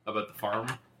about the farm.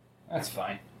 That's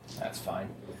fine. That's fine.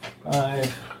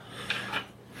 5.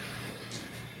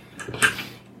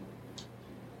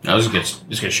 I was just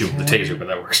gonna shoot with the taser, but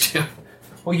that works too.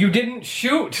 Well, you didn't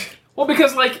shoot. Well,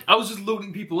 because like I was just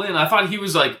loading people in. I thought he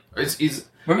was like, he's.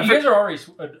 You guys are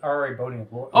already boating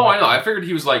aboard. Oh, I know. I figured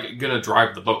he was like gonna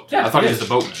drive the boat. Yeah, I thought he he was the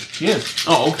boatman. He is.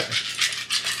 Oh, okay.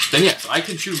 Then yes, I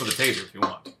can shoot him with a taser if you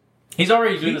want. He's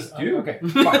already doing this. Okay.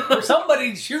 Fine.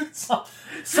 Somebody shoot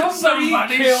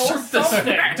somebody kill shoot the something.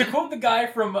 thing. To quote the guy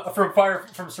from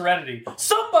Serenity,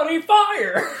 somebody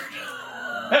fire!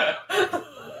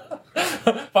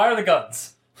 Fire the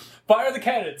guns. Fire the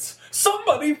cannons.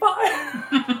 Somebody fire!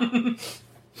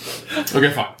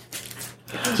 Okay, fine.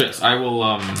 So yes, I will.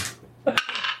 I'll just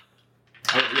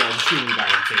shoot him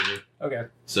back with a taser. Okay.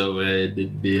 So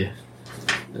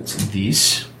that's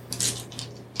these.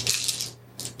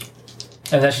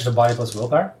 And that's just a body plus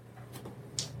willpower?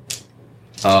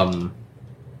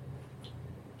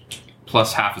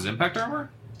 Plus half his impact armor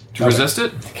to resist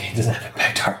it. Okay, he doesn't have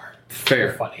impact armor. Fair.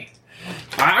 You're funny.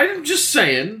 I'm just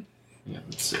saying. Yeah,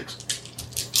 that's 6.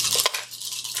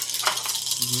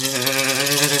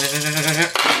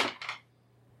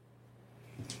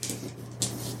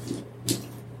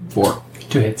 4.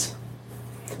 2 hits.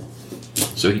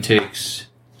 So he takes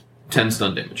 10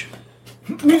 stun damage.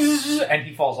 And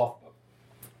he falls off the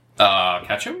boat.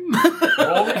 Catch him?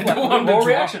 Roll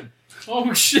reaction.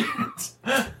 Oh shit!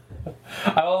 I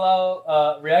will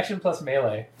allow reaction plus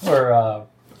melee, or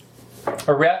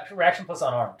reaction plus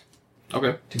unarmed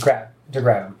Okay. to grab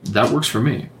him. That works for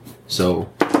me. So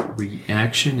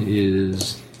reaction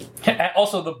is And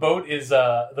also, the boat is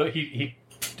he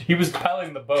was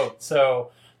piloting the boat,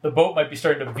 so the boat might be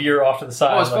starting to veer off to the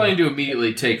side. I was planning to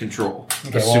immediately take control.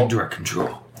 Okay, Assume well- direct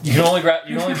control. You can only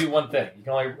you can only do one thing. You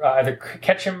can only either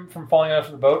catch him from falling off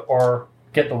the boat or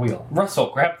get the wheel. Russell,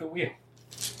 grab the wheel.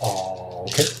 Oh,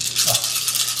 okay.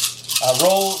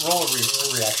 Roll a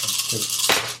reaction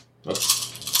too.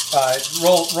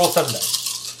 Roll 7 dice.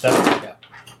 7, yeah.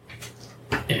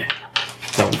 Yeah.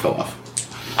 That one fell off.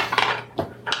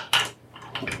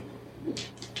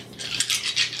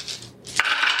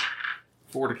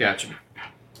 Four to catch him.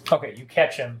 Okay, you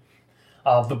catch him.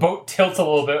 The boat tilts a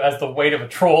little bit as the weight of a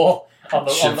troll on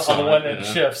the one that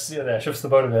shifts. Yeah, that shifts the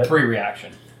boat a bit. 3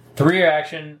 reaction. 3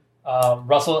 reaction.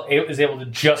 Russell is able to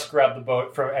just grab the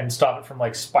boat and stop it from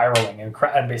like spiraling and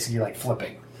basically like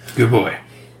flipping. Good boy.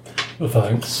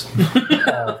 Thanks.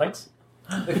 Thanks.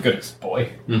 The goodest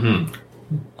boy. Mm-hmm.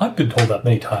 I've been told that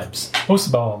many times. Most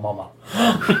about my mama.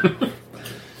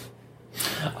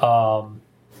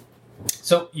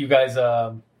 So you guys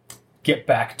get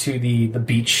back to the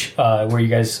beach where you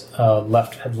guys had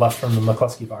left from the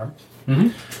McCluskey farm.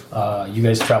 Mm-hmm. You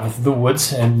guys travel through the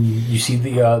woods and you see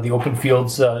the open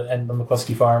fields and the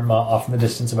McCluskey farm off in the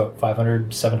distance, about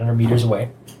 500, 700 meters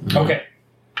away. Mm-hmm. Okay.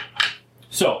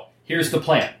 So, here's the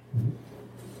plan.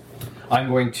 I'm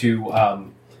going to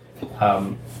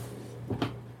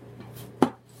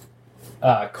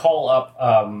call up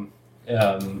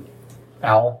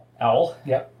Owl. Owl.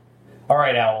 Yep. All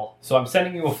right, Owl. So I'm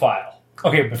sending you a file.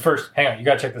 Okay, but first, hang on. You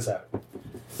gotta check this out.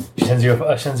 She sends you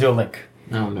a link.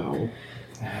 Oh no.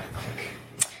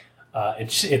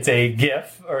 It's a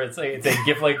GIF, or it's a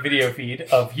GIF-like video feed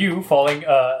of you falling,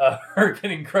 or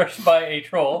getting crushed by a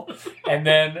troll, and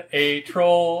then a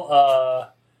troll,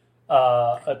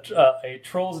 a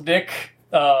troll's dick,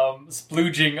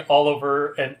 splooging all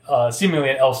over seemingly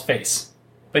an elf's face,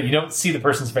 but you don't see the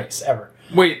person's face ever.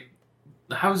 Wait,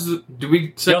 how's the? Do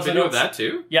we send video of that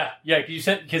too? Yeah.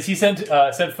 Because he sent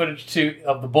footage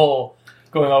of the bull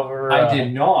going over. I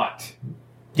did not.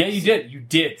 Yeah, you did. You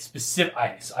did. Specific.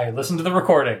 I listened to the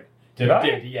recording. Did I?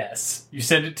 Did, yes. You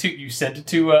sent it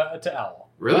to Owl.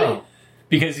 Really? Right.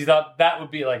 Because you thought that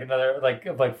would be like another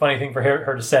like funny thing for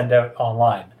her to send out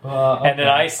online. Okay. And then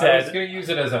I said, I was going to use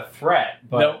it as a threat,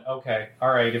 but Nope. Okay,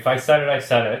 all right. If I said it, I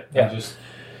said it. Yeah.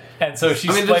 And so she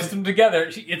spliced them together.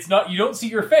 It's not, you don't see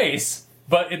your face,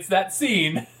 but it's that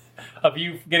scene of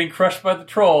you getting crushed by the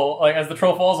troll, like as the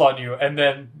troll falls on you, and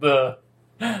then the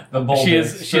bull she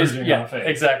is on face.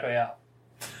 exactly, yeah.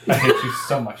 I hate you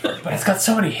so much. But it's got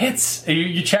so many hits.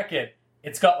 You check it,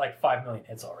 it's got like 5 million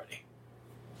hits already.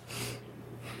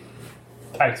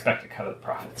 I expect a cut of the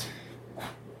profits.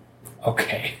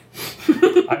 Okay.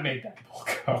 I made that bull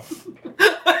go.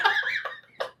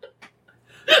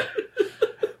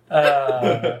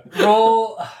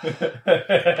 Roll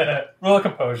a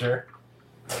composure.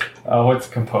 What's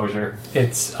composure?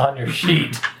 It's on your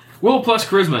sheet. Will plus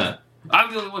charisma.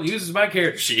 I'm the only one who uses my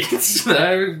character sheets.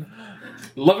 I'm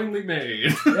lovingly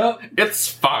made. Yep. It's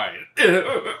fine.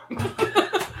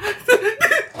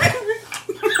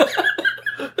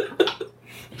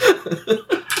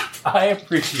 I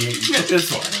appreciate you.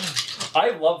 It's fine. I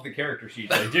love the character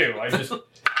sheets. I do. I just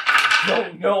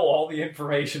don't know all the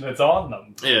information that's on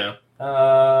them. Yeah.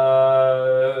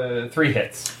 3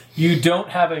 hits. You don't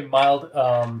have a mild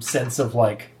sense of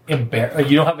like you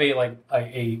don't have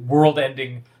a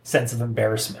world-ending sense of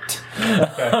embarrassment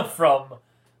from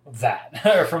that,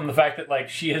 or from the fact that like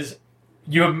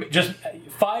you have just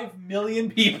 5 million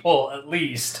people at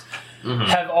least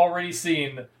have already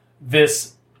seen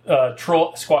this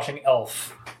troll squashing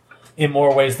elf in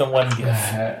more ways than one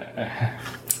GIF.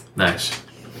 Nice.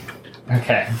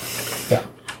 Okay. Yeah.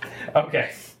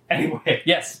 Okay. Anyway.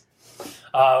 Yes.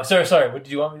 Sorry. What do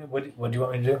you want me? What do you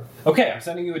want me to do? Okay, I'm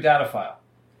sending you a data file.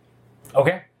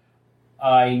 Okay.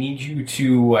 I need you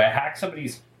to hack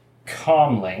somebody's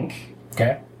comm link.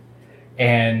 Okay.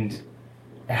 And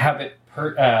have it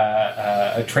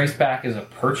traced back as a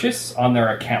purchase on their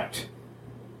account.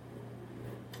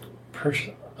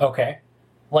 Purchase. Okay.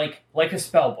 Like a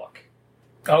spell book.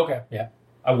 Okay. Yeah.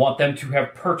 I want them to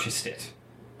have purchased it.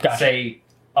 Gotcha. Say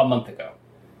a month ago.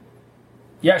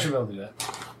 Yeah, I should be able to do that.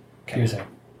 Okay. Give me a second.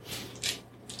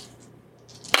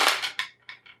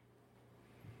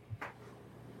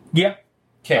 Yeah.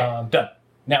 Okay. Done.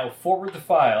 Now forward the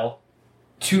file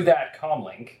to that comm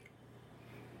link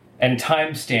and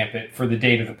timestamp it for the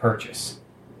date of the purchase.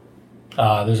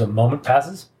 There's a moment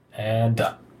passes, and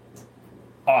done.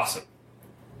 Awesome.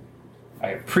 I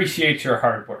appreciate your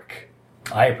hard work.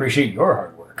 I appreciate your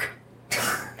hard work.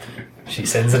 She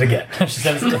sends it again. She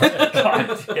sends it again.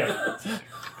 God damn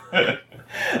it.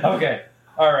 Okay.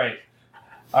 All right.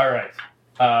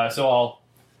 So I'll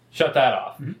shut that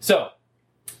off. Mm-hmm. So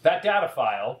that data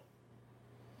file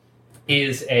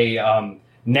is a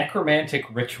necromantic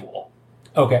ritual.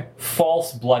 Okay.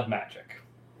 False blood magic.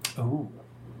 Ooh.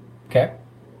 Okay.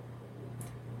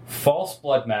 False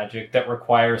blood magic that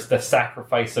requires the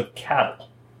sacrifice of cattle.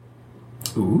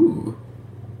 Ooh.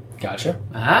 Gotcha.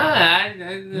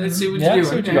 I see what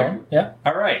you're doing. Going. Yeah.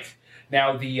 All right.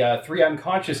 Now the 3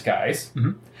 unconscious guys.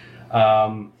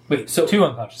 Mm-hmm. Wait. So 2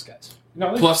 unconscious guys.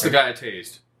 no, Plus the guy I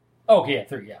tased. Oh, okay, yeah,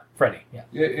 3. Yeah, Freddy. Yeah.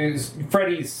 is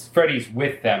Freddy's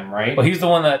with them, right? Well, he's the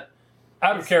one that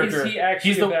out of character. Is he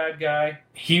actually he's a bad guy?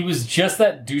 He was just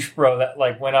that douche bro that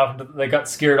like went off into, they got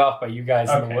scared off by you guys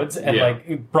in the woods and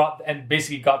like brought and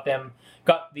basically got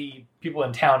the people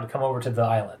in town to come over to the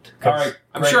island. All right,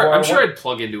 I'm sure I'd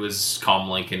plug into his comm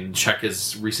link and check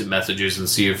his recent messages and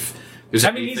see if there's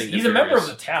anything. He's a member of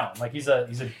the town. Like he's a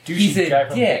douchey He's a guy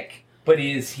from dick. But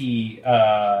is he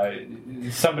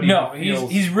somebody? No, who feels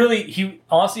he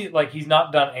honestly like he's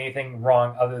not done anything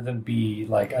wrong other than be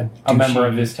like a member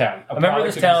of this town, a member of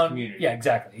this town. Community. Yeah,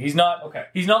 exactly. He's not okay.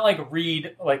 He's not like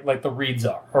Reed, like the Reeds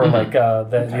are, or like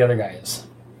the other guy is.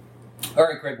 All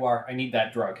right, Gregoire, I need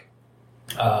that drug.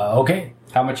 Okay.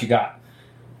 How much you got?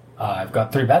 I've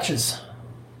got 3 batches.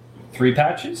 3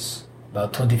 patches.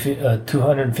 About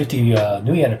 250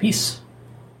 new yen apiece.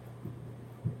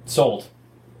 Sold.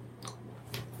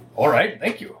 All right,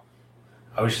 thank you.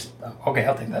 I was just okay.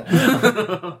 I'll take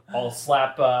that. I'll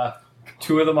slap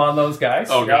 2 of them on those guys.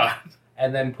 Oh god!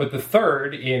 And then put the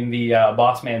 3rd in the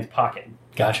boss man's pocket.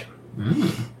 Gotcha.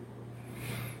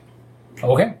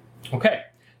 Okay. Okay.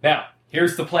 Now,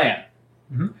 here's the plan.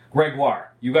 Mhm.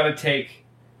 Gregoire, you got to take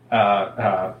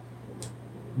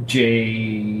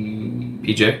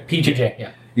PJ? PJ,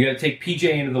 yeah. You got to take PJ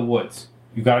into the woods.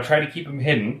 You got to try to keep him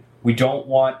hidden. We don't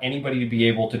want anybody to be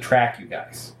able to track you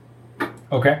guys.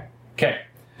 Okay. Okay.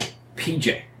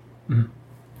 PJ. Mhm.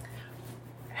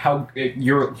 How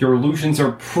your illusions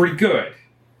are pretty good.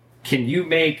 Can you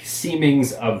make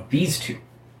seemings of these two?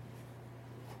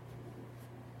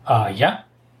 Yeah.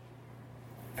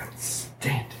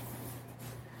 Stand.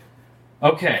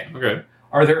 Okay. Okay.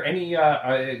 Are there any?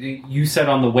 You said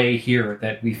on the way here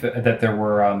that that there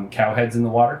were cow heads in the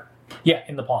water. Yeah,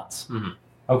 in the ponds. Mm-hmm.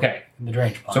 Okay. In the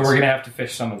drainage ponds. So we're gonna have to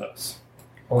fish some of those.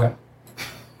 Okay.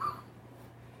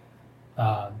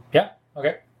 Yeah,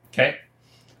 okay. Okay.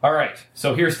 All right.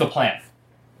 So here's the plan.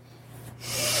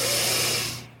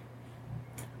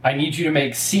 I need you to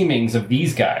make seemings of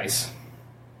these guys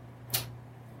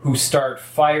who start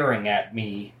firing at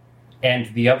me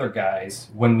and the other guys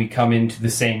when we come into the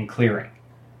same clearing.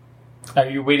 Are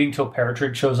you waiting till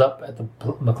Paratrid shows up at the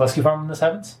McCluskey farm when this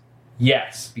happens?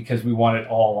 Yes, because we want it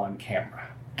all on camera.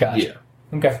 Gotcha.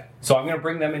 Yeah. Okay. So I'm going to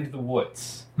bring them into the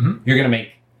woods. Mhm. You're going to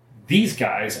make these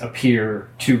guys appear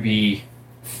to be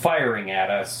firing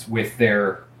at us with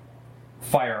their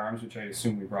firearms, which I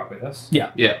assume we brought with us.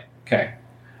 Yeah. Yeah. Okay.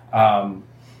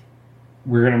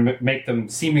 We're going to make them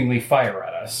seemingly fire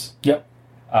at us. Yep.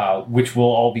 Which will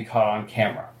all be caught on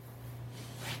camera.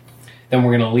 Then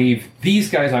we're going to leave these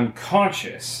guys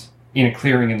unconscious in a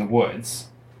clearing in the woods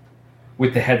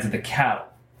with the heads of the cattle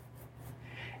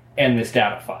and this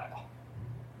data file,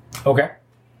 Okay.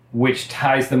 which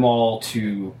ties them all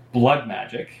to blood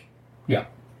magic. Yeah.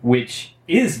 Which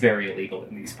is very illegal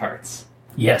in these parts.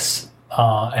 Yes.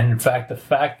 And in fact, the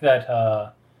fact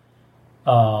that,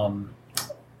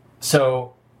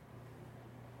 so,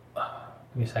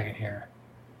 give me a second here.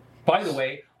 By the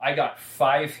way, I got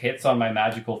 5 hits on my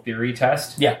magical theory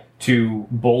test. Yeah. To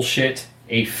bullshit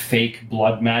a fake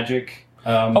blood magic.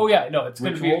 Oh yeah, no, it's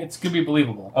gonna ritual? be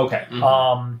believable. Okay.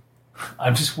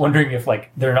 I'm just wondering if like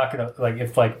they're not gonna like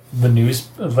if like the news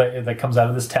that comes out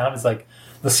of this town is like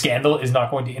the scandal is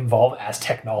not going to involve as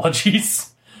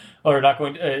technologies or not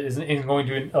going to isn't going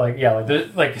to like yeah like the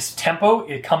like this tempo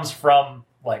it comes from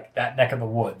like that neck of the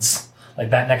woods like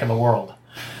that neck of the world.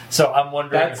 So I'm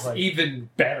wondering That's if, like, even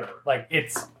better. like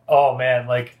it's oh man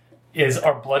like is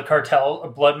our blood cartel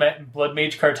blood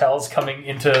mage cartels coming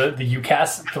into the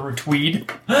UCAS through Tweed?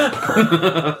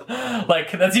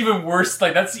 Like that's even worse.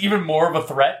 Like that's even more of a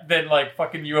threat than like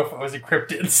fucking UFOs and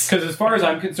cryptids. Because as far as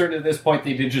I'm concerned at this point,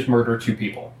 they did just murder 2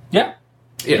 people. Yeah,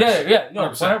 Yes. yeah, no,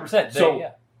 100%. 100%. So-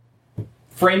 yeah.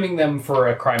 Framing them for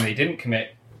a crime they didn't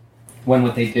commit when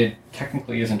what they did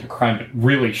technically isn't a crime but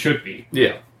really should be.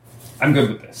 Yeah. I'm good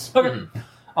with this. Okay.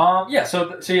 Yeah.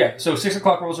 So 6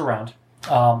 o'clock rolls around.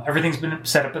 Everything's been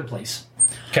set up in place.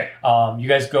 Okay. You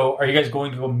guys go. Are you guys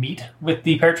going to go meet with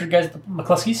the Paratrid guys at the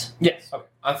McCluskeys? Yes. Okay.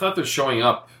 I thought they're showing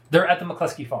up. They're at the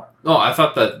McCluskey farm. No, I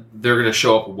thought that they're going to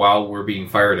show up while we're being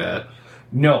fired at.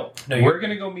 No. No, We're going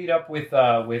to go meet up with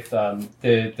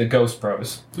the Ghost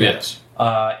Bros. Yes.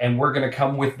 And we're going to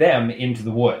come with them into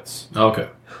the woods. Okay.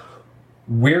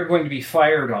 We're going to be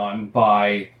fired on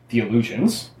by the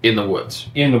illusions In the woods.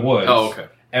 in the woods. Oh, okay.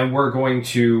 And we're going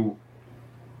to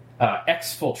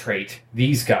exfiltrate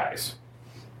these guys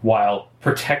while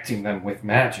protecting them with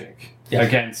magic Yes.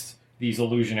 against these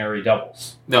illusionary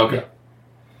doubles. Okay. Yeah.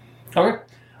 Okay.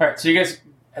 All right. So you guys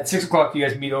at 6 o'clock, you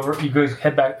guys meet over. You guys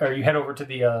head back, or you head over to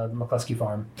the McCluskey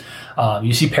farm.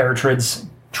 You see Paratrid's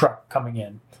truck coming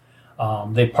in.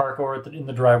 They park over in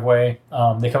the driveway.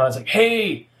 They come out. It's like,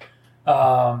 hey,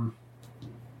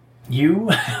 you,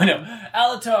 no,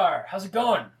 Alatar, how's it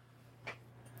going?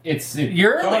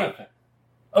 You're early. Jonathan.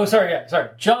 Oh, sorry. Yeah, sorry,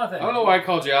 Jonathan. I don't know why I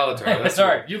called you Alatar. That's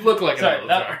Sorry. weird. You look like Sorry, an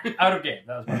Alatar. that, out of game.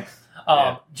 That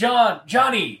was Yeah.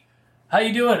 Johnny, how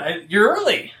you doing? You're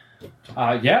early.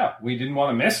 Yeah, we didn't want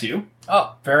to miss you.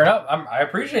 Oh, fair enough. I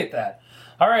appreciate that.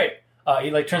 All right.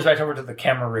 He like turns back over to the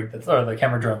camera rig or the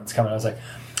camera drone that's coming. I was like,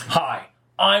 "Hi,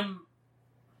 I'm."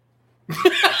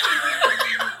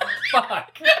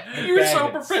 Fuck. You were so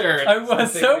Baggins. prepared. I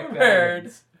was so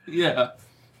prepared. Yeah.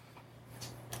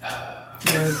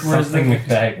 Where's the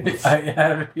McBaggins? I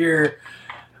have it here.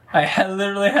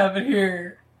 Literally have it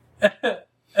here.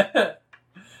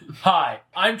 Hi,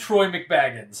 I'm Troy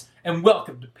McBaggins, and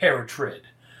welcome to Paratrid.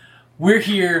 We're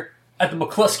here at the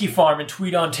McCluskey Farm in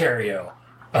Tweed, Ontario,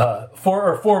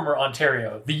 former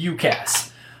Ontario, the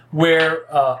UCAS, where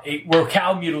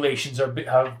cow mutilations have been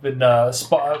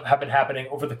happening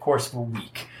over the course of a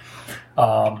week.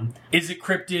 Is it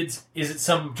cryptids? Is it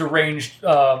some deranged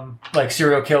like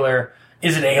serial killer?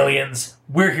 Is it aliens?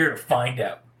 We're here to find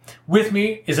out. With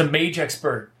me is a mage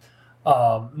expert.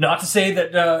 Not to say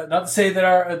that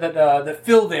that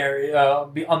Phil there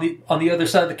on the other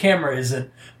side of the camera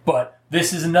isn't, but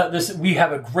we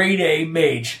have a grade A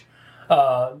mage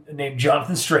named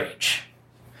Jonathan Strange.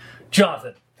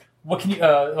 Jonathan, what can you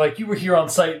you were here on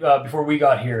site before we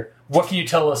got here? What can you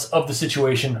tell us of the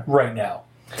situation right now?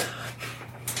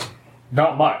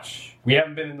 Not much. We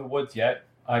haven't been in the woods yet.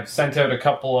 I've sent out a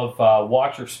couple of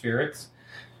watcher spirits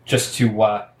just to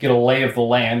get a lay of the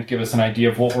land, give us an idea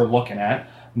of what we're looking at.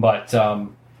 But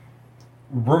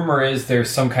rumor is there's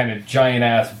some kind of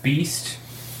giant-ass beast.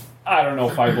 I don't know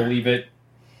if I believe it.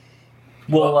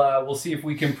 We'll see if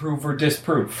we can prove or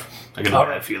disprove. I got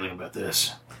a bad feeling about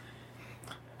this.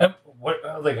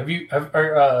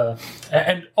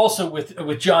 And also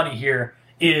with Johnny here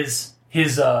is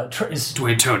his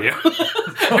Dwayne Tonio.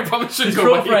 I probably should his go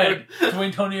girlfriend,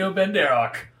 Dwayne Tonio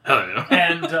Banderock. Hell yeah.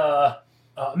 And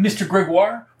Mr.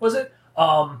 Gregoire, was it?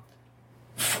 What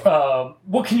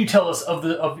can you tell us of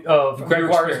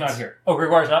Gregoire is not here. Oh,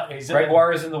 Gregoire's not.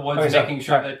 Gregoire is in the woods, making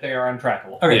sure right. that they are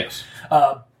untrackable. Okay. Yes.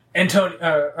 Dwayne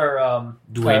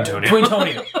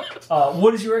Tonio.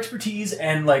 What is your expertise,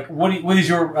 and what is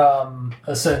your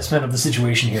assessment of the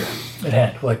situation here at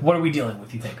hand? What are we dealing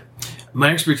with? You think? My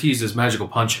expertise is magical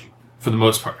punching, for the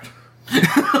most part.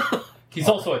 He's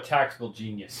also a tactical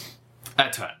genius.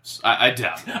 At times, I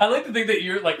doubt. I like to think that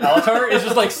you're Alatar is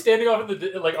just standing off to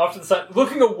the side,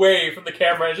 looking away from the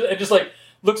camera, and just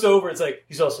looks over. It's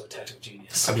he's also a tactical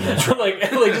genius. I mean, that's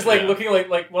right. Looking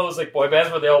like one of those boy bands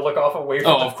where they all look off away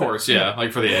from. Oh, of course, yeah.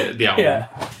 For the album. Yeah.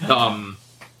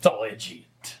 It's all edgy.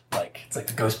 It's like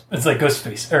the ghost. It's like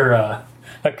Ghostface or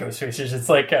not Ghostfacers. It's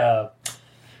like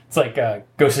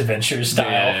Ghost Adventures style.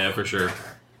 Yeah, for sure.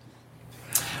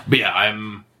 But yeah,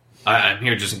 I'm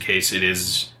here just in case it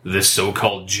is this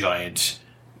so-called giant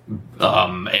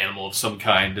animal of some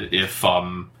kind. If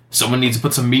someone needs to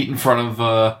put some meat in front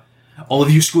of all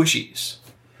of you squishies,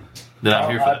 then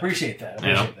I'm here for that. I appreciate that.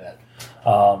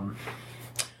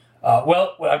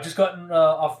 Well, I've just gotten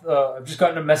I've just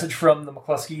gotten a message from the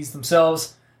McCluskeys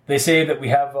themselves. They say that we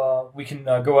can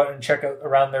go out and check out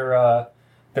around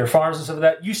their farms and stuff like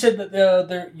that. You said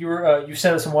that you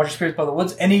sent us some water spirits by the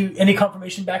woods. Any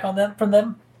confirmation back on them from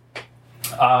them?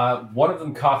 One of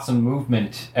them caught some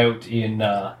movement out in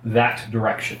that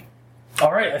direction.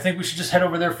 All right, I think we should just head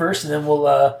over there first, and then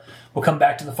we'll come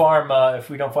back to the farm if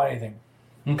we don't find anything.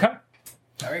 Okay.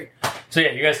 All right. So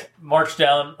yeah, you guys march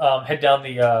down, head down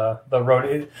the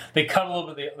road. They cut a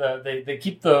little bit. They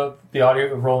keep the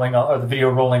audio rolling or the video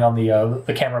rolling on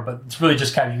the camera, but it's really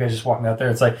just kind of you guys just walking out there.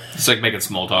 It's like making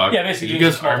small talk. Yeah, basically you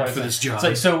guys armed for this job.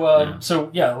 It's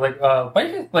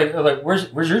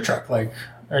where's your truck?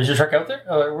 Is your truck out there?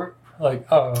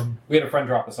 We had a friend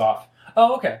drop us off.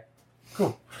 Oh, okay,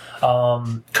 cool.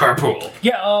 Carpool.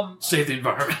 Yeah. Save the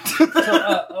environment.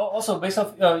 Also, based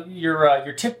off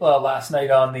your tip last night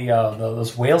on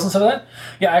those whales and stuff like that.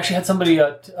 Yeah, I actually had somebody.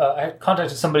 I had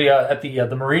contacted somebody at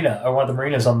the marina or one of the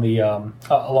marinas on the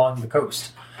along the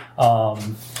coast.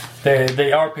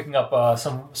 They are picking up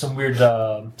some weird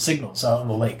signals out on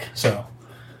the lake. So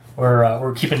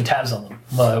we're keeping tabs on them.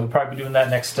 We'll probably be doing that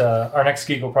next. Our next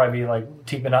gig will probably be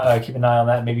keep an eye on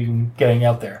that. Maybe even getting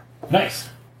out there. Nice.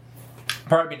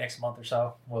 Probably next month or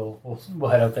so. We'll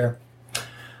head out there.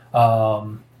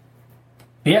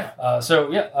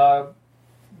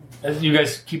 As you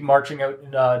guys keep marching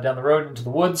out down the road into the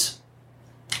woods,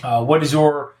 what is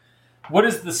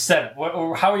the setup?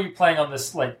 How are you playing on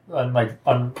this?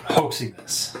 On hoaxing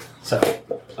this? So,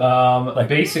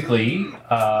 basically,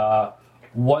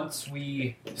 once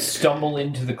we stumble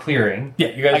into the clearing, yeah,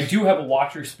 you guys. I do have a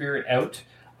watcher spirit out.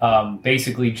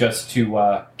 Basically, just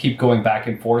to keep going back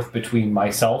and forth between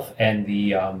myself and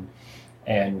the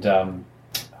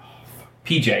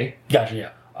PJ. Gotcha.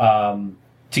 Yeah.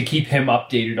 To keep him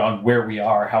updated on where we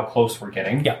are, how close we're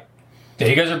getting. Yeah. Yeah.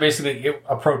 You guys are basically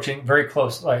approaching very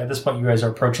close. At this point, you guys are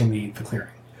approaching the clearing.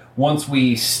 Once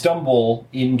we stumble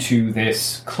into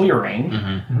this clearing,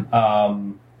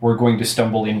 we're going to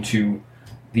stumble into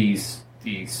these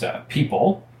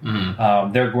people.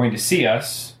 Mm-hmm. They're going to see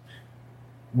us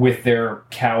with their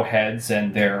cow heads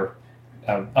and their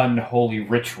unholy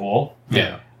ritual.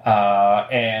 Yeah.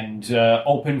 And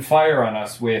open fire on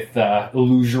us with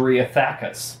illusory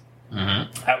attackas.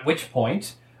 Mm-hmm. At which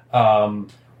point,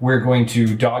 we're going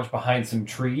to dodge behind some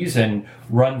trees and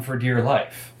run for dear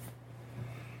life.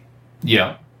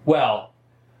 Yeah. Well,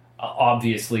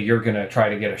 obviously, you're going to try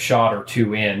to get a shot or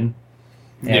two in.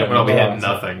 Yeah, but I'll be hitting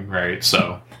nothing, right?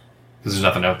 So, because there's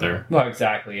nothing out there. Well,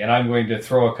 exactly. And I'm going to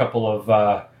throw a couple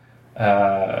of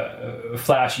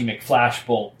Flashy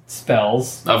McFlashbolt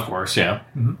spells. Of course, yeah.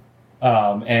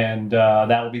 And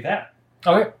that will be that.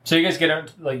 Okay, so you guys get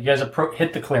out, like you guys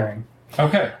hit the clearing.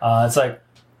 Okay. It's like,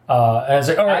 and it's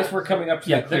like, all right. As we're coming up to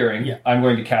the clearing, yeah. I'm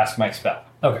going to cast my spell.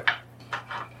 Okay,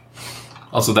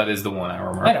 Also, that is the 1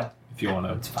 hour mark. I know. If you want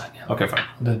to. It's fine. Yeah. Okay, fine.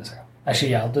 I'll do it in a second.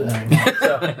 Actually, yeah, I'll do it in a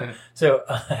second. So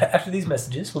after these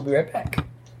messages, we'll be right back.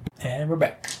 And we're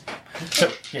back.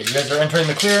 So, yeah, you guys are entering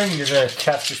the clearing. You're going to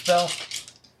cast your spell.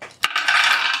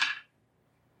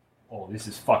 Oh, this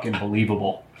is fucking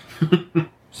believable.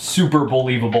 Super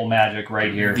believable magic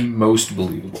right here. The most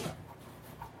believable.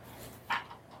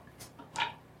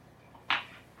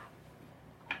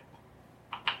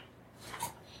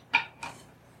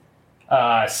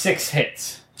 Six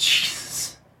hits.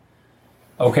 Jesus.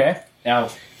 Okay. Now,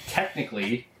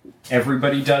 technically,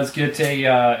 everybody does get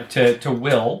a to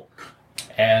will,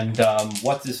 and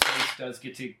what's his face does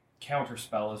get to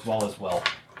counterspell as well as will.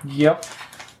 Yep.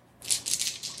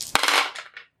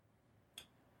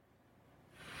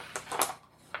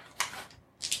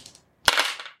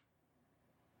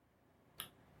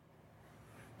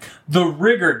 The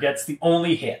rigger gets the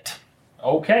only hit.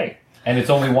 Okay, and it's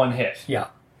only one hit. Yeah.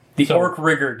 The orc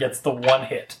rigger gets the one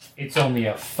hit. It's only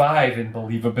a 5 in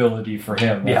believability for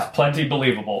him. That's plenty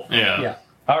believable. Yeah. Yeah.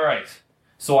 All right.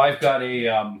 So I've got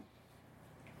a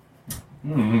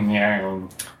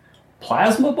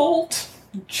plasma bolt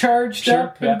charged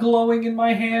up and glowing in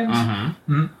my hand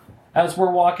as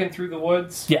we're walking through the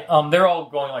woods. Yeah, they're all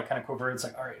going like kind of quiver. It's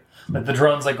like, all right, like the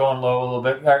drone's like going low a little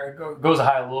bit, goes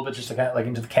high a little bit, just to kind of like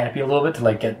into the canopy a little bit to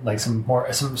like get like some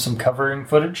covering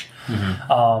footage.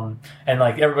 And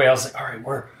like everybody else, is like, all right,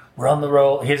 we're on the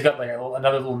roll. He's got like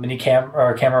another little mini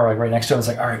camera like right next to him. It's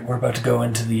like, all right, we're about to go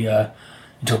into the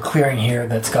into a clearing here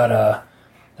that's got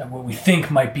what we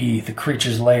think might be the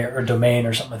creature's lair or domain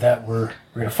or something like that. We're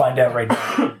gonna find out right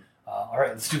now. All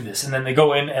right, let's do this. And then they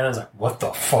go in, and it's like, what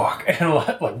the fuck? And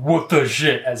like, what the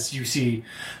shit? As you see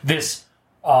this,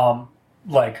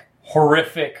 like,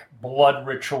 horrific blood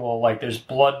ritual. Like, there's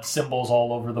blood symbols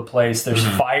all over the place. There's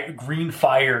green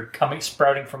fire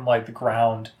sprouting from, like, the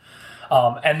ground.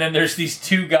 And then there's these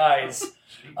two guys...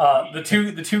 the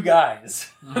two guys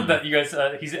that you guys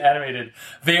he's animated,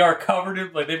 they are covered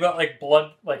in like they've got like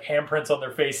blood like handprints on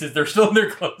their faces. They're still in their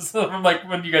clothes from like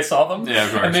when you guys saw them. Yeah,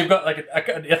 of course. And they've got like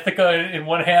an Ithaca in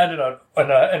one hand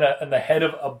and the head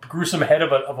of a gruesome head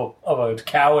of a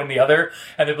cow in the other.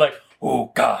 And they're like,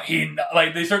 oh god,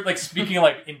 like they start like speaking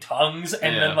like in tongues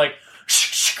and then like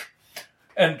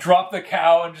and drop the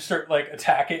cow and just start like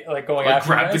attacking, like going like, after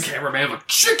grab guys. the cameraman like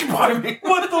chicken bottom me.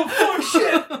 What the fuck,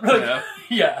 shit? Like,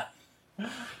 yeah.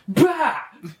 Bah!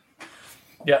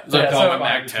 Yeah. It's like so, Dom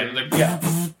at Mag 10. Like,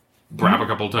 grab a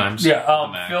couple times.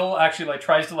 Yeah. Phil actually like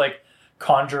tries to like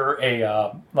conjure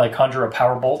a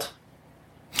power bolt.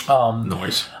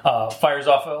 Noise. Fires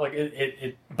off like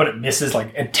it, but it misses.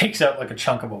 Like it takes out like a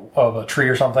chunk of a tree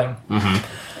or something.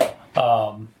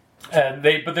 And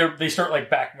they start like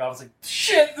backing off. It's like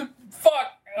shit, fuck,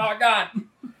 oh god.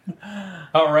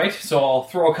 All right, so I'll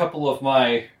throw a couple of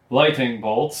my lightning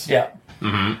bolts. Yeah.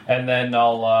 And then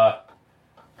I'll.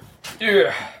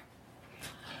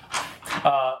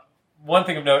 One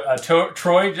thing of note: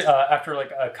 Troy, after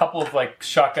like a couple of like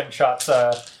shotgun shots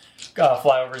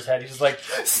fly over his head, he's just like,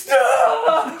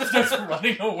 "Stop!" Starts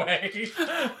running away.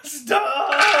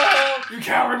 Stop! You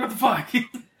coward! What the fuck?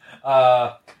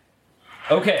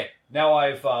 Okay, now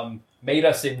I've made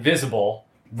us invisible.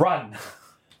 Run.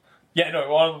 Yeah,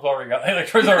 no, one of them's already gone. Like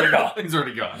Troy's already gone. He's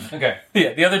already gone. Okay.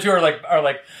 Yeah, the other two are like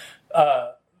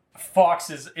Fox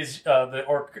is the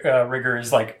orc rigger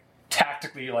is like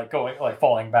tactically like going like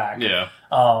falling back. Yeah.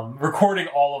 Recording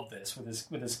all of this with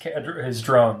his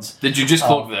drones. Did you just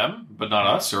cloak them, but not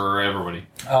us or everybody?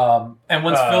 And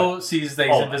once Phil sees that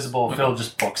he's invisible, Phil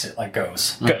just books it, like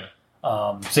goes. Good.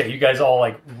 So yeah, you guys all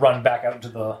like run back out into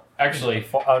the. Actually,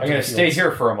 I'm going to stay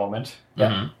here for a moment.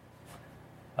 Yeah.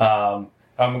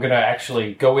 I'm going to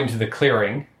actually go into the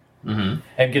clearing and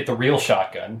get the real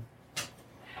shotgun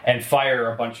and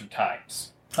fire a bunch of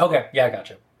times. Okay. Yeah, I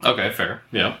gotcha. Okay, fair.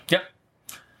 Yeah. Yep.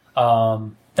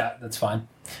 That's fine.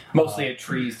 Mostly at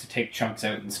trees to take chunks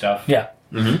out and stuff. Yeah.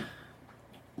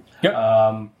 Yep.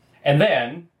 And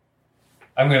then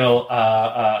I'm going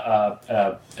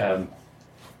to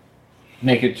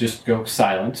make it just go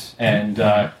silent and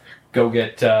go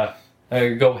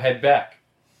head back.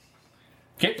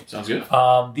 Okay. Sounds good.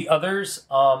 The others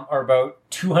are about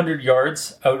 200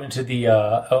 yards out into the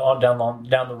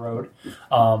down the road,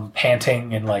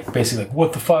 panting and like basically like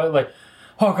what the fuck, like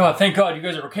oh god, thank God you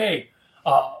guys are okay.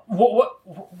 What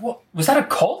was that a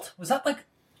cult? Was that like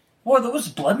what are those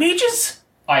blood mages?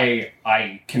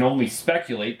 I can only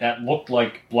speculate. That looked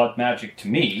like blood magic to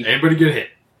me. Anybody get hit?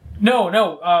 No.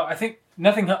 I think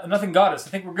nothing got us. I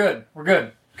think we're good. We're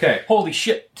good. Okay. Holy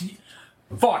shit.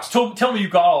 Fox, tell me you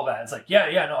got all that. It's like,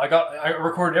 yeah, no, I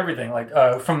recorded everything, like,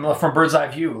 from bird's eye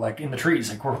view, like, in the trees.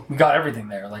 Like, we got everything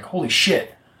there. Like, holy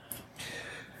shit.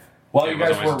 While you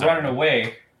guys were running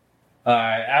away,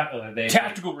 after they...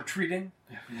 Tactical retreating.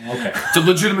 Okay. It's a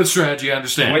legitimate strategy, I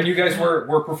understand. When you guys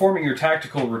were performing your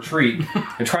tactical retreat,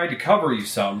 I tried to cover you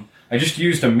some. I just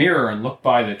used a mirror and looked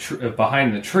by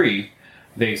behind the tree.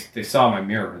 They saw my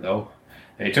mirror, though.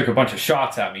 They took a bunch of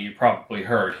shots at me. You probably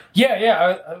heard.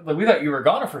 Yeah. We thought you were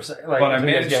gone for a second. Like, but I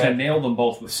managed to nail them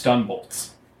both with stun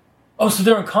bolts. Oh, so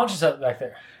they're unconscious out back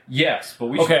there. Yes, but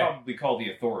we should probably call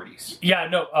the authorities. Yeah,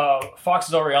 no. Fox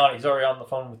is already on it. He's already on the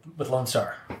phone with Lone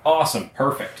Star. Awesome.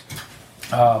 Perfect.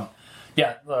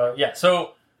 Yeah.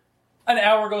 So an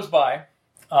hour goes by,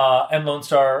 and Lone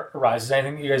Star arrives.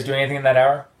 You guys do anything in that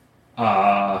hour?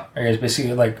 Are you guys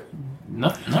basically like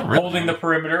not really. holding the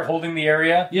perimeter, holding the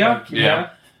area? Yeah. Yeah.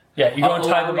 You go and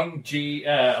tie them up.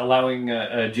 Allowing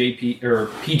JP or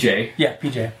PJ. Yeah,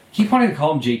 PJ. Keep wanting to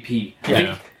call him JP.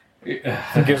 Yeah.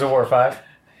 Gears of War 5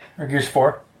 or Gears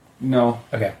 4? No.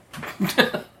 Okay.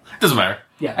 Doesn't matter.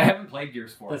 Yeah. I haven't played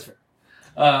Gears 4. That's fair.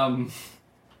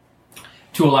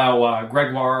 To allow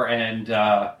Gregoire and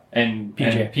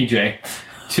PJ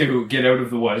to get out of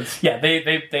the woods. Yeah, they've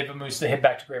been moved. They head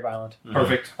back to Grape Island.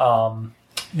 Perfect.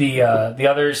 The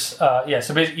others,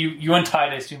 so basically you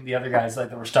untied, I assume, the other guys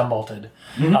that were stun bolted,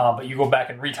 but you go back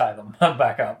and retie them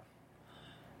back up.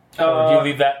 Or do you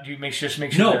leave that? Do you make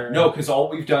sure? No, because all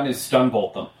we've done is stun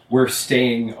bolt them. We're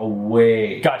staying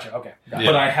away. Gotcha. Okay.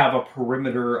 But I have a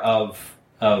perimeter of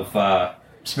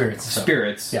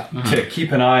spirits to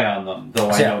keep an eye on them, though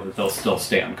I know that they'll still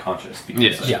stay unconscious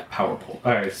because I power pull.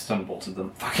 I stun bolted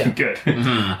them. Fucking good.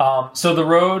 So the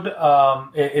road,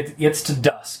 it gets to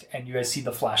dusk, and you guys see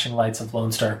the flashing lights of the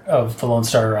Lone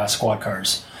Star squad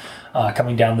cars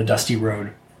coming down the dusty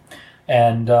road.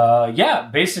 And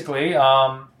basically,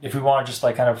 if we want to just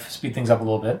like kind of speed things up a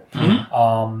little bit,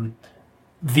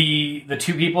 the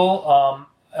two people,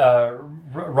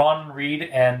 Ron Reed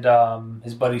and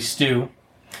his buddy Stu,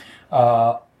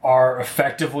 are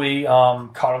effectively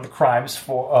caught on the crimes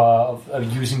of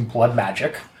using blood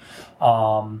magic,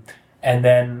 and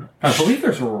then I believe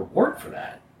there's a reward for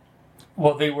that.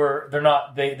 Well, they are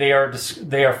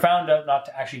found out not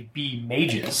to actually be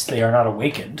mages. They are not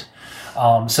awakened.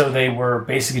 So they were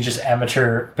basically just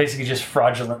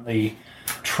fraudulently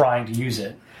trying to use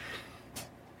it.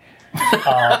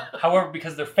 However,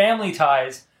 because their family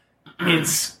ties,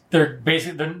 there's no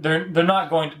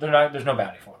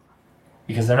bounty for them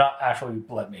because they're not actually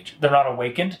blood mages. They're not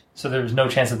awakened, so there's no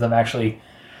chance of them actually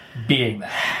being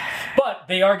that. But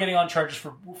they are getting on charges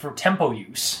for tempo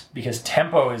use because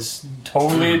tempo is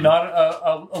totally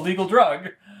not a legal drug.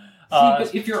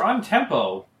 But if you're on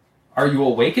tempo, are you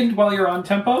awakened while you're on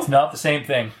tempo? It's not the same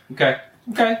thing. Okay.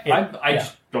 I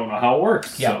just don't know how it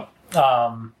works. Yeah.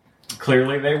 So.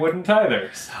 Clearly they wouldn't either.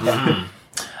 So.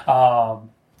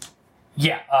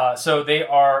 So they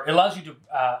are. It allows you to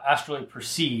astrally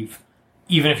perceive,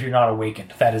 even if you're not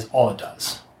awakened. That is all it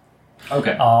does.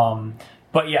 Okay.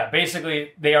 But yeah,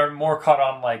 basically they are more caught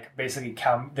on like basically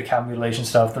the cow mutilation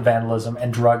stuff, the vandalism,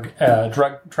 and drug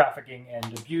trafficking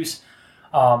and abuse.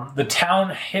 The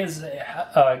town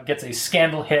gets a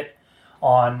scandal hit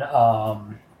on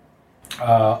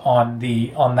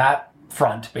that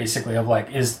front, basically of like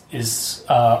is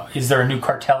there a new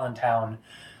cartel in town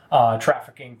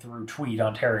trafficking through Tweed,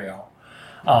 Ontario?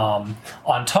 On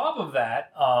top of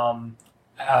that,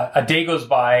 a day goes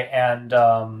by and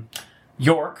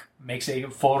York makes a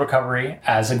full recovery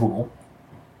as a ghoul.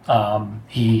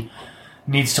 He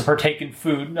needs to partake in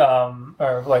food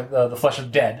or like the flesh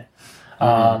of dead.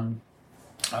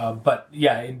 But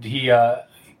yeah,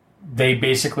 they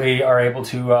basically are able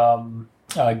to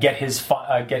get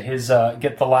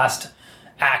the last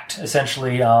act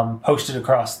essentially posted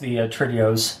across the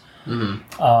Tridios.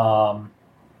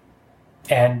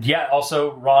 And yeah,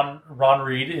 also Ron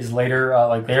Reed is later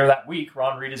that week.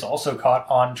 Ron Reed is also caught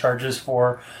on charges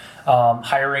for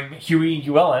hiring Huey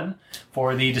Llewellyn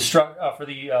for the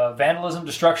vandalism,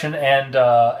 destruction, and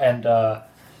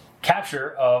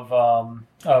capture of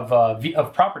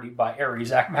property by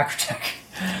Ares Macrotech.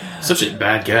 Such a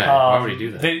bad guy. Why would he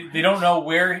do that? They don't know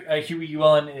where Huey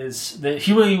Llewellyn is.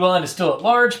 Huey Llewellyn is still at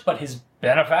large, but his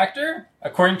benefactor,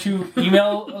 according to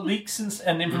email leaks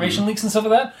and information leaks and stuff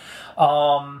like that,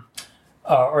 or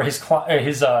his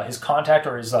contact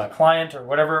or his client or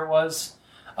whatever it was,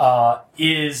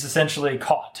 is essentially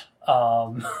caught.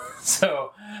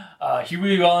 So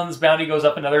Huey Llewellyn's bounty goes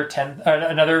up another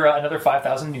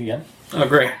 5,000 new yen. Oh,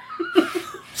 great.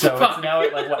 So it's now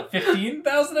at like what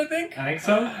 15,000, I think. I think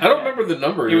so. I don't remember the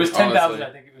number. It was 10,000. honestly.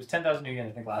 I think it was 10,000 new yen.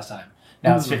 I think last time.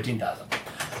 Now it's 15,000.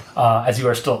 As you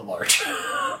are still at large.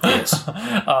 Yes.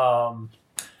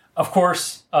 Of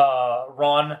course,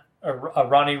 Ronnie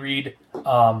Reed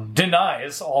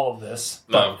denies all of this,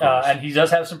 but, and he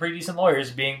does have some pretty decent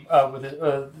lawyers, being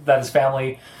that his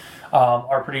family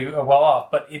are pretty well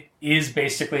off. But it is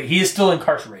basically he is still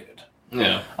incarcerated.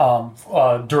 Yeah.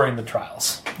 During the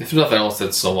trials. If there's nothing else,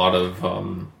 that's a lot of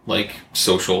like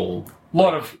social.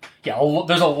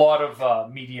 There's a lot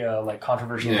of media like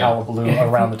controversy and hullabaloo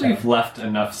around the time. We've left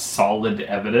enough solid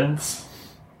evidence,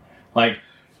 like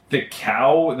the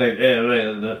cow, the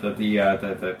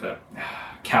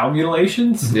cow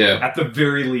mutilations. Yeah. At the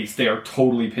very least, they are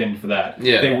totally pinned for that.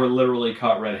 Yeah. They were literally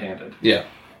caught red-handed. Yeah.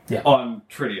 On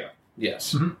Tridia.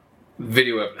 Yes. Mm-hmm.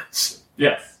 Video evidence.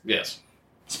 Yes. Yes.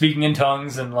 Speaking in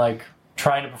tongues and like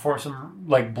trying to perform some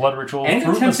like blood ritual And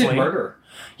fruitlessly. attempted murder.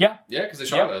 Yeah, because they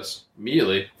shot us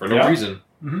immediately for no reason.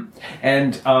 Mm-hmm.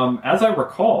 And as I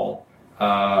recall,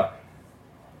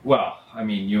 well, I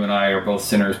mean, you and I are both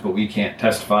sinners, but we can't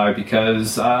testify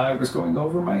because I was going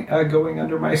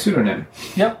under my pseudonym.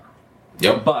 Yep.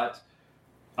 But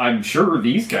I'm sure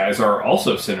these guys are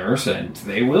also sinners, and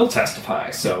they will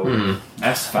testify. So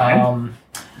that's fine.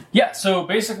 So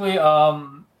basically,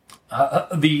 the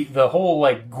whole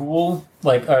like ghoul,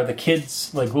 like the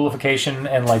kids like ghoulification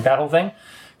and like that whole thing,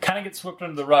 kind of gets swept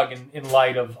under the rug in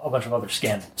light of a bunch of other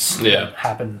scandals that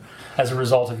happen as a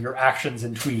result of your actions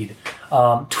in Tweed.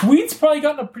 Tweed's probably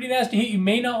gotten a pretty nasty hit. You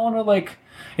may not want to like.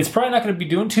 It's probably not going to be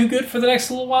doing too good for the next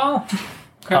little while.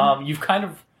 Okay. You've kind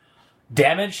of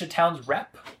damaged a town's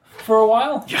rep for a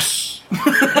while. Yes.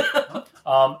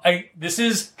 This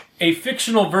is a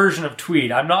fictional version of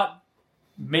Tweed. I'm not.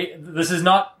 This is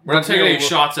not. We're not taking any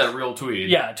shots at real Tweed.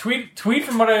 Yeah, Tweed.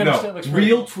 From what I understand, looks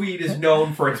real Tweed is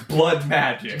known for its blood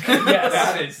magic.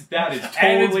 Yes, that is totally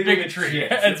and its bigotry.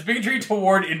 legit. And its bigotry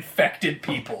toward infected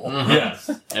people. Yes.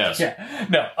 Yeah.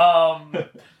 No.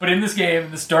 But in this game,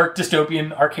 in this dark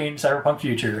dystopian arcane cyberpunk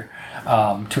future,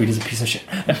 Tweed is a piece of shit.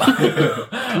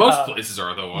 Most places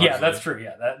are though. Honestly. Yeah, that's true.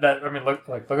 Yeah, that. I mean, look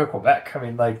at Quebec. I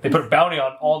mean, like they put a bounty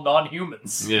on all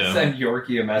non-humans. Yeah. Send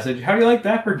Yorkie a message. How do you like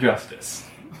that for justice?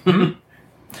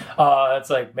 It's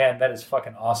like, man, that is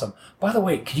fucking awesome. By the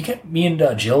way, can you get me and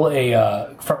Jill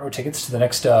a front row tickets to the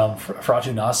next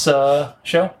Fratu Nas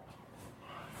show?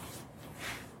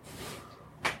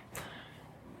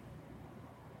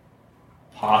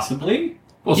 Possibly.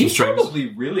 Well, He's some strings.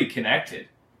 probably really connected.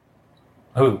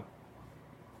 Who?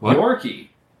 What? Yorkie.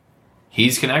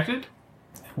 He's connected?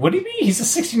 What do you mean? He's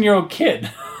a 16-year-old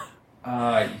kid.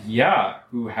 Yeah,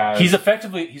 who has... He's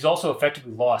also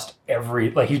effectively lost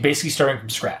he's basically starting from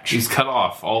scratch. He's cut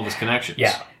off all of his connections.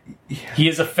 Yeah. He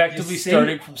is effectively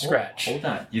starting from scratch. Hold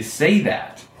on. You say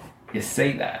that,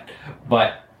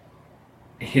 but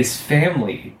his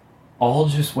family all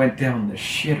just went down the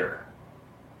shitter.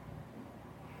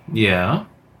 Yeah.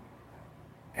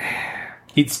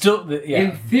 He'd still...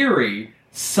 In theory,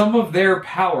 some of their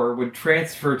power would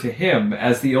transfer to him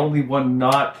as the only one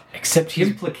not Except he's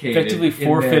implicated effectively in their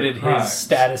forfeited crimes. his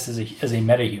status as a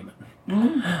metahuman.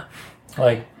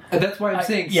 Like... And that's why I'm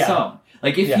saying yeah. some.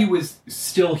 Like, if he was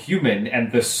still human and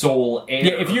the sole heir...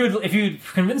 Yeah, if you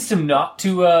convinced him not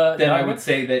to... then I would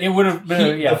say that it would have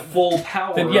been... the full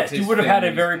power Then yes, of his you would have had a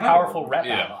family's very power. powerful rep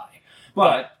ally.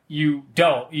 But you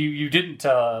don't. You didn't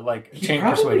he change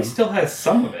probably persuade him. still has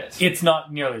some of it. It's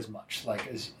not nearly as much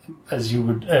as you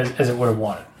would as it would have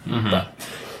wanted. Mm-hmm.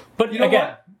 But You know again,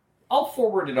 what? I'll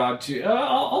forward it on to...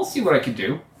 I'll see what I can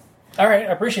do. all right,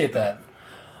 I appreciate that.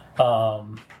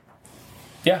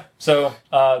 Yeah, so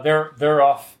they're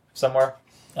off somewhere.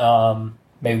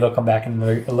 Maybe they'll come back some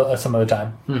other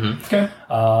time. Mm-hmm. Okay.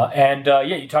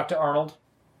 You talk to Arnold.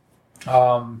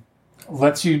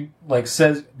 Lets you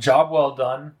says job well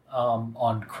done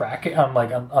on cracking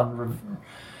on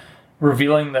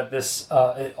revealing that this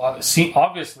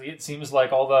obviously it seems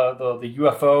like all the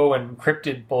UFO and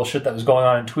cryptid bullshit that was going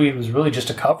on in Tweed was really just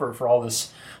a cover for all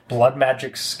this blood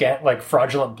magic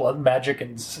fraudulent blood magic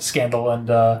and scandal and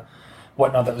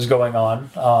whatnot that was going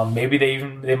on. Maybe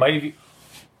they might even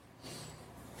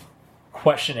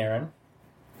question Aaron.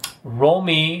 Roll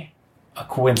me a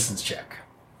coincidence check.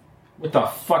 What the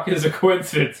fuck is a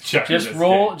coincidence check? Just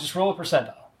roll a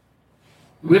percentile.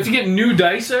 We have to get new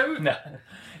dice out?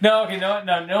 No, okay, no,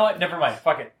 never mind.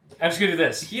 Fuck it. I'm just gonna do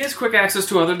this. He has quick access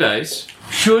to other dice.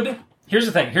 Here's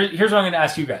the thing. Here's what I'm gonna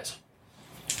ask you guys.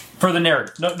 For the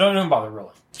narrative. No, don't bother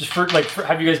rolling. Just for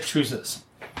have you guys choose this.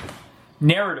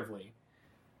 Narratively,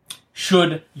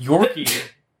 should Yorkie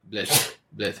Bless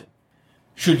him.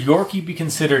 should Yorkie be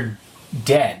considered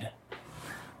dead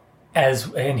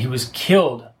and he was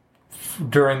killed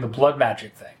during the blood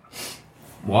magic thing?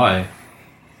 Why?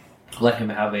 Let him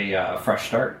have a fresh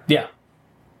start. Yeah.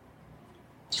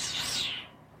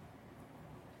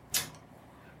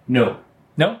 No.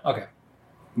 No? Okay.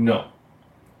 No.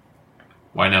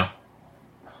 Why no?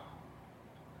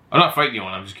 I'm not fighting you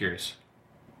on. I'm just curious.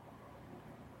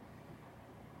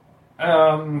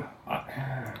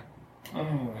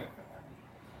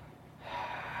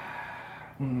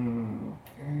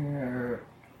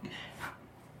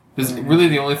 Because really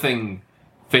the only thing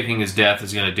faking his death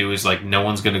is going to do is, like, no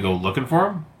one's going to go looking for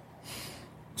him?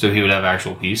 So he would have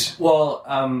actual peace? Well,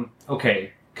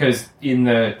 okay, because in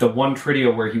the one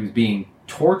Tridio where he was being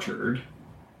tortured...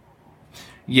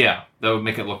 Yeah, that would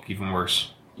make it look even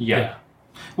worse. Yeah.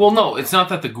 Well, no, it's not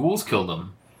that the ghouls killed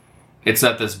him. It's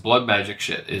that this blood magic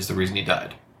shit is the reason he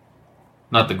died.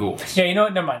 Not the ghouls. Yeah, you know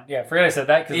what? Never mind. Yeah, forget I said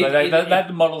that because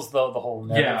that muddles the whole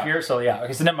narrative here. So yeah,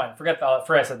 okay. So never mind. Forget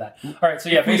I said that. All right. So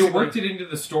yeah, if we basically worked it into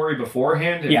the story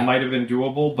beforehand, it might have been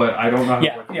doable. But I don't know how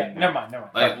to work it in never mind.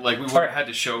 Like we would have had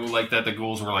to show like that the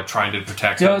ghouls were like trying to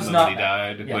protect him and then he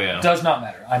died. Yeah, does not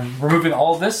matter. I'm removing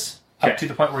all of this up to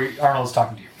the point where Arnold's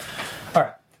talking to you. All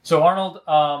right. So Arnold,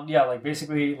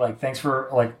 basically, thanks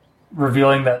for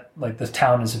revealing that this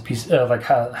town is a piece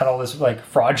had all this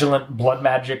fraudulent blood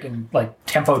magic and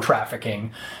tempo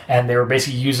trafficking, and they were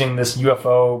basically using this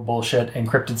UFO bullshit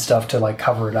encrypted stuff to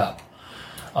cover it up.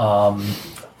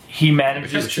 He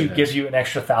manages to give you an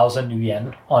extra 1,000 new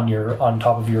yen on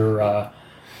top of your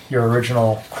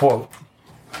original quote.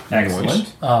 Excellent.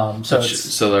 So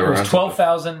it was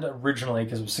 12,000 originally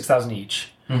because it was 6,000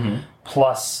 each,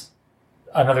 plus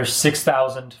another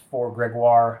 6,000 for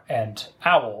Gregoire and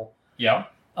Owl. Yeah.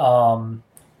 And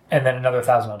then another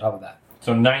 1,000 on top of that.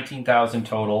 So 19,000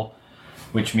 total,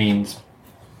 which means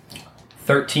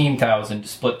 13,000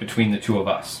 split between the two of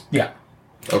us. Yeah.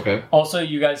 Okay. Also,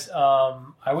 you guys,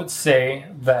 I would say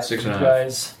that you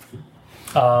guys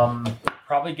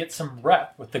probably get some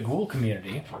rep with the ghoul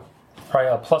community. Probably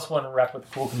a +1 rep with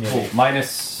the ghoul community. Cool.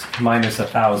 Minus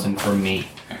 1,000 for me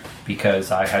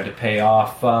because I had to pay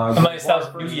off. Minus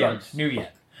 1,000 new yen.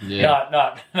 Yeah.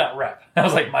 Not rep. I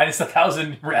was like minus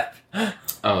 1,000 rep. And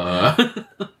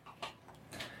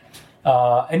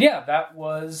yeah, that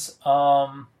was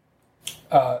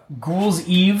Gloom's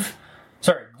Eve,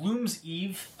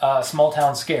 Small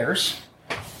Town Scares.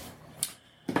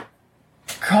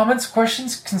 Comments,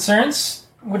 questions, concerns?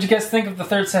 What do you guys think of the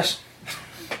third session?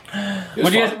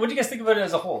 What do you guys think of it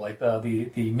as a whole?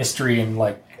 The mystery and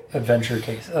adventure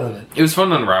case of it. It was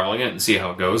fun unraveling it and see how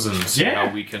it goes and see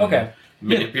how we can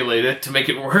manipulate it to make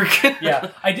it work. Yeah,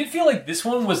 I did feel like this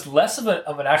one was less of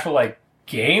an actual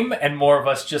game and more of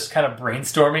us just kind of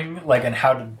brainstorming on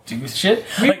how to do shit.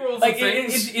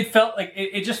 It felt like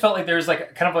it just felt like there was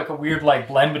kind of a weird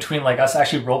blend between us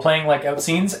actually role playing out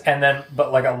scenes and then but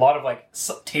a lot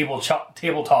of table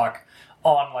talk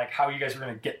on how you guys were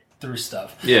going to get through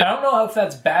stuff. Yeah, I don't know if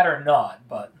that's bad or not,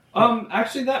 but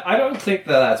actually that I don't think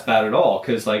that's bad at all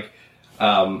because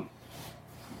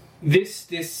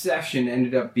this session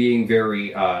ended up being very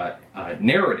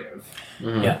narrative.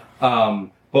 Mm-hmm. Yeah.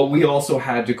 But we also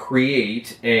had to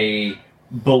create a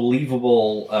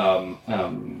believable.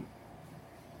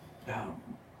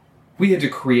 We had to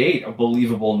create a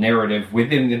believable narrative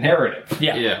within the narrative.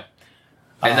 Yeah. Yeah.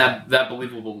 And that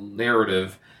believable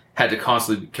narrative had to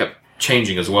constantly be kept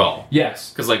changing as well. Yes.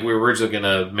 Because we were originally going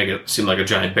to make it seem like a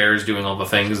giant bear is doing all the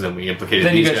things, then we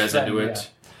implicated these guys into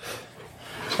it.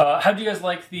 How do you guys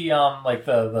like the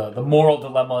moral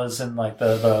dilemmas and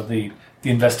the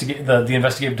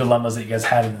investigative dilemmas that you guys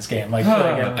had in this game?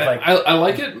 I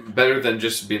like it better than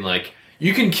just being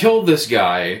you can kill this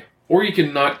guy or you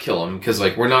can not kill him because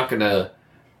we're not going to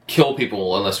kill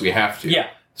people unless we have to.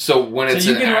 Yeah. So when it's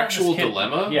an actual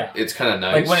dilemma, it's kind of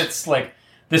nice. When it's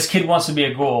this kid wants to be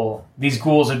a ghoul. These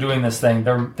ghouls are doing this thing.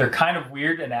 They're kind of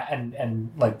weird and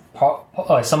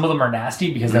some of them are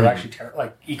nasty because they're actually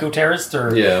eco terrorists or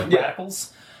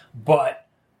radicals. But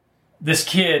this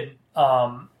kid,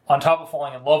 on top of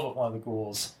falling in love with one of the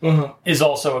ghouls, is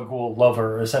also a ghoul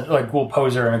lover, essentially ghoul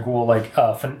poser and a ghoul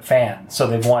fan. So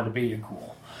they've wanted to be a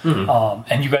ghoul. Mm-hmm.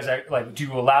 And you guys are do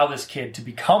you allow this kid to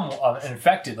become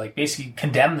infected? Basically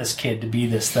condemn this kid to be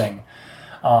this thing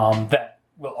that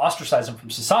will ostracize him from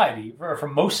society, or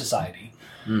from most society,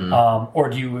 or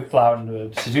do you allow him to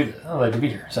do this, to be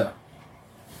here? So,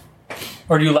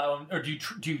 or do you allow him, or do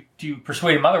you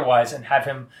persuade him otherwise and have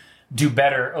him do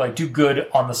better, do good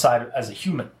on the side as a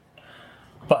human?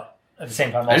 But at the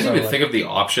same time, also, I didn't even think of the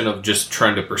option of just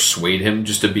trying to persuade him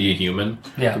just to be a human.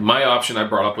 Yeah. My option I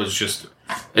brought up was just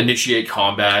initiate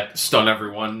combat, stun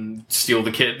everyone, steal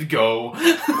the kid, go.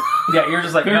 Yeah, you're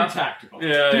just like Very no. tactical.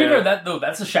 Yeah, To be fair,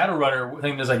 that's a Shadowrunner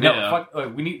thing. That's like no, Yeah. fuck.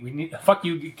 We need. Fuck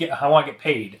you. I want to get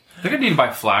paid. I think I need to buy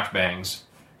flashbangs.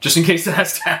 Just in case that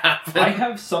has to happen. I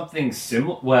have something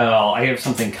similar. Well, I have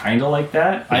something kind of like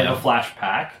that. I have a flash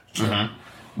pack,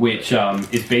 which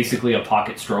is basically a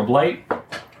pocket strobe light.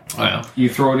 Oh, yeah. You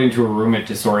throw it into a room, it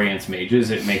disorients mages.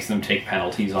 It makes them take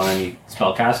penalties on any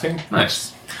spell casting.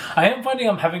 Nice. I am finding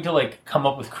I'm having to like come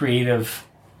up with creative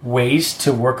ways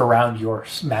to work around your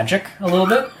magic a little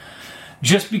bit.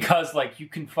 Just because like you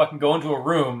can fucking go into a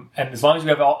room and as long as you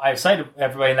have I have sight of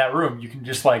everybody in that room, you can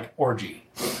just like orgy.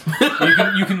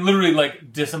 you can literally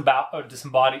like disarm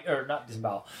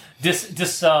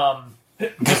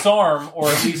or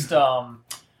at least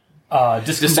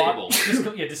Disable.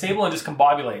 disable and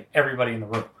discombobulate everybody in the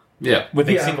room Yeah. with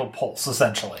a single pulse,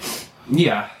 essentially.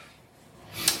 Yeah.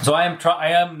 So I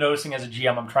am noticing as a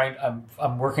GM,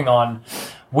 I'm working on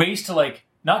ways to like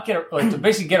not get like to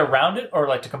basically get around it or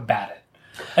like to combat it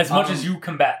as much as you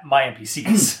combat my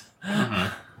NPCs.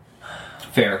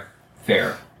 Fair.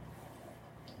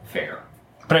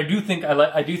 But I do think I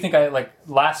like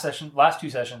last two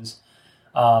sessions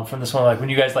from this one, like when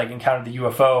you guys like encountered the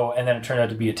UFO and then it turned out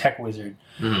to be a tech wizard.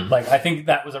 Like I think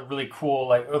that was a really cool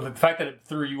like the fact that it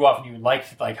threw you off and you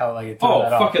liked like how like it threw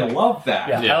that off. Fucking Like, love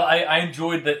that. yeah. I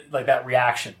enjoyed that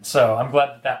reaction. So I'm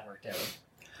glad that worked out.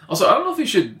 Also, I don't know if you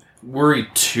should worry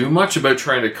too much about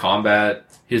trying to combat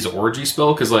his orgy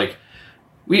spell, because like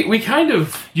we kind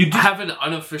of have an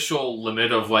unofficial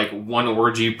limit of like one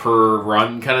orgy per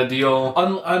run kind of deal.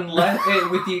 Unless,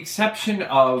 with the exception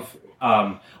of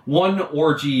one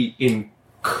orgy in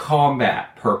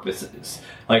combat purposes,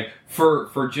 like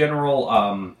for general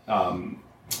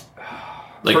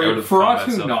Like out of for combat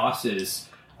Atu stuff. Nos's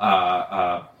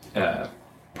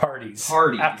Parties,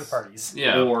 after parties,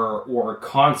 Yeah. or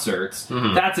concerts,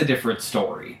 that's a different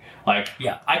story. Like,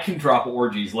 Yeah. I can drop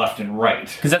orgies left and right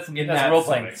because that's that a role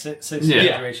playing setting.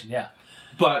 situation. Yeah.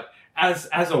 But as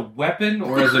a weapon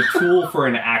or as a tool for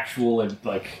an actual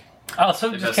like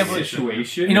Also, just can't believe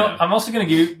situation, you know. I'm also going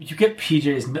to give you get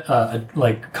PJ's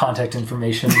like contact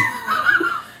information.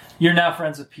 You're now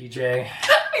friends with PJ.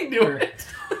 I knew it.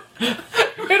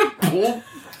 I'm gonna pull.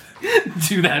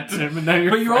 Do that to him, and now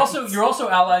you're. But you're also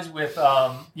allies with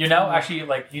I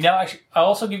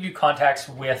also give you contacts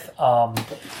with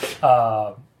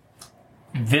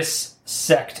this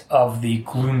sect of the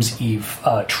Gloom's Eve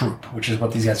troop, which is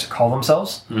what these guys call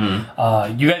themselves.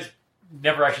 You guys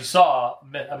never actually saw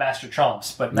a Master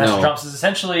Chomps, but Master Chomps is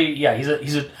essentially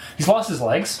he's lost his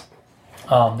legs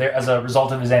there as a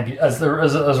result of his as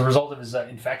a result of his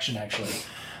infection actually.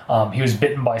 He was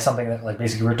bitten by something that like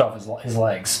basically ripped off his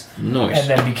legs, Nice. and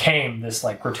then became this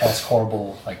like grotesque,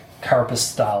 horrible like carapace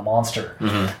style monster.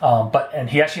 And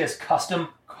he actually has custom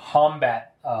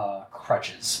combat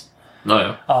crutches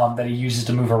that he uses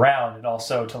to move around and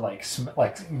also to like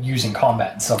use in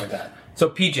combat and stuff like that. So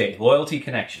PJ, loyalty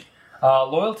connection.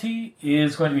 Loyalty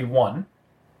is going to be 1.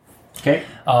 Okay.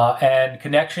 And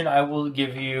connection, I will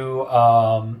give you.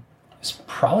 It's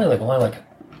probably only like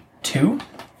 2.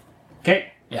 Okay.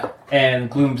 Yeah. And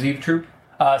Gloom's Eve troop.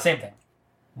 Same thing.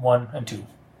 1 and 2.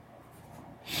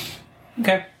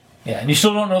 Okay. Yeah, and you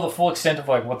still don't know the full extent of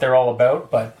like what they're all about,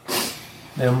 but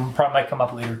they probably might come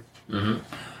up later.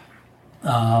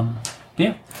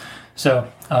 Yeah. So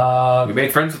We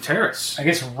made friends with Terrace. I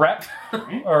guess rep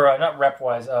or not rep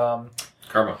wise.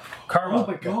 Karma. Karma. Oh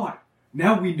my god!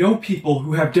 Now we know people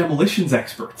who have demolitions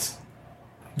experts.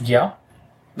 Yeah.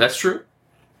 That's true.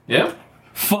 Yeah.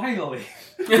 Finally.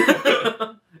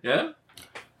 Yeah.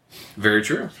 Very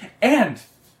true. And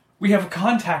we have a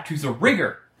contact who's a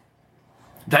rigger.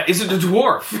 That isn't a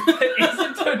dwarf.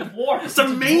 Isn't a dwarf. It's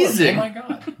amazing. Oh my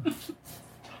god.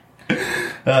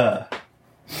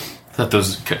 Thought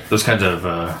those kinds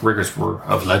of riggers were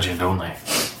of legend only.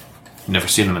 Never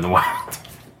seen them in the wild.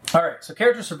 All right. So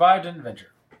character survived an adventure.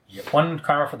 You get 1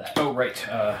 karma for that. Oh right.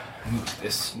 Move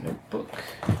this notebook.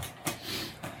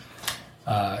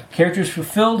 Characters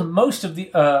fulfilled most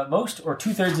or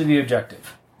 2/3 of the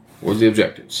objective. What were the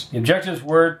objectives? The objectives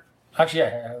were actually I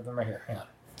have them right here. Hang on.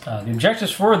 The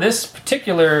objectives for this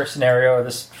particular scenario or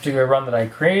this particular run that I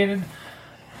created.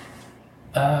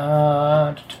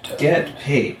 Get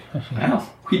paid. Wow.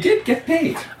 We did get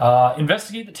paid.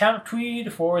 Investigate the town of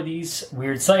Tweed for these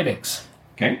weird sightings.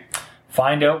 Okay.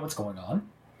 Find out what's going on.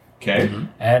 Okay.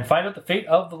 And find out the fate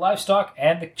of the livestock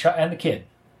and the kid.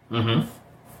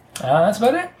 That's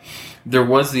about it. There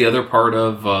was the other part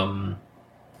of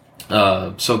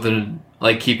Something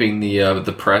like keeping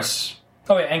the press.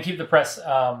 Oh yeah, and keep the press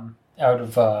out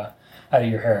of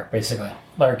your hair, basically,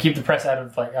 or keep the press out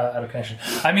of connection.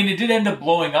 I mean, it did end up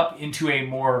blowing up into a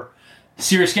more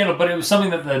serious scandal, but it was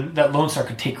something that Lone Star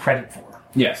could take credit for.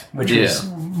 Yes, which is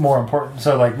more important.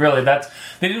 So like, really, they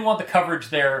didn't want the coverage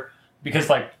there because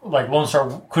like Lone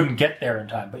Star couldn't get there in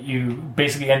time. But you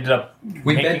basically ended up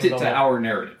bent it to our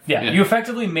narrative. Yeah, you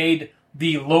effectively made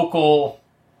the local.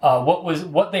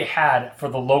 What they had for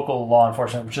the local law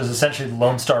enforcement, which is essentially the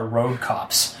Lone Star road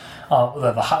cops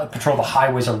that patrol the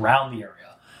highways around the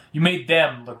area. You made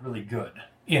them look really good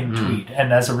in Tweed,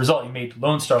 and as a result, you made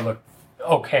Lone Star look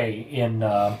okay in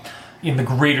the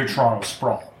Greater Toronto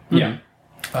sprawl. Yeah.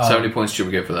 So how many points should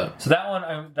we get for that? So that one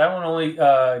only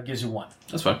gives you 1.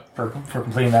 That's fine for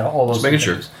completing all those. Just making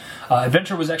things. Sure.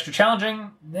 Adventure was extra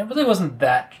challenging. It really wasn't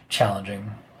that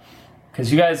challenging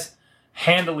because you guys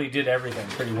handily did everything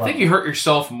pretty well. I think you hurt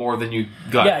yourself more than you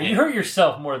got. Yeah, you hurt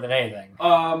yourself more than anything.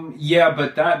 Yeah,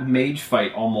 but that mage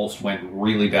fight almost went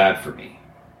really bad for me.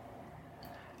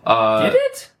 Did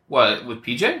it? What, with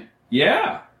PJ?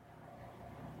 Yeah.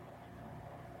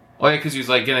 Oh yeah, because he was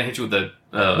like gonna hit you with the.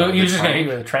 No, he was just gonna hit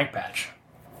you with a trank patch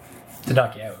to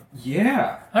knock you out.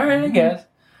 Yeah. All right, I guess.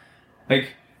 Like,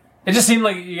 it just seemed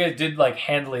like you guys did like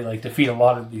handily like defeat a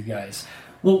lot of these guys.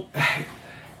 Well,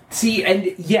 see,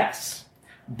 and yes,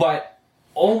 but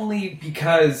only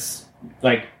because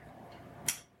like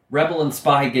Rebel and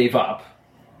Spy gave up.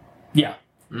 Yeah.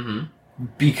 Mm-hmm.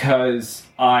 Because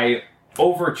I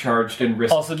overcharged and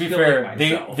risked. Also, to be fair,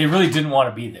 they really didn't want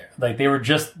to be there. Like they were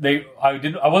just I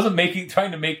wasn't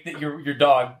trying to make your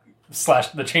dog /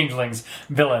 the changelings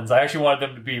villains. I actually wanted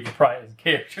them to be proprietary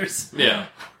characters. Yeah,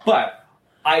 but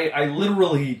I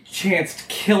literally chanced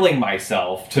killing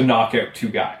myself to knock out 2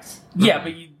 guys. Yeah,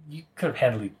 but you could have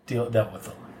handily dealt with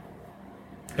them.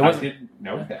 I didn't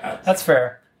know that. That's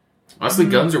fair. Honestly,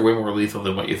 guns are way more lethal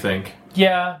than what you think.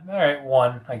 Yeah, all right,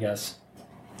 1, I guess.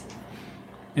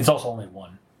 It's also only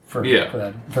 1 for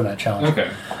that challenge.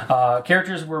 Okay.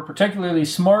 Characters were particularly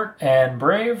smart and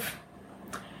brave.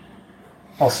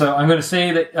 Also, I'm going to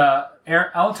say that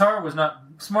Alatar was not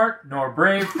smart nor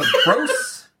brave, but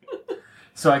gross.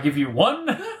 So I give you 1.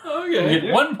 Okay. You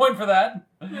get 1 point for that.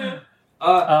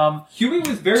 Huey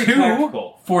was very 2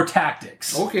 tactical. for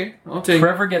tactics. Okay, I'll take it.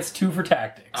 Trevor gets 2 for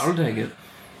tactics. I'll take it.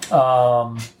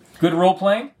 Good role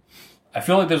playing. I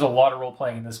feel like there's a lot of role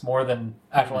playing in this, more than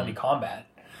actual any combat.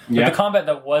 But the combat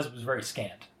that was very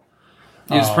scant.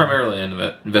 It was primarily an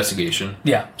investigation.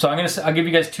 Yeah, so I'll give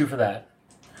you guys 2 for that.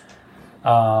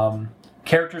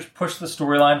 Characters push the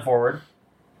storyline forward.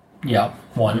 Yeah,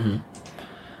 1.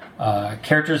 Mm-hmm.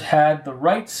 Characters had the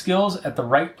right skills at the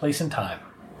right place and time.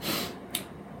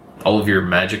 All of your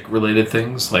magic-related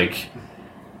things, like...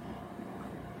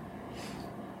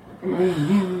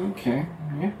 Okay,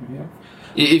 yeah.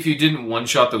 If you didn't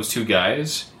one-shot those 2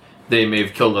 guys, they may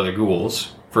have killed other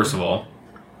ghouls, first of all.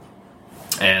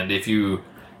 And if you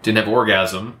didn't have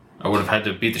orgasm, I would have had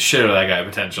to beat the shit out of that guy,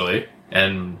 potentially.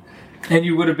 And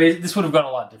you would have this would have gone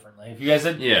a lot differently. If you guys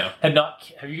if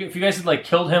you guys had like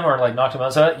killed him or like knocked him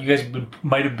outside, you guys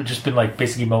might have just been like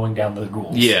basically mowing down the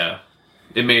ghouls. Yeah.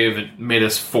 It may have made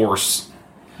us force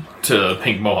to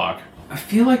Pink Mohawk. I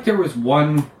feel like there was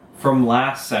one from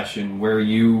last session where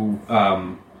you,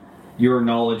 your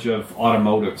knowledge of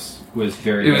automotives was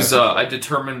very... It was, I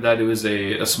determined that it was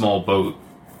a small boat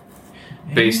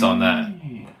based on that.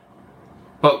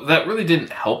 But that really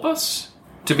didn't help us,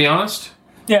 to be honest.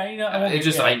 Yeah,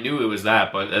 I knew it was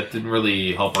that, but that didn't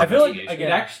really help our I feel like, investigation.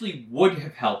 It actually would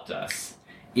have helped us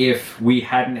if we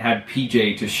hadn't had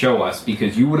PJ to show us,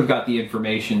 because you would have got the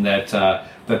information that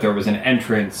that there was an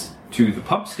entrance to the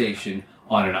pump station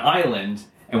on an island,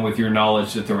 and with your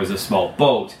knowledge that there was a small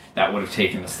boat, that would have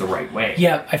taken us the right way.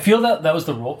 Yeah, I feel that was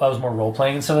more role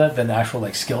playing and stuff like that than actual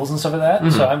like skills and stuff like that.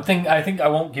 Mm-hmm. So I think I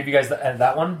won't give you guys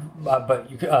that one, but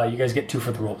you guys get 2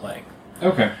 for the role playing.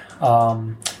 Okay.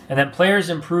 And then players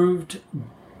impressed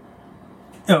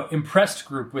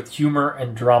group with humor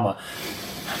and drama.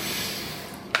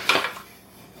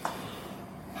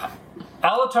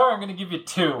 Alatar, I'm going to give you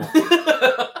 2.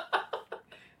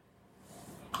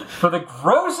 For the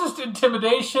grossest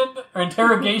interrogation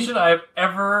I have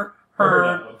ever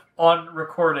heard on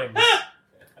recordings.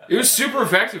 It was super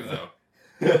effective, though.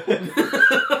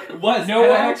 It was. No,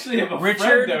 and I actually have a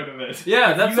Richard, friend out of it.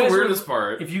 Yeah, that's the weirdest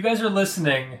part. If you guys are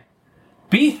listening,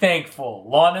 be thankful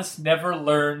Lannis never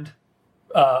learned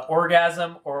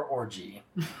orgasm or orgy.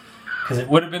 Because it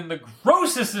would have been the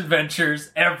grossest adventures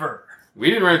ever. We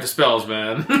didn't write the spells,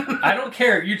 man. I don't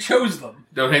care. You chose them.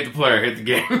 Don't hate the player, hate the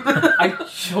game. I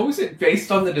chose it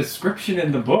based on the description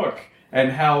in the book.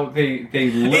 and how they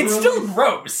literally... It's still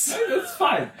gross. That's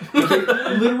fine. But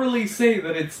they literally say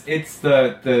that it's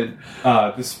the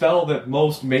spell that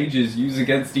most mages use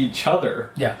against each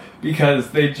other. Yeah.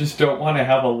 Because they just don't want to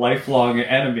have a lifelong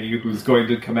enemy who's going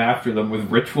to come after them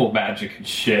with ritual magic and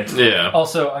shit. Yeah.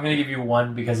 Also, I'm going to give you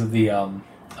 1 because of the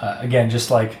again, just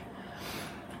like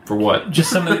For what?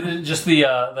 just some of the, just the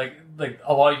like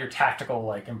a lot of your tactical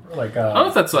like I don't know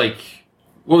if that's like,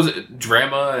 what was it,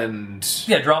 drama and...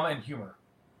 yeah, drama and humor.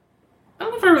 I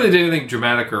don't know if I really did anything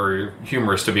dramatic or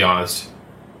humorous, to be honest.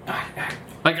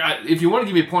 Like, if you want to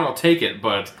give me a point, I'll take it,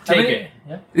 but... Take it.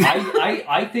 Yeah.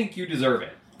 I think you deserve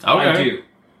it. Okay. I do.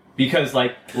 Because,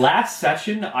 like, last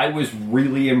session, I was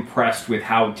really impressed with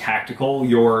how tactical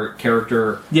your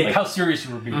character... Yeah, like, how serious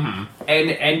you were being. Mhm.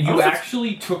 And you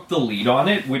actually took the lead on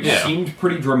it, which Yeah. seemed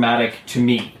pretty dramatic to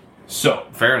me. So...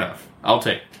 Fair enough. I'll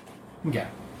take it. Okay.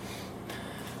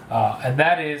 And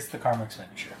that is the karma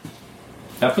expenditure.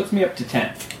 That puts me up to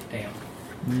 10. Damn.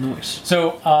 Nice.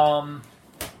 So,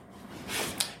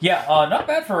 yeah, not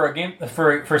bad for a game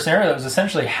for a scenario that was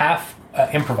essentially half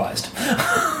improvised.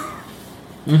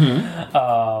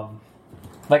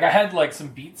 Like I had like some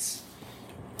beats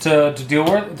to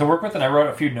work with, and I wrote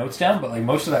a few notes down, but like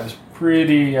most of that was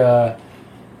pretty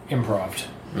improved.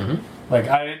 Like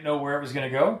I didn't know where it was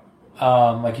going to go.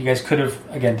 Like you guys could have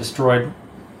again destroyed.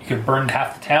 You could have burned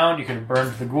half the town. You could have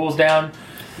burned the ghouls down.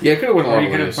 Yeah, it could have went a Or lot you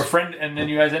of could have ways. befriended, and then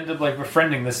you guys ended up like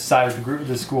befriending this side of the group,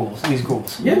 these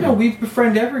ghouls. Yeah, no, we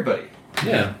befriend everybody.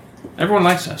 Yeah. Everyone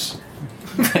likes us.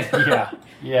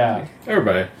 yeah.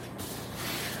 Everybody.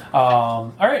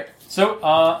 All right. So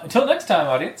until next time,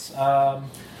 audience.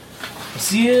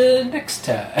 See you next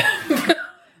time.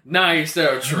 Nice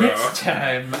outro. Next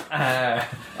time,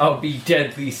 I'll be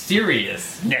deadly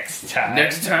serious. Next time.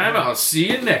 Next time, I'll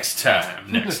see you next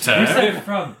time. Next Where's time. that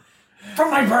from? From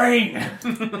my brain.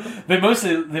 They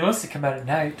mostly come out at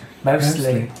night.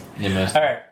 Mostly. You missed. All right.